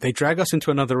they drag us into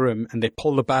another room, and they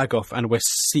pull the bag off, and we're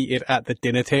seated at the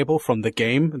dinner table from the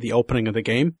game, the opening of the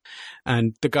game,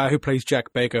 and the guy who plays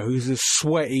Jack Baker, who's this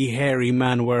sweaty, hairy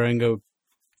man wearing a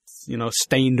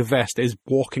stained vest, is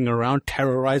walking around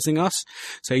terrorizing us.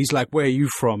 So he's like, where are you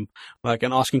from? Like,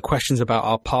 and asking questions about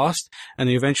our past. And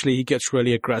eventually he gets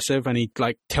really aggressive, and he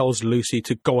like tells Lucy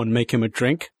to go and make him a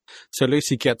drink. So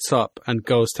Lucy gets up and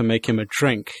goes to make him a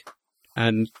drink.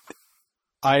 And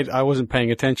I wasn't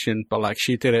paying attention, but like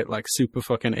she did it like super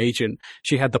fucking agent.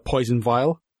 She had the poison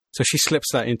vial. So she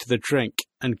slips that into the drink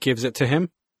and gives it to him.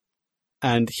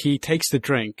 and he takes the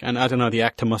drink, and I don't know, the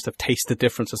actor must have tasted the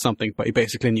difference or something, but he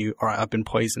basically knew, all right, I've been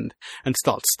poisoned, and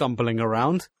starts stumbling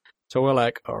around. So we're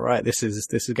like, all right, this is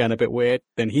getting a bit weird.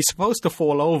 Then he's supposed to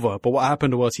fall over, but what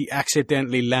happened was he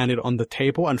accidentally landed on the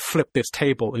table and flipped this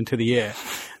table into the air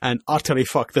and utterly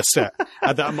fucked the set.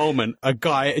 At that moment, a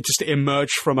guy just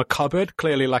emerged from a cupboard,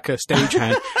 clearly like a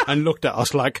stagehand, and looked at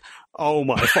us like, oh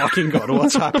my fucking God,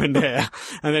 what's happened here?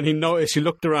 And then he noticed, he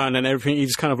looked around and everything, he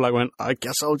just kind of like went, I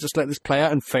guess I'll just let this play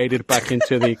out, and faded back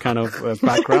into the kind of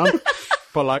background.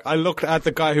 But like, I looked at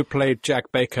the guy who played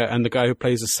Jack Baker and the guy who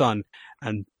plays the son,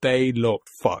 and they looked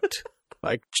fucked.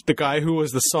 Like, the guy who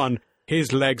was the son,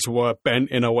 his legs were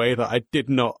bent in a way that I did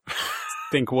not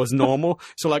think was normal.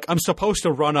 So, like, I'm supposed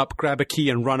to run up, grab a key,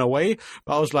 and run away.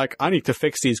 But I was like, I need to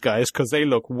fix these guys because they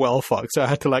look well fucked. So I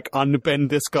had to, like, unbend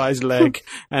this guy's leg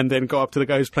and then go up to the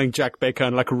guy who's playing Jack Baker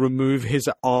and, like, remove his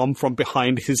arm from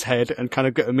behind his head and kind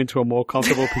of get him into a more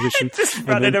comfortable position. Just and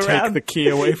running then around. take the key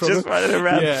away from him. Just running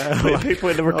around. Yeah, putting like, people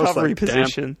in the I was recovery like,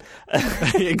 position.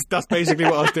 That's basically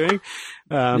what I was doing.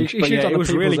 You should have done it the was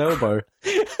people's really elbow.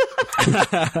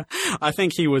 I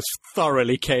think he was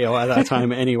thoroughly KO at that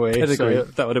time anyway, so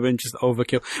that would have been just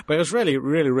overkill. But it was really,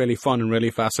 really, really fun and really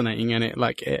fascinating, and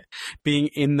being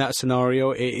in that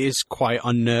scenario, it is quite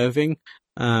unnerving.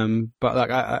 But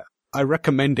like I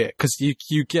recommend it because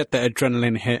you get the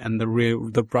adrenaline hit and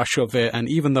the rush of it, and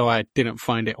even though I didn't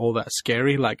find it all that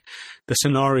scary, like the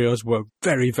scenarios were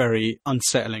very, very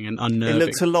unsettling and unnerving. It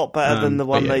looked a lot better than the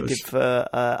one they did for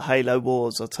Halo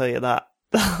Wars, I'll tell you that.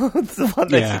 The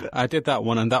one I did that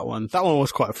one, and that one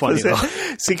was quite funny.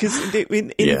 See, because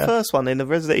in the first one, in the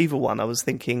Resident Evil one, I was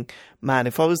thinking, man,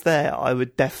 if I was there, I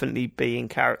would definitely be in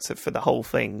character for the whole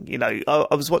thing. You know,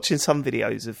 I was watching some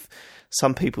videos of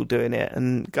some people doing it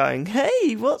and going,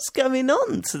 "Hey, what's going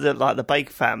on?" to the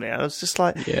Baker family. I was just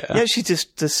like, "You're actually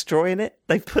just destroying it.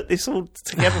 They put this all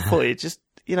together for you. Just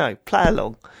play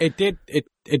along."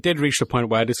 It did reach the point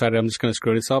where I decided I'm just going to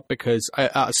screw this up because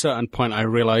at a certain point I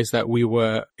realized that we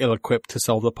were ill-equipped to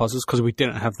solve the puzzles because we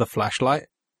didn't have the flashlight.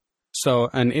 So,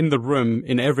 and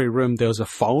in every room there was a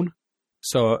phone.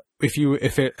 So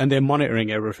and they're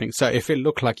monitoring everything. So if it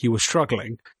looked like you were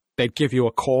struggling, they'd give you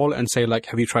a call and say, like,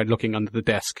 have you tried looking under the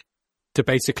desk? To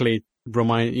basically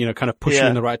remind, kind of push you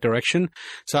in the right direction.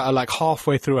 So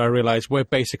halfway through, I realized we're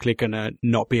basically going to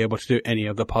not be able to do any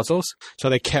of the puzzles. So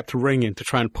they kept ringing to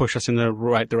try and push us in the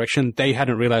right direction. They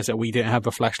hadn't realized that we didn't have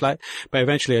a flashlight. But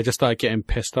eventually I just started getting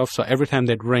pissed off. So every time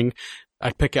they'd ring,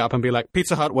 I'd pick it up and be like,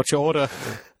 Pizza Hut, what's your order?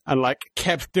 And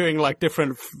kept doing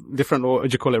different, what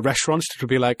would you call it, restaurants to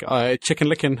be like, Chicken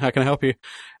Licken, how can I help you?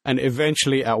 And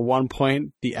eventually at one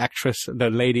point, the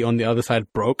lady on the other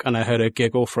side broke and I heard her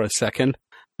giggle for a second.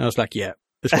 And I was like, yeah,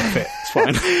 this won't fit. It's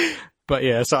fine. But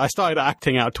yeah, so I started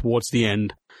acting out towards the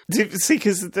end. See,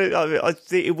 because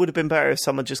it would have been better if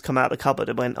someone just come out of the cupboard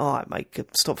and went, all right, mate,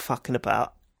 stop fucking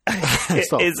about.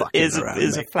 Is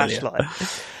a flashlight.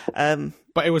 Yeah.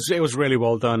 But it was really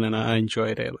well done and I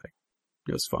enjoyed it.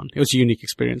 It was fun. It was a unique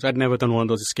experience. I'd never done one of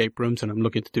those escape rooms, and I'm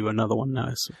looking to do another one now.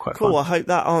 It's quite cool. Fun. I hope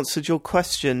that answered your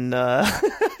question.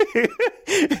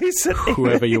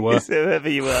 Whoever you were. Whoever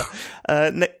you were.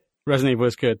 Resident Evil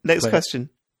is good. Next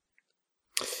question.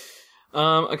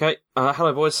 Okay.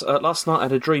 Hello, boys. Last night I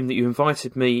had a dream that you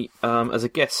invited me as a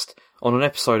guest on an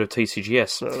episode of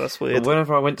TCGS. Oh, that's weird. But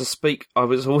whenever I went to speak, I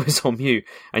was always on mute,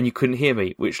 and you couldn't hear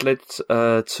me, which led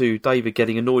to David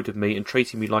getting annoyed with me and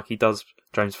treating me like he does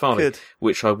James Farley,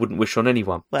 which I wouldn't wish on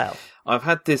anyone. Well, I've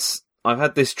had this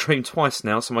dream twice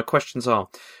now, so my questions are: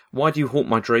 why do you haunt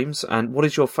my dreams, and what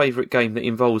is your favourite game that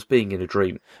involves being in a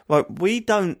dream? Well, we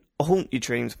don't haunt your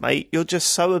dreams, mate. You're just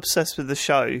so obsessed with the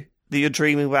show that you're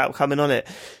dreaming about coming on it.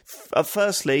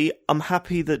 Firstly, I'm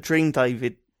happy that Dream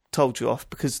David told you off,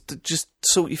 because just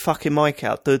sort your fucking mic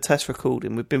out, do a test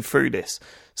recording. We've been through this.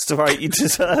 It's all right. You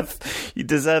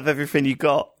deserve everything you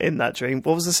got in that dream.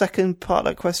 What was the second part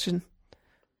of that question?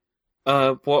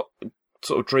 What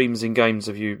sort of dreams in games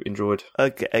have you enjoyed?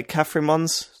 Catherine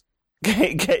ones,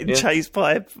 getting chased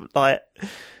by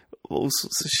all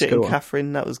sorts of shit in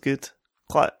Catherine. That was good.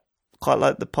 Quite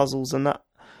like the puzzles and that.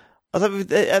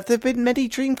 Have there been many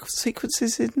dream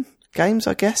sequences in games?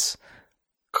 I guess.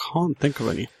 Can't think of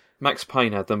any. Max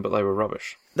Payne had them, but they were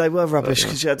rubbish. They were rubbish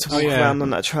because you had to walk around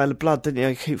on that trail of blood, didn't you?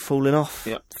 You keep falling off.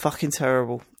 Yeah. Fucking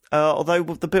terrible. Although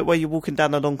the bit where you're walking down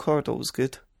the long corridor was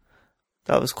good.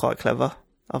 That was quite clever.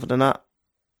 Other than that,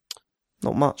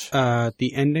 not much.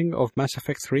 The ending of Mass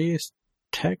Effect 3 is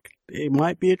it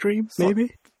might be a dream,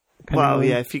 maybe? Well,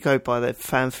 yeah, if you go by their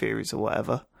fan theories or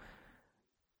whatever.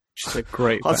 Which is a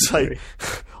great I'd say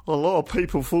a lot of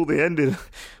people thought the ending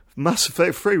Mass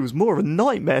Effect 3 was more of a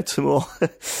nightmare to more.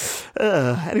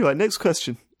 Anyway, next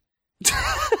question.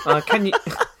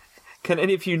 Can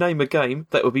any of you name a game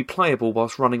that would be playable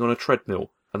whilst running on a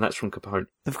treadmill? And that's from Capone.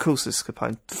 Of course it's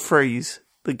Capone. Freeze,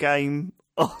 the game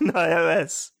on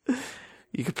iOS.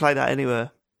 You could play that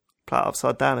anywhere. Play it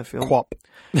upside down if you want. Quap.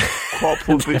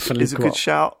 Quap is a good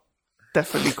shout.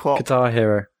 Definitely Quap. Guitar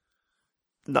Hero.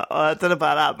 No, I don't know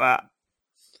about that,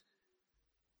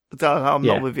 but I'm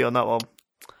not with you on that one.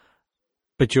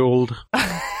 Bejeweled.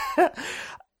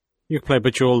 You can play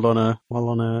Bejeweled while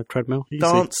on a treadmill.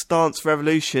 Easy. Dance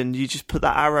Revolution. You just put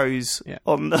the arrows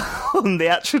on the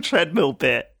actual treadmill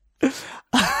bit, and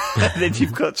then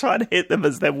you've got to try and hit them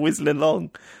as they're whistling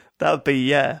along. That would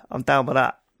be I'm down with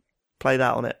that. Play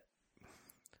that on it.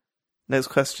 Next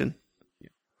question.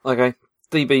 Okay.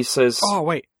 DB says... Oh,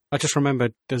 wait. I just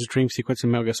remembered there's a dream sequence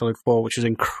in Metal Gear Solid 4, which is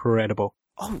incredible.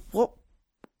 Oh,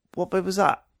 what bit was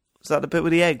that? Was that the bit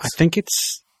with the eggs?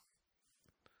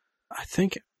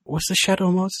 Was the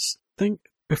Shadow Moses thing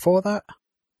before that?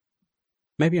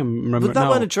 Maybe I'm remembering. That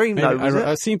wasn't a dream, though, was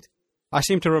it? I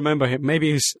seem to remember him.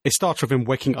 Maybe it starts with him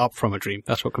waking up from a dream.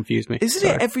 That's what confused me. Isn't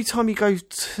it every time you go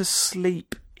to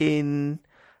sleep in...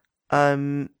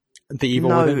 The Evil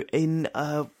Within? In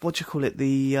what do you call it?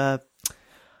 The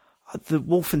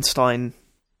Wolfenstein.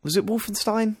 Was it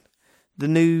Wolfenstein? The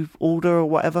New Order or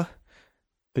whatever?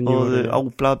 The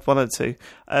Old Blood, one or two.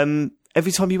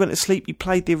 Every time you went to sleep, you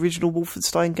played the original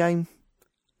Wolfenstein game,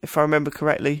 if I remember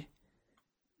correctly.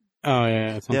 Oh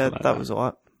yeah, that was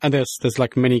alright. And there's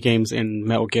like mini games in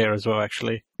Metal Gear as well.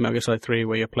 Actually, Metal Gear Solid 3,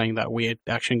 where you're playing that weird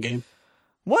action game.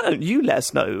 Why don't you let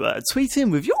us know? Tweet in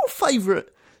with your favourite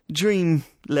dream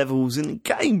levels in the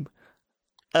game.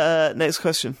 Next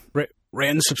question. Rate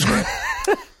and subscribe.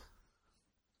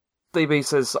 DB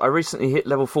says, I recently hit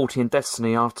level 40 in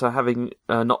Destiny after having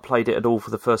not played it at all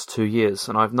for the first 2 years,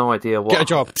 and I have no idea what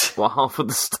half of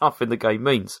the stuff in the game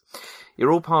means.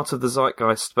 You're all part of the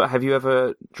zeitgeist, but have you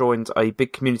ever joined a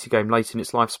big community game late in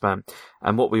its lifespan,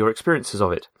 and what were your experiences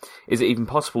of it? Is it even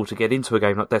possible to get into a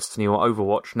game like Destiny or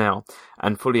Overwatch now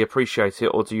and fully appreciate it,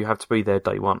 or do you have to be there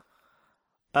day one?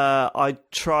 I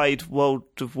tried World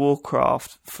of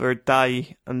Warcraft for a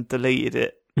day and deleted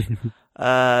it.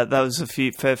 That was a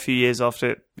fair few years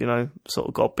after it, sort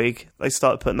of got big. They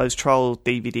started putting those trial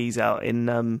DVDs out in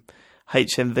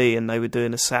HMV, and they were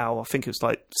doing a sale. I think it was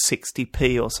like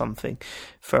 60p or something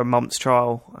for a month's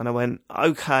trial. And I went,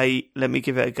 okay, let me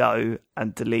give it a go,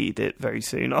 and deleted it very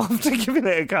soon after giving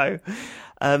it a go.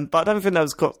 But I don't think that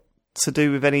was got to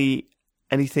do with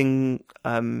anything.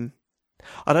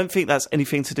 I don't think that's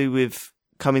anything to do with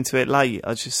coming to it late.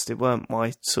 It weren't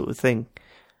my sort of thing.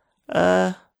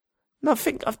 No, I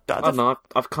think I don't know.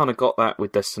 I've kind of got that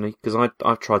with Destiny because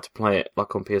I've tried to play it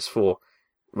like on PS4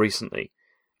 recently,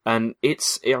 and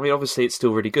obviously it's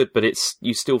still really good, but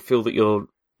you still feel that you're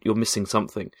missing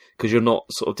something because you're not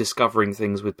sort of discovering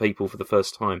things with people for the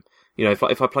first time.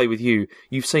 If I play with you,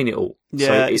 you've seen it all. Yeah,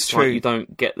 so it's like true. You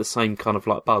don't get the same kind of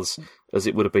like buzz as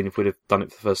it would have been if we'd have done it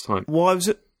for the first time. Why was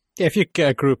it? Yeah, if you get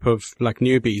a group of like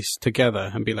newbies together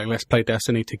and be like, let's play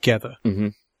Destiny together. Mm-hmm.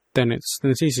 Then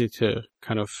it's easy to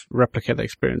kind of replicate the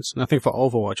experience. And I think for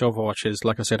Overwatch is,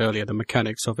 like I said earlier, the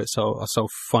mechanics of it are so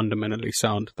fundamentally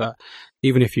sound that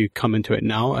even if you come into it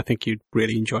now, I think you'd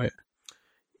really enjoy it.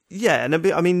 Yeah, and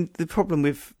I mean, the problem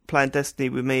with playing Destiny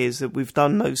with me is that we've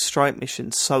done those strike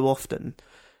missions so often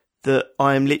that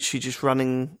I am literally just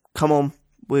running, come on,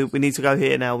 we need to go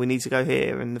here now, we need to go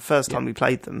here. And the first time we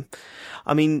played them,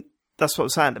 I mean, that's what I'm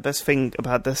saying. The best thing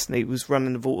about Destiny was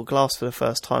running the Vault of Glass for the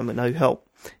first time with no help.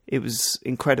 It was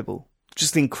incredible.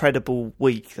 Just an incredible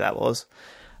week that was.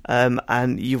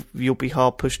 And you'll be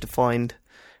hard pushed to find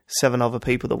 7 other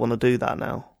people that want to do that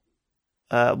now.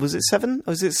 Was it 7?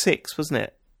 Or was it 6, wasn't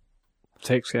it?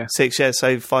 6, yeah. 6, yeah.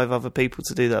 So 5 other people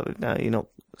to do that with now.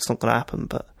 It's not going to happen.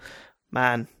 But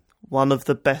man, one of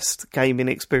the best gaming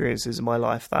experiences of my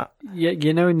life. That. Yeah,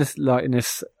 in this,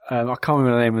 I can't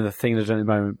remember the name of the thing they're doing at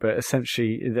the moment, but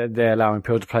essentially they're allowing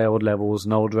people to play old levels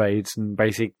and old raids and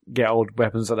basically get old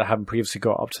weapons that they haven't previously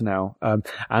got up to now.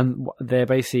 And they're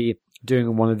basically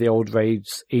doing one of the old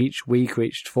raids each week or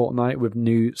each fortnight with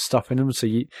new stuff in them. So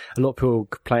a lot of people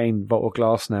are playing Vault of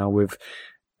Glass now with,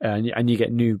 and you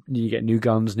get new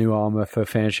guns, new armor for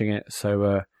finishing it.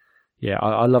 So yeah,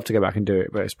 I'd love to go back and do it,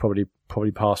 but it's probably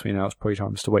past me now. It's probably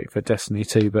time to wait for Destiny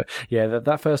 2. But yeah,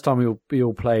 that first time we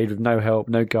all played with no help,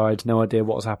 no guides, no idea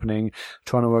what was happening,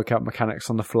 trying to work out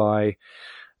mechanics on the fly.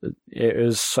 It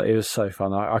was so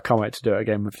fun. I can't wait to do it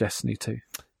again with Destiny 2.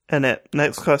 Annette,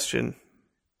 next question.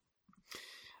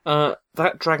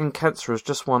 that Dragon Cancer has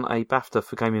just won a BAFTA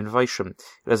for Game Innovation.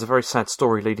 It has a very sad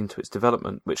story leading to its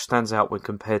development, which stands out when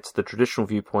compared to the traditional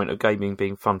viewpoint of gaming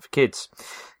being fun for kids.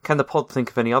 Can the pod think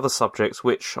of any other subjects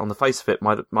which, on the face of it,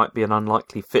 might be an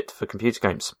unlikely fit for computer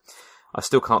games? I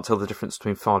still can't tell the difference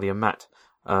between Farley and Matt.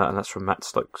 And that's from Matt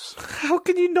Stokes. How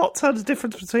can you not tell the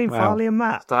difference between Farley and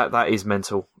Matt? That is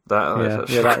mental. That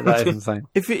is insane.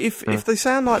 If they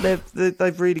sound like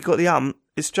they've really got the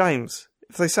it's James.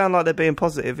 If they sound like they're being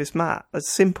positive, it's Matt.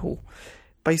 That's simple,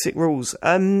 basic rules.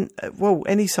 Well,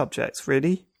 any subjects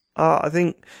really. I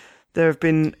think there have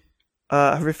been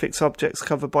horrific subjects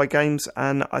covered by games,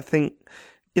 and I think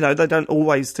they don't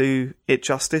always do it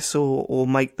justice or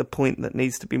make the point that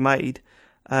needs to be made.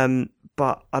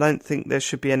 But I don't think there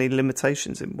should be any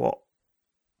limitations in what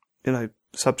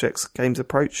subjects games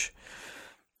approach.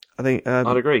 I think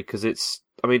I'd agree, because it's.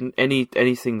 I mean,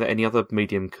 anything that any other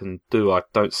medium can do, I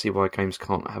don't see why games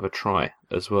can't have a try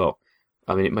as well.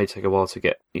 I mean, it may take a while to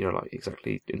get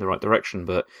exactly in the right direction,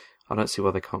 but I don't see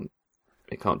why they can't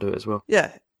do it as well.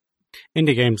 Yeah,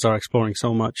 indie games are exploring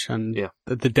so much, and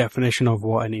the definition of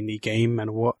what an indie game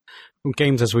and what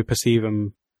games as we perceive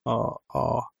them are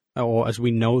or as we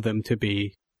know them to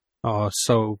be are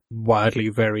so widely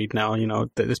varied now.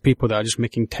 There's people that are just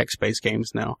making text-based games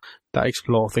now that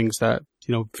explore things that,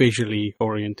 visually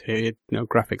oriented,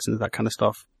 graphics and that kind of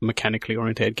stuff, mechanically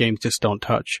oriented games just don't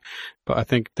touch. But I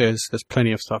think there's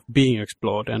plenty of stuff being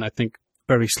explored, and I think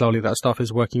very slowly that stuff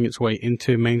is working its way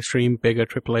into mainstream, bigger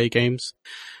AAA games.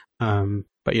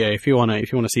 But yeah, if you wanna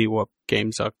see what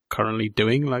games are currently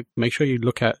doing, like, make sure you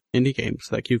look at indie games.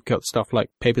 Like, you've got stuff like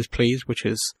Papers, Please, which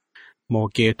is more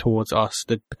geared towards us,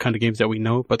 the kind of games that we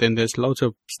know. But then there's loads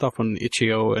of stuff on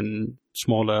itch.io and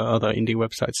smaller other indie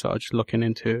websites that are just looking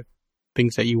into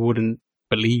things that you wouldn't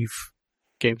believe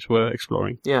games were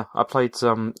exploring. Yeah, I played,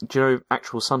 do you know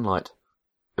Actual Sunlight?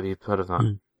 Have you heard of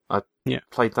that? I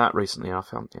played that recently, and I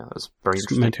found, that was very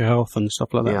interesting. Mental health and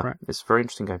stuff like that, right? It's a very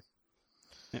interesting game.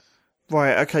 Yeah.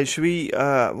 Right, okay, should we,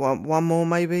 one more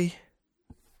maybe?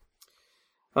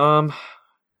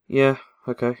 Yeah,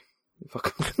 okay.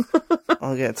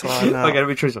 I'll get tired now. Okay, let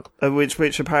me choose one.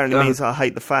 Which apparently means I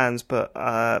hate the fans, but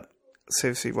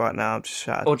seriously, right now I'm just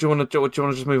shattered. Or do you want to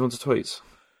just move on to tweets?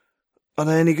 Are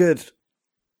they any good?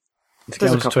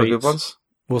 There's a couple of good ones.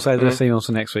 We'll say the same on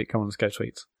to next week. Come on, let's go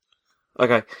tweets.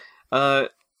 Okay.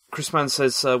 Chris Mann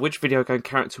says, which video game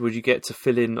character would you get to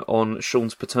fill in on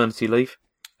Sean's paternity leave?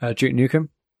 Duke Nukem.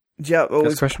 Yeah,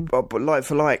 always, question. But like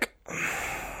for like.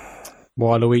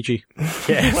 Waluigi.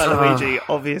 Yeah, Waluigi,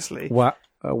 obviously.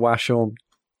 Sean.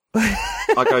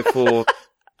 I go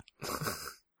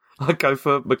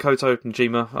for Makoto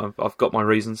Najima. I've got my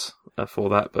reasons for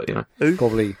that, but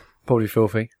Probably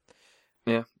filthy.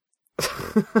 Yeah.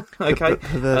 Okay.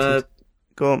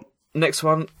 Go on. Next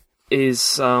one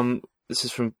is this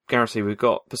is from Garrity. We've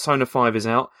got Persona 5 is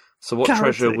out. So what Garrity.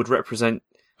 treasure would represent?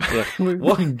 Yeah.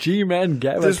 What G-Man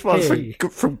Garrity? This one's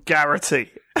from Garrity.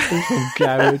 From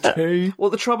Garrity. Well,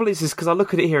 the trouble is because I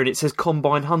look at it here and it says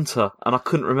Combine Hunter, and I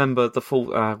couldn't remember the full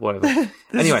whatever.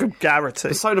 Anyway, from Garrity.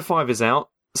 Persona 5 is out.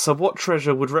 So what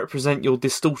treasure would represent your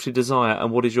distorted desire,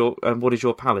 and what is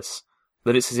your palace?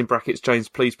 Then it says in brackets, James,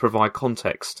 please provide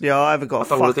context. Yeah, I haven't got a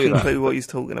fucking clue what he's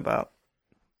talking about.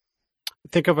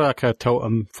 Think of like a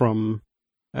totem from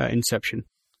Inception.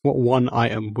 What one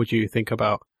item would you think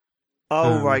about?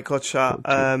 Oh, right, gotcha.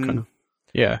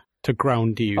 To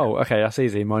ground you. Oh, okay, that's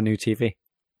easy. My new TV.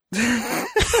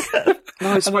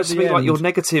 No, it's supposed to be like your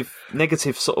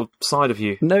negative sort of side of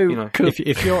you. No,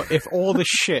 if all the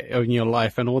shit in your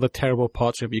life and all the terrible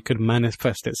parts of you could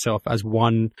manifest itself as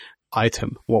one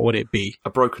item, what would it be?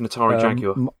 A broken Atari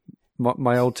Jaguar.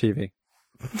 My old TV.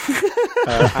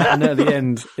 And at the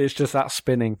end, it's just that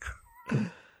spinning.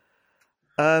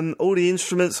 All the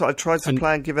instruments that I've tried to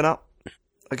play and given up,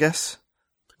 I guess.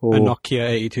 A Nokia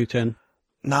 8210.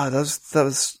 No, that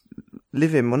was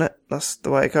living, wasn't it? That's the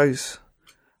way it goes.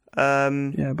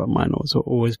 Yeah, but mine was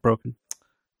always broken.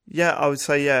 Yeah, I would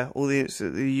say all the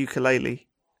ukulele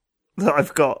that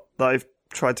I've got that I've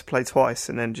tried to play twice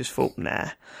and then just thought, nah.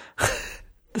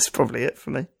 That's probably it for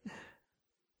me.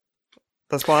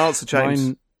 That's my answer,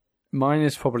 James. Mine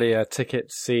is probably a ticket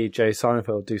to see Jay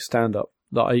Seinfeld do stand up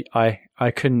that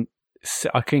I couldn't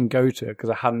go to because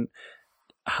I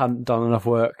hadn't done enough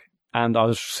work and I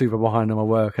was super behind on my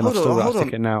work and I've still got a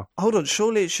ticket now. Hold on,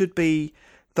 surely it should be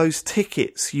those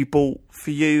tickets you bought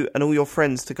for you and all your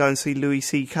friends to go and see Louis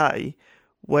C.K.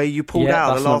 where you pulled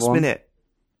out at the last minute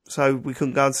so we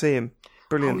couldn't go and see him.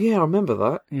 Brilliant. Oh yeah, I remember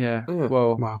that. Yeah.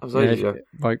 Well, that was ages ago.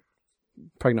 Like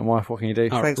pregnant wife, what can you do?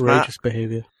 Thanks, outrageous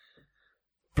behaviour.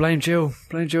 Blame Jill.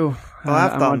 I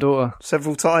have and done my daughter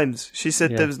several times. She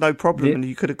said there was no problem and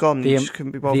you could have gone. You just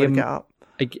couldn't be bothered to get up.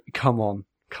 Come on.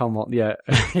 Yeah.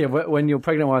 Yeah. When your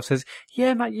pregnant wife says,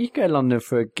 "Yeah, Matt, you can go to London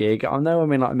for a gig. I know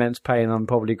I'm in like immense pain. I'm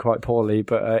probably quite poorly,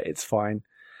 but it's fine."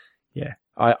 Yeah.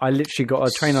 I literally got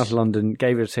a train out of London,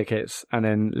 gave her the tickets, and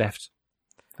then left.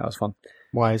 That was fun.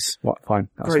 Wise. What? Fine.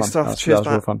 That was Great fun. stuff. Cheers, that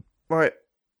was real fun. Right.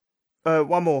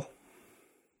 One more.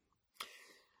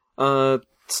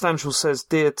 Stanchel says,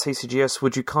 "Dear TCGS,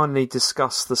 would you kindly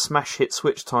discuss the smash hit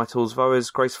Switch titles, Voez,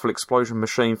 Graceful Explosion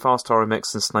Machine, Fast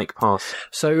RMX and Snake Pass?"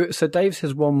 So Dave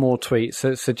has one more tweet.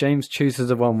 So James chooses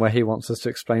the one where he wants us to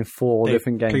explain 4 Dave,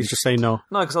 different games. Please just say no.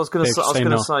 No, because I was going to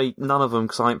say none of them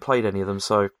because I ain't played any of them.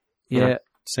 So yeah,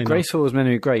 say no. Graceful was meant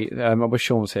to be great. I wish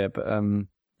Sean was here, but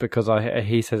because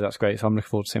he says that's great, so I'm looking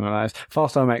forward to seeing what that is.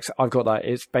 Fast RMX, I've got that.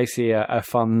 It's basically a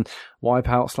fun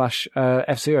Wipeout /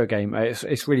 F-Zero game.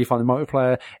 It's really fun. The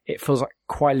multiplayer, it feels like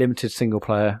quite limited single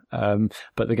player,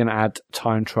 but they're going to add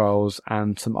time trials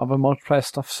and some other multiplayer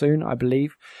stuff soon, I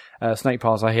believe. Snake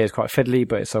Pass, I hear, is quite fiddly,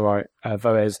 but it's alright.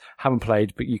 Voez, haven't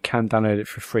played, but you can download it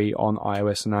for free on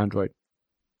iOS and Android.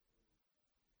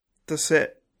 That's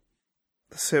it.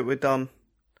 We're done.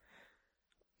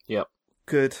 Yep.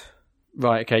 Good.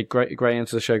 Right, okay, great end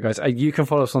to the show, guys. You can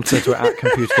follow us on Twitter at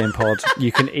ComputerGamePod.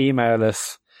 You can email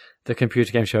us,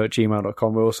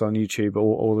 thecomputergameshow@gmail.com. We're also on YouTube,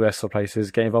 all the rest of the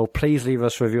places. Get involved. Please leave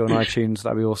us a review on iTunes.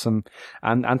 That'd be awesome.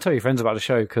 And tell your friends about the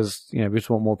show, because, we just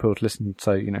want more people to listen.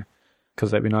 So,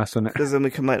 because that'd be nice, wouldn't it? Because then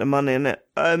we can make the money, innit?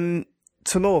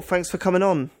 Timur, thanks for coming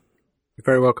on. You're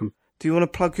very welcome. Do you want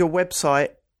to plug your website?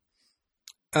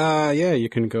 Yeah, you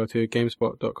can go to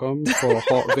gamespot.com for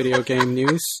hot video game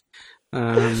news.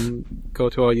 Go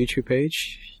to our YouTube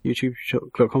page,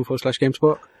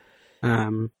 youtube.com/GameSpot.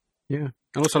 Yeah.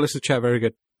 And also listen to chat, very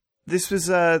good. This was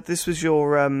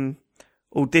your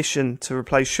audition to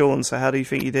replace Sean, so how do you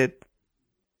think you did?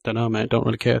 Don't know, mate. Don't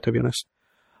really care, to be honest.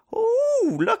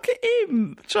 Oh, look at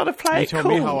him trying to play You it tell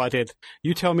cool. me how I did.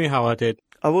 You tell me how I did.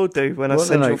 I will do when I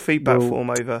send your feedback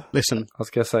form over. Listen. I was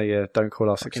going to say, don't call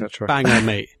us, etc. Bang on,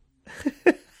 mate.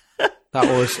 That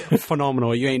was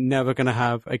phenomenal. You ain't never going to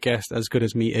have a guest as good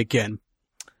as me again.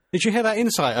 Did you hear that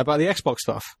insight about the Xbox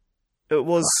stuff? It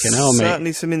was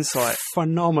certainly some insight.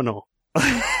 Phenomenal.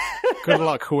 Good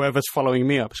luck, whoever's following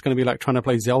me up. It's going to be like trying to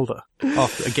play Zelda,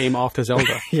 a game after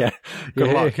Zelda. Yeah.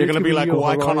 Good luck. You're going to be like,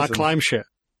 why can't I climb shit?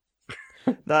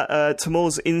 That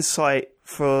Timur's insight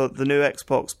for the new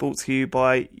Xbox brought to you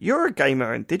by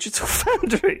Eurogamer and Digital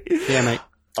Foundry. Yeah, mate.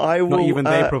 Not even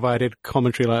they provided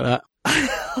commentary like that.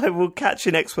 I will catch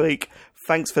you next week.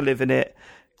 Thanks for living it.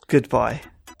 Goodbye.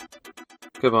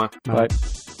 Goodbye. Bye.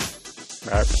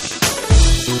 Bye.